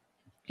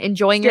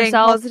enjoying Staying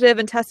yourself. positive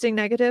and testing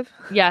negative.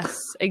 Yes,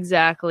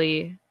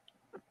 exactly.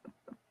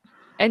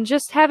 And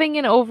just having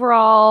an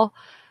overall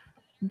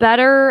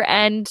better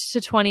end to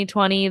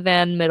 2020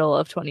 than middle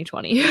of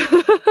 2020.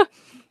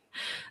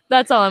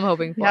 That's all I'm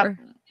hoping for. Yep.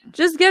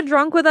 Just get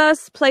drunk with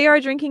us, play our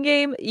drinking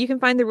game. You can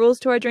find the rules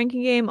to our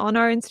drinking game on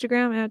our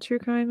Instagram at True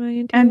Crime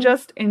INT. And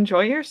just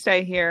enjoy your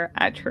stay here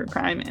at True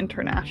Crime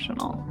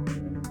International.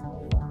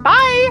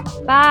 Bye.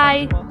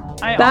 Bye.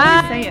 I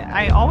Bye. always say it.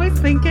 I always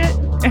think it,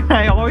 and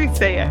I always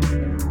say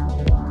it.